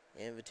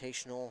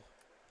Invitational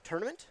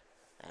Tournament.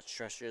 That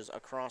stretches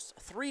across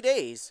 3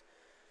 days.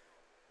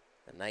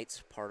 The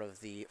Knights part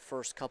of the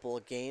first couple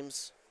of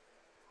games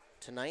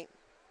tonight.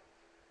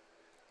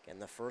 Again,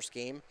 the first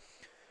game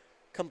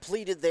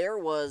completed there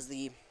was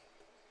the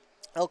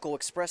Elko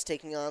Express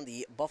taking on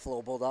the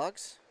Buffalo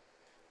Bulldogs.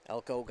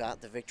 Elko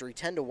got the victory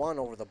 10-1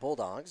 over the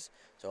Bulldogs.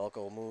 So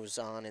Elko moves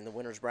on in the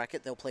winner's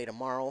bracket. They'll play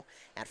tomorrow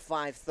at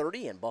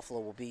 5:30, and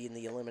Buffalo will be in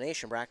the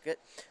elimination bracket.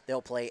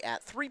 They'll play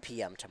at 3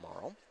 p.m.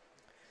 tomorrow.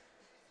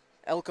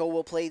 Elko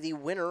will play the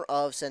winner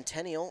of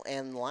Centennial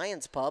and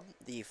Lions Pub,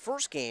 the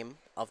first game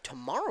of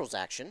tomorrow's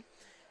action.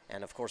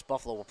 And, of course,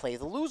 Buffalo will play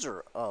the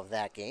loser of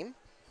that game.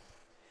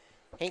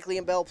 Hinckley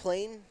and Belle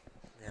Plaine,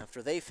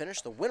 after they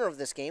finish, the winner of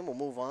this game will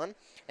move on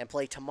and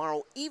play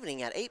tomorrow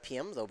evening at 8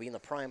 p.m. They'll be in the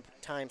prime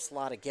time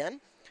slot again.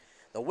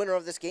 The winner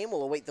of this game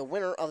will await the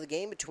winner of the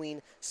game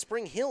between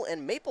Spring Hill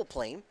and Maple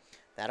Plaine.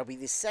 That'll be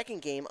the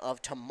second game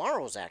of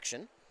tomorrow's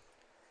action.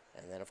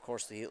 And then, of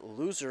course, the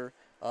loser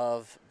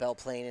of Belle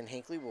Plaine and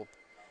Hinckley will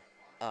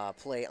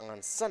play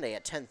on Sunday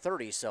at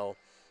 10:30. So,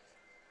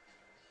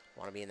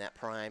 want to be in that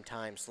prime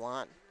time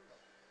slot.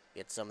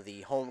 Get some of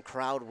the home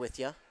crowd with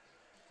you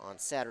on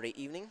Saturday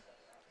evening.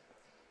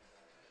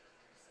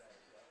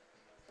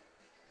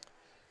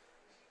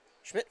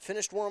 Schmidt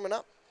finished warming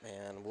up,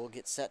 and we'll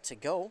get set to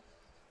go.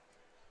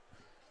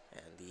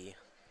 And the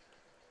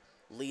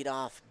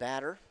leadoff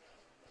batter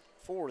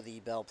for the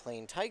Belle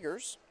Plaine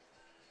Tigers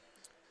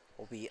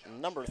will be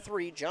number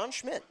 3, John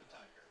Schmidt.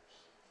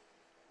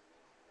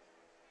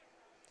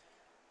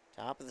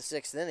 Top of the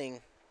 6th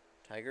inning,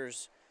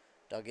 Tigers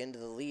dug into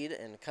the lead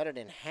and cut it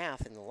in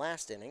half in the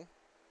last inning.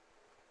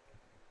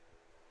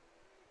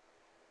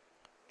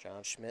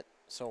 John Schmidt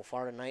so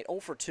far tonight 0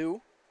 for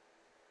 2.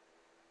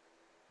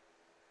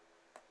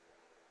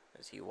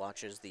 As he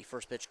watches the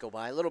first pitch go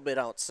by a little bit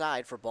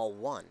outside for ball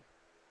 1.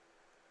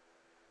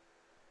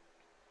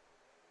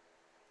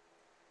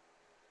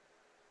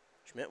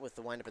 Schmidt with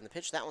the windup in the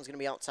pitch. That one's going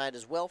to be outside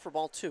as well for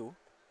ball 2.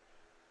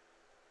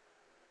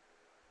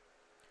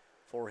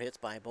 4 hits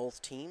by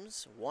both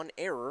teams, 1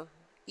 error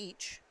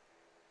each.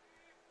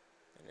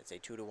 And it's a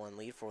 2-1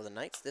 lead for the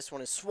Knights. This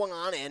one is swung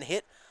on and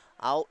hit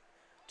out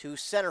to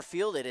center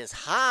field. It is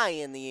high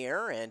in the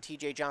air, and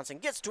TJ Johnson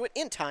gets to it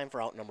in time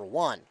for out number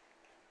 1.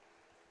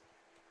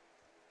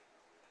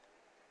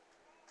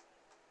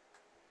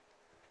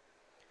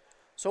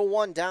 So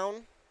 1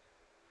 down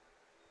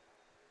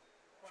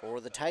for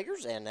the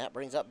Tigers, and that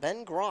brings up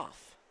Ben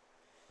Groff.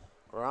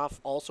 Groff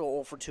also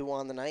 0 for 2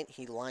 on the night.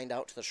 He lined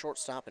out to the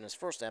shortstop in his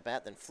first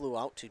at-bat, then flew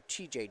out to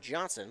TJ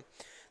Johnson.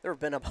 There have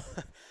been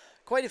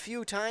quite a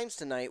few times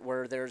tonight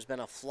where there's been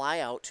a fly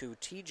out to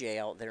TJ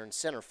out there in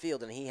center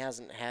field, and he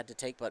hasn't had to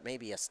take but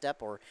maybe a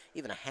step or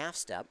even a half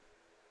step.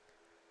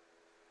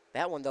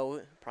 That one,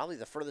 though, probably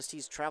the furthest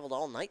he's traveled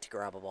all night to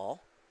grab a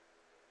ball.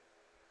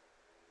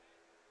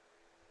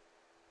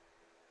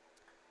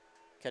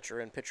 Catcher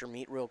and pitcher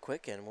meet real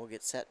quick, and we'll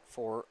get set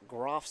for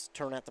Groff's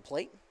turn at the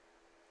plate.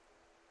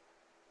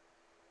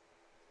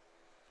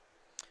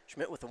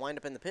 Schmidt with the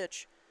windup in the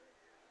pitch.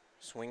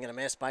 Swing and a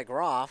miss by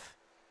Groff.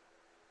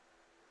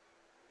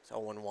 It's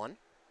 0-1.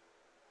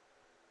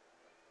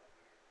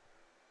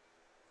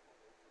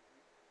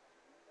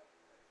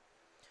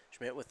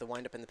 Schmidt with the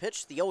windup in the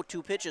pitch. The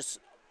 0-2 pitch is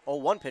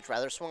 0-1 pitch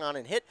rather, swung on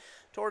and hit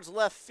towards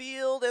left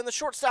field, and the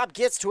shortstop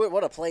gets to it.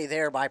 What a play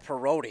there by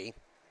Perotti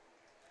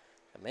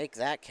to make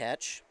that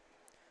catch.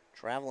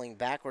 Traveling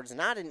backwards,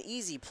 not an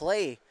easy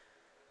play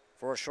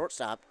for a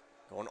shortstop,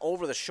 going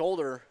over the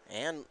shoulder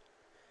and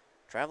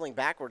traveling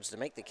backwards to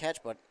make the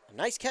catch, but a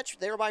nice catch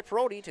there by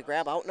Perotti to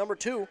grab out number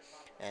 2.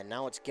 And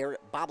now it's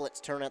Garrett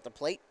Boblett's turn at the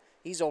plate.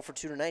 He's 0 for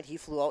 2 tonight. He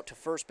flew out to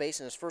first base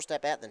in his first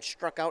at-bat, then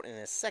struck out in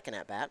his second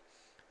at-bat.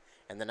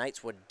 And the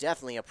Knights would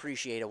definitely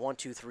appreciate a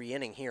 1-2-3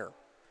 inning here.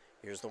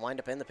 Here's the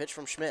windup and the pitch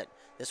from Schmidt.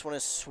 This one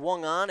is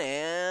swung on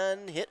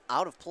and hit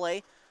out of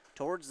play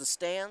towards the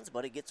stands,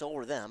 but it gets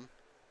over them.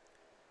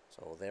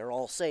 So they're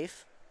all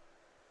safe.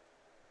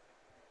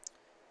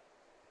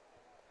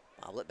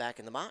 Boblett back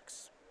in the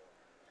box.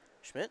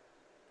 Schmidt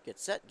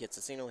gets set, gets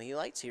the signal he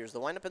likes. Here's the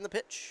windup and the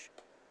pitch.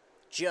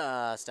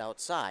 Just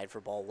outside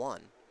for ball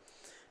 1.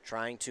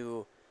 Trying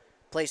to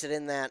place it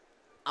in that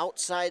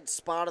outside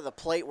spot of the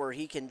plate where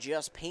he can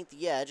just paint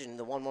the edge, and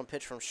the 1-1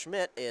 pitch from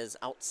Schmidt is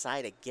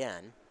outside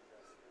again.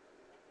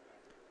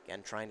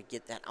 Again, trying to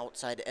get that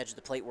outside edge of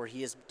the plate where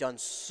he has done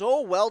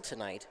so well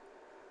tonight.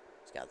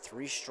 He's got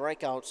 3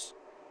 strikeouts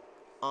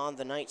on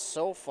the night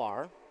so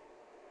far.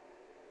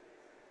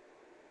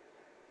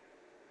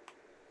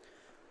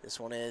 This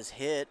one is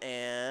hit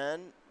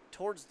and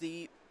towards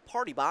the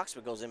party box,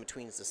 but goes in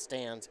between the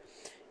stands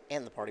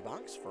and the party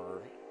box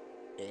for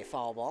a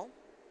foul ball.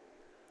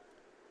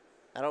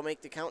 That'll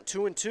make the count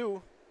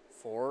 2-2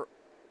 for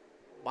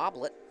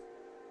Boblett.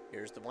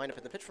 Here's the windup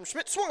and the pitch from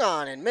Schmidt. Swung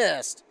on and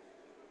missed.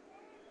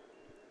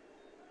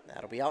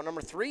 That'll be out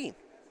number 3.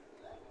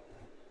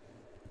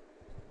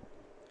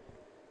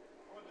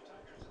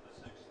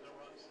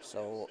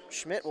 So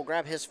Schmidt will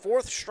grab his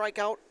 4th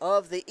strikeout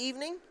of the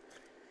evening.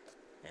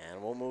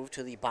 And we'll move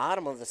to the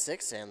bottom of the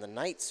 6th, and the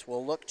Knights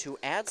will look to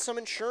add some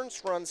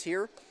insurance runs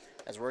here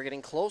as we're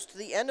getting close to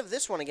the end of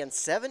this one. Again,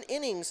 7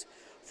 innings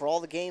for all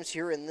the games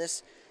here in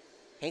this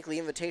Hinckley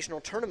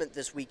Invitational Tournament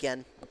this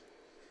weekend.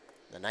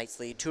 The Knights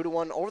lead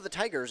 2-1 over the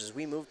Tigers as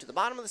we move to the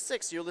bottom of the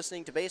sixth. You're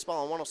listening to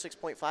baseball on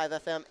 106.5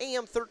 FM,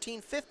 AM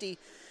 1350,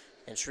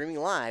 and streaming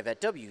live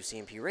at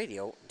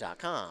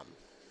WCMPradio.com.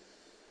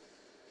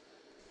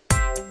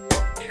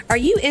 Are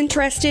you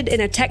interested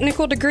in a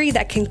technical degree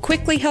that can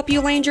quickly help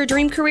you land your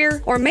dream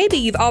career? Or maybe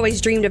you've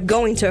always dreamed of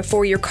going to a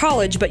four-year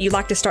college, but you'd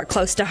like to start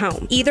close to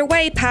home. Either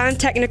way, Plaine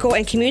Technical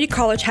and Community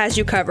College has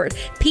you covered.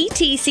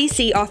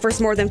 PTCC offers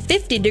more than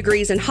 50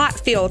 degrees in hot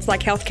fields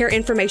like healthcare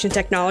information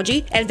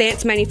technology,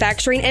 advanced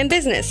manufacturing, and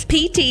business.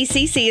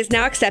 PTCC is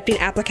now accepting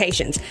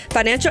applications.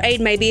 Financial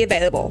aid may be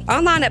available.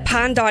 Online at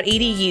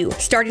pine.edu.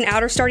 Starting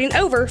out or starting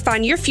over,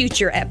 find your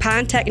future at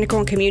Plaine Technical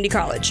and Community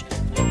College.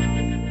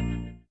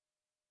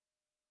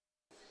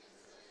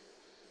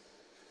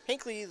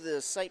 Hinckley,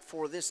 the site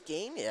for this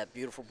game at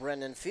beautiful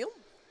Brennan Field.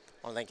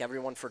 I want to thank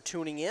everyone for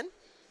tuning in.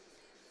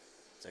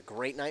 It's a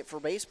great night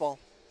for baseball.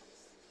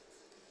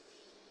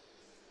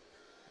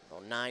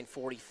 About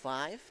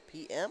 9:45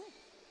 p.m.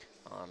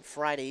 on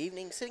Friday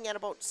evening, sitting at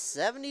about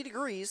 70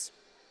 degrees.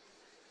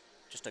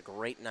 Just a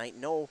great night.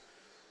 No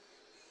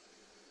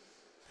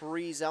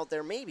breeze out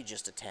there, maybe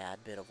just a tad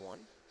bit of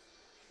one.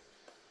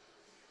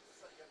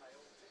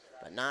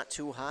 But not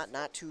too hot,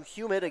 not too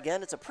humid.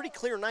 Again, it's a pretty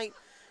clear night.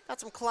 Got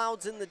some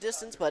clouds in the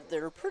distance, but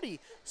they're pretty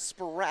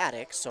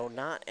sporadic, so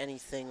not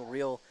anything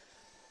real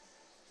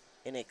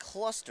in a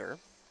cluster.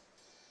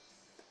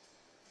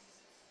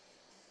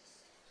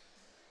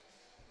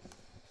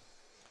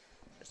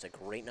 Just a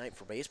great night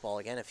for baseball.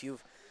 Again, if you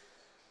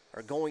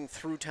are going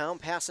through town,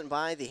 passing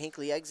by the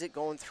Hinckley exit,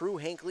 going through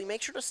Hinckley,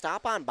 make sure to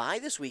stop on by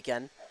this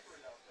weekend.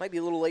 Might be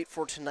a little late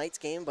for tonight's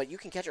game, but you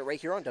can catch it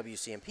right here on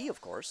WCMP,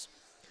 of course.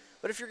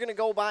 But if you're going to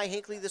go by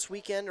Hinckley this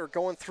weekend or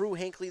going through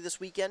Hinckley this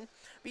weekend,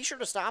 be sure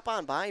to stop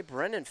on by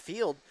Brennan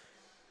Field.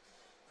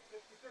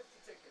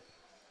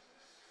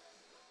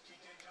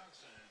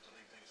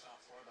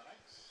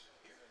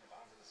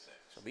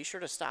 So be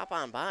sure to stop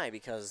on by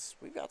because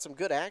we've got some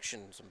good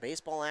action, some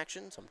baseball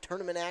action, some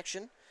tournament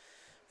action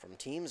from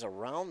teams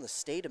around the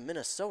state of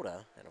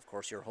Minnesota. And, of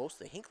course, your host,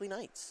 the Hinckley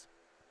Knights.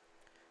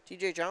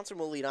 TJ Johnson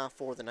will lead off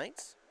for the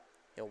Knights.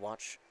 He'll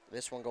watch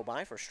this one go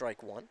by for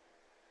strike one.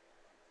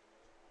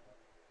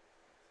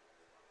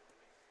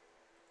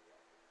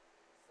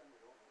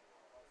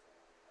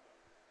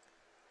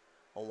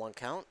 0-1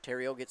 count.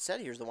 Terrio gets set.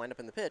 Here's the windup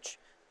in the pitch.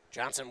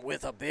 Johnson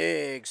with a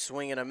big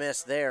swing and a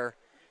miss there.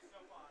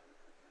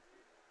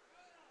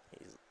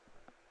 He's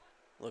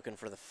looking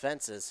for the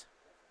fences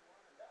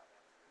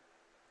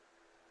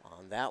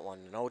on that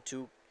one. An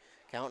 0-2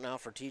 count now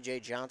for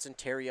TJ Johnson.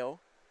 Terrio,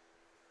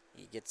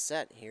 he gets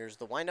set. Here's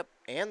the windup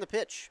and the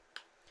pitch.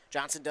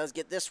 Johnson does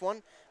get this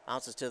one.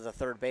 Bounces to the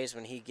third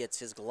baseman. He gets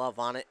his glove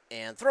on it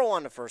and throw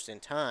on to first in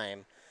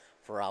time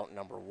for out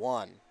number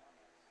one.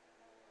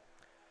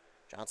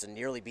 Johnson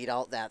nearly beat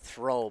out that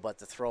throw, but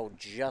the throw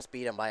just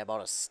beat him by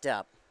about a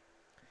step.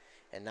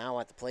 And now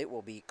at the plate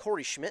will be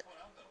Corey Schmidt.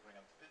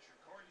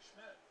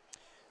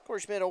 Corey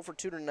Schmidt 0 for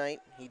 2 tonight.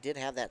 He did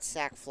have that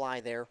sac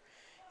fly there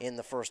in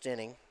the first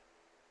inning.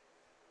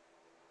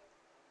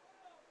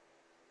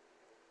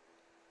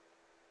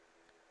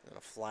 And a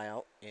fly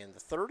out in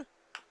the third.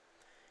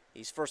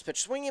 He's first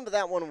pitch swinging, but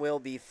that one will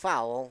be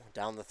foul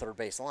down the third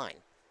base line.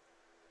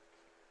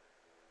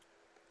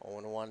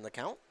 0-1 the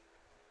count.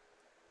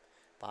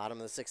 Bottom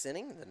of the sixth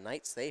inning, the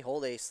Knights, they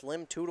hold a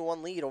slim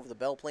 2-1 lead over the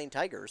Belle Plaine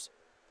Tigers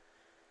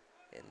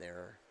in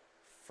their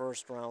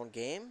first round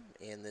game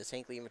in this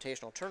Hinckley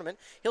Invitational Tournament.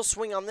 He'll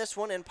swing on this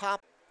one and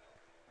pop.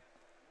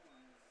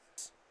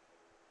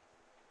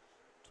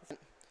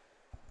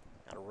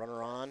 Got a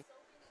runner on.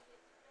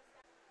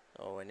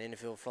 Oh, an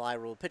infield fly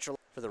rule. Pitcher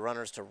for the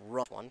runners to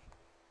run one.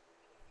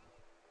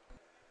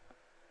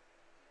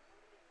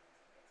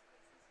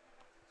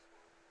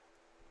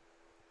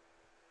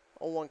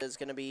 One is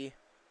going to be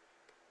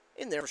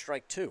in there for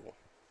strike two.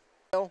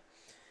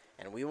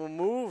 And we will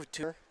move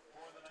to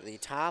the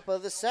top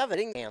of the seventh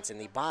inning. In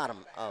the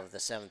bottom of the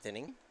seventh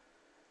inning,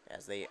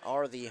 as they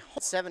are the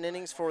 7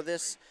 innings for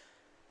this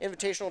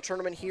invitational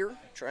tournament here.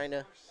 Trying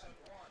to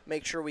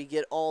make sure we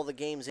get all the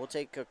games in. We'll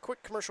take a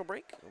quick commercial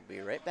break. We'll be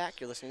right back.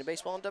 You're listening to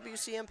Baseball on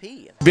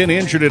WCMP. Been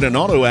injured in an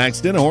auto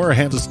accident or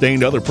have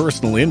sustained other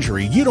personal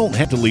injury? You don't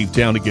have to leave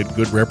town to get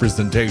good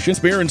representation.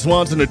 Spear &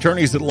 Swanson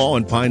Attorneys at Law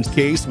in Pine's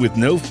case with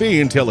no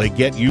fee until they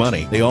get you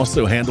money. They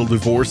also handle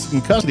divorce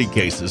and custody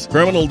cases.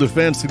 Criminal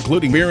defense,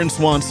 including Spear &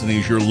 Swanson,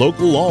 is your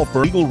local law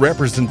for legal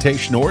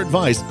representation or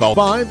advice. Call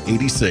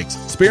 586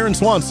 Spear &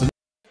 Swanson.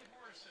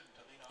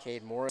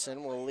 Cade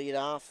Morrison will lead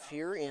off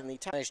here in the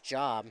nice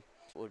job.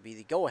 Would be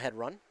the go-ahead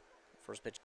run. First pitch.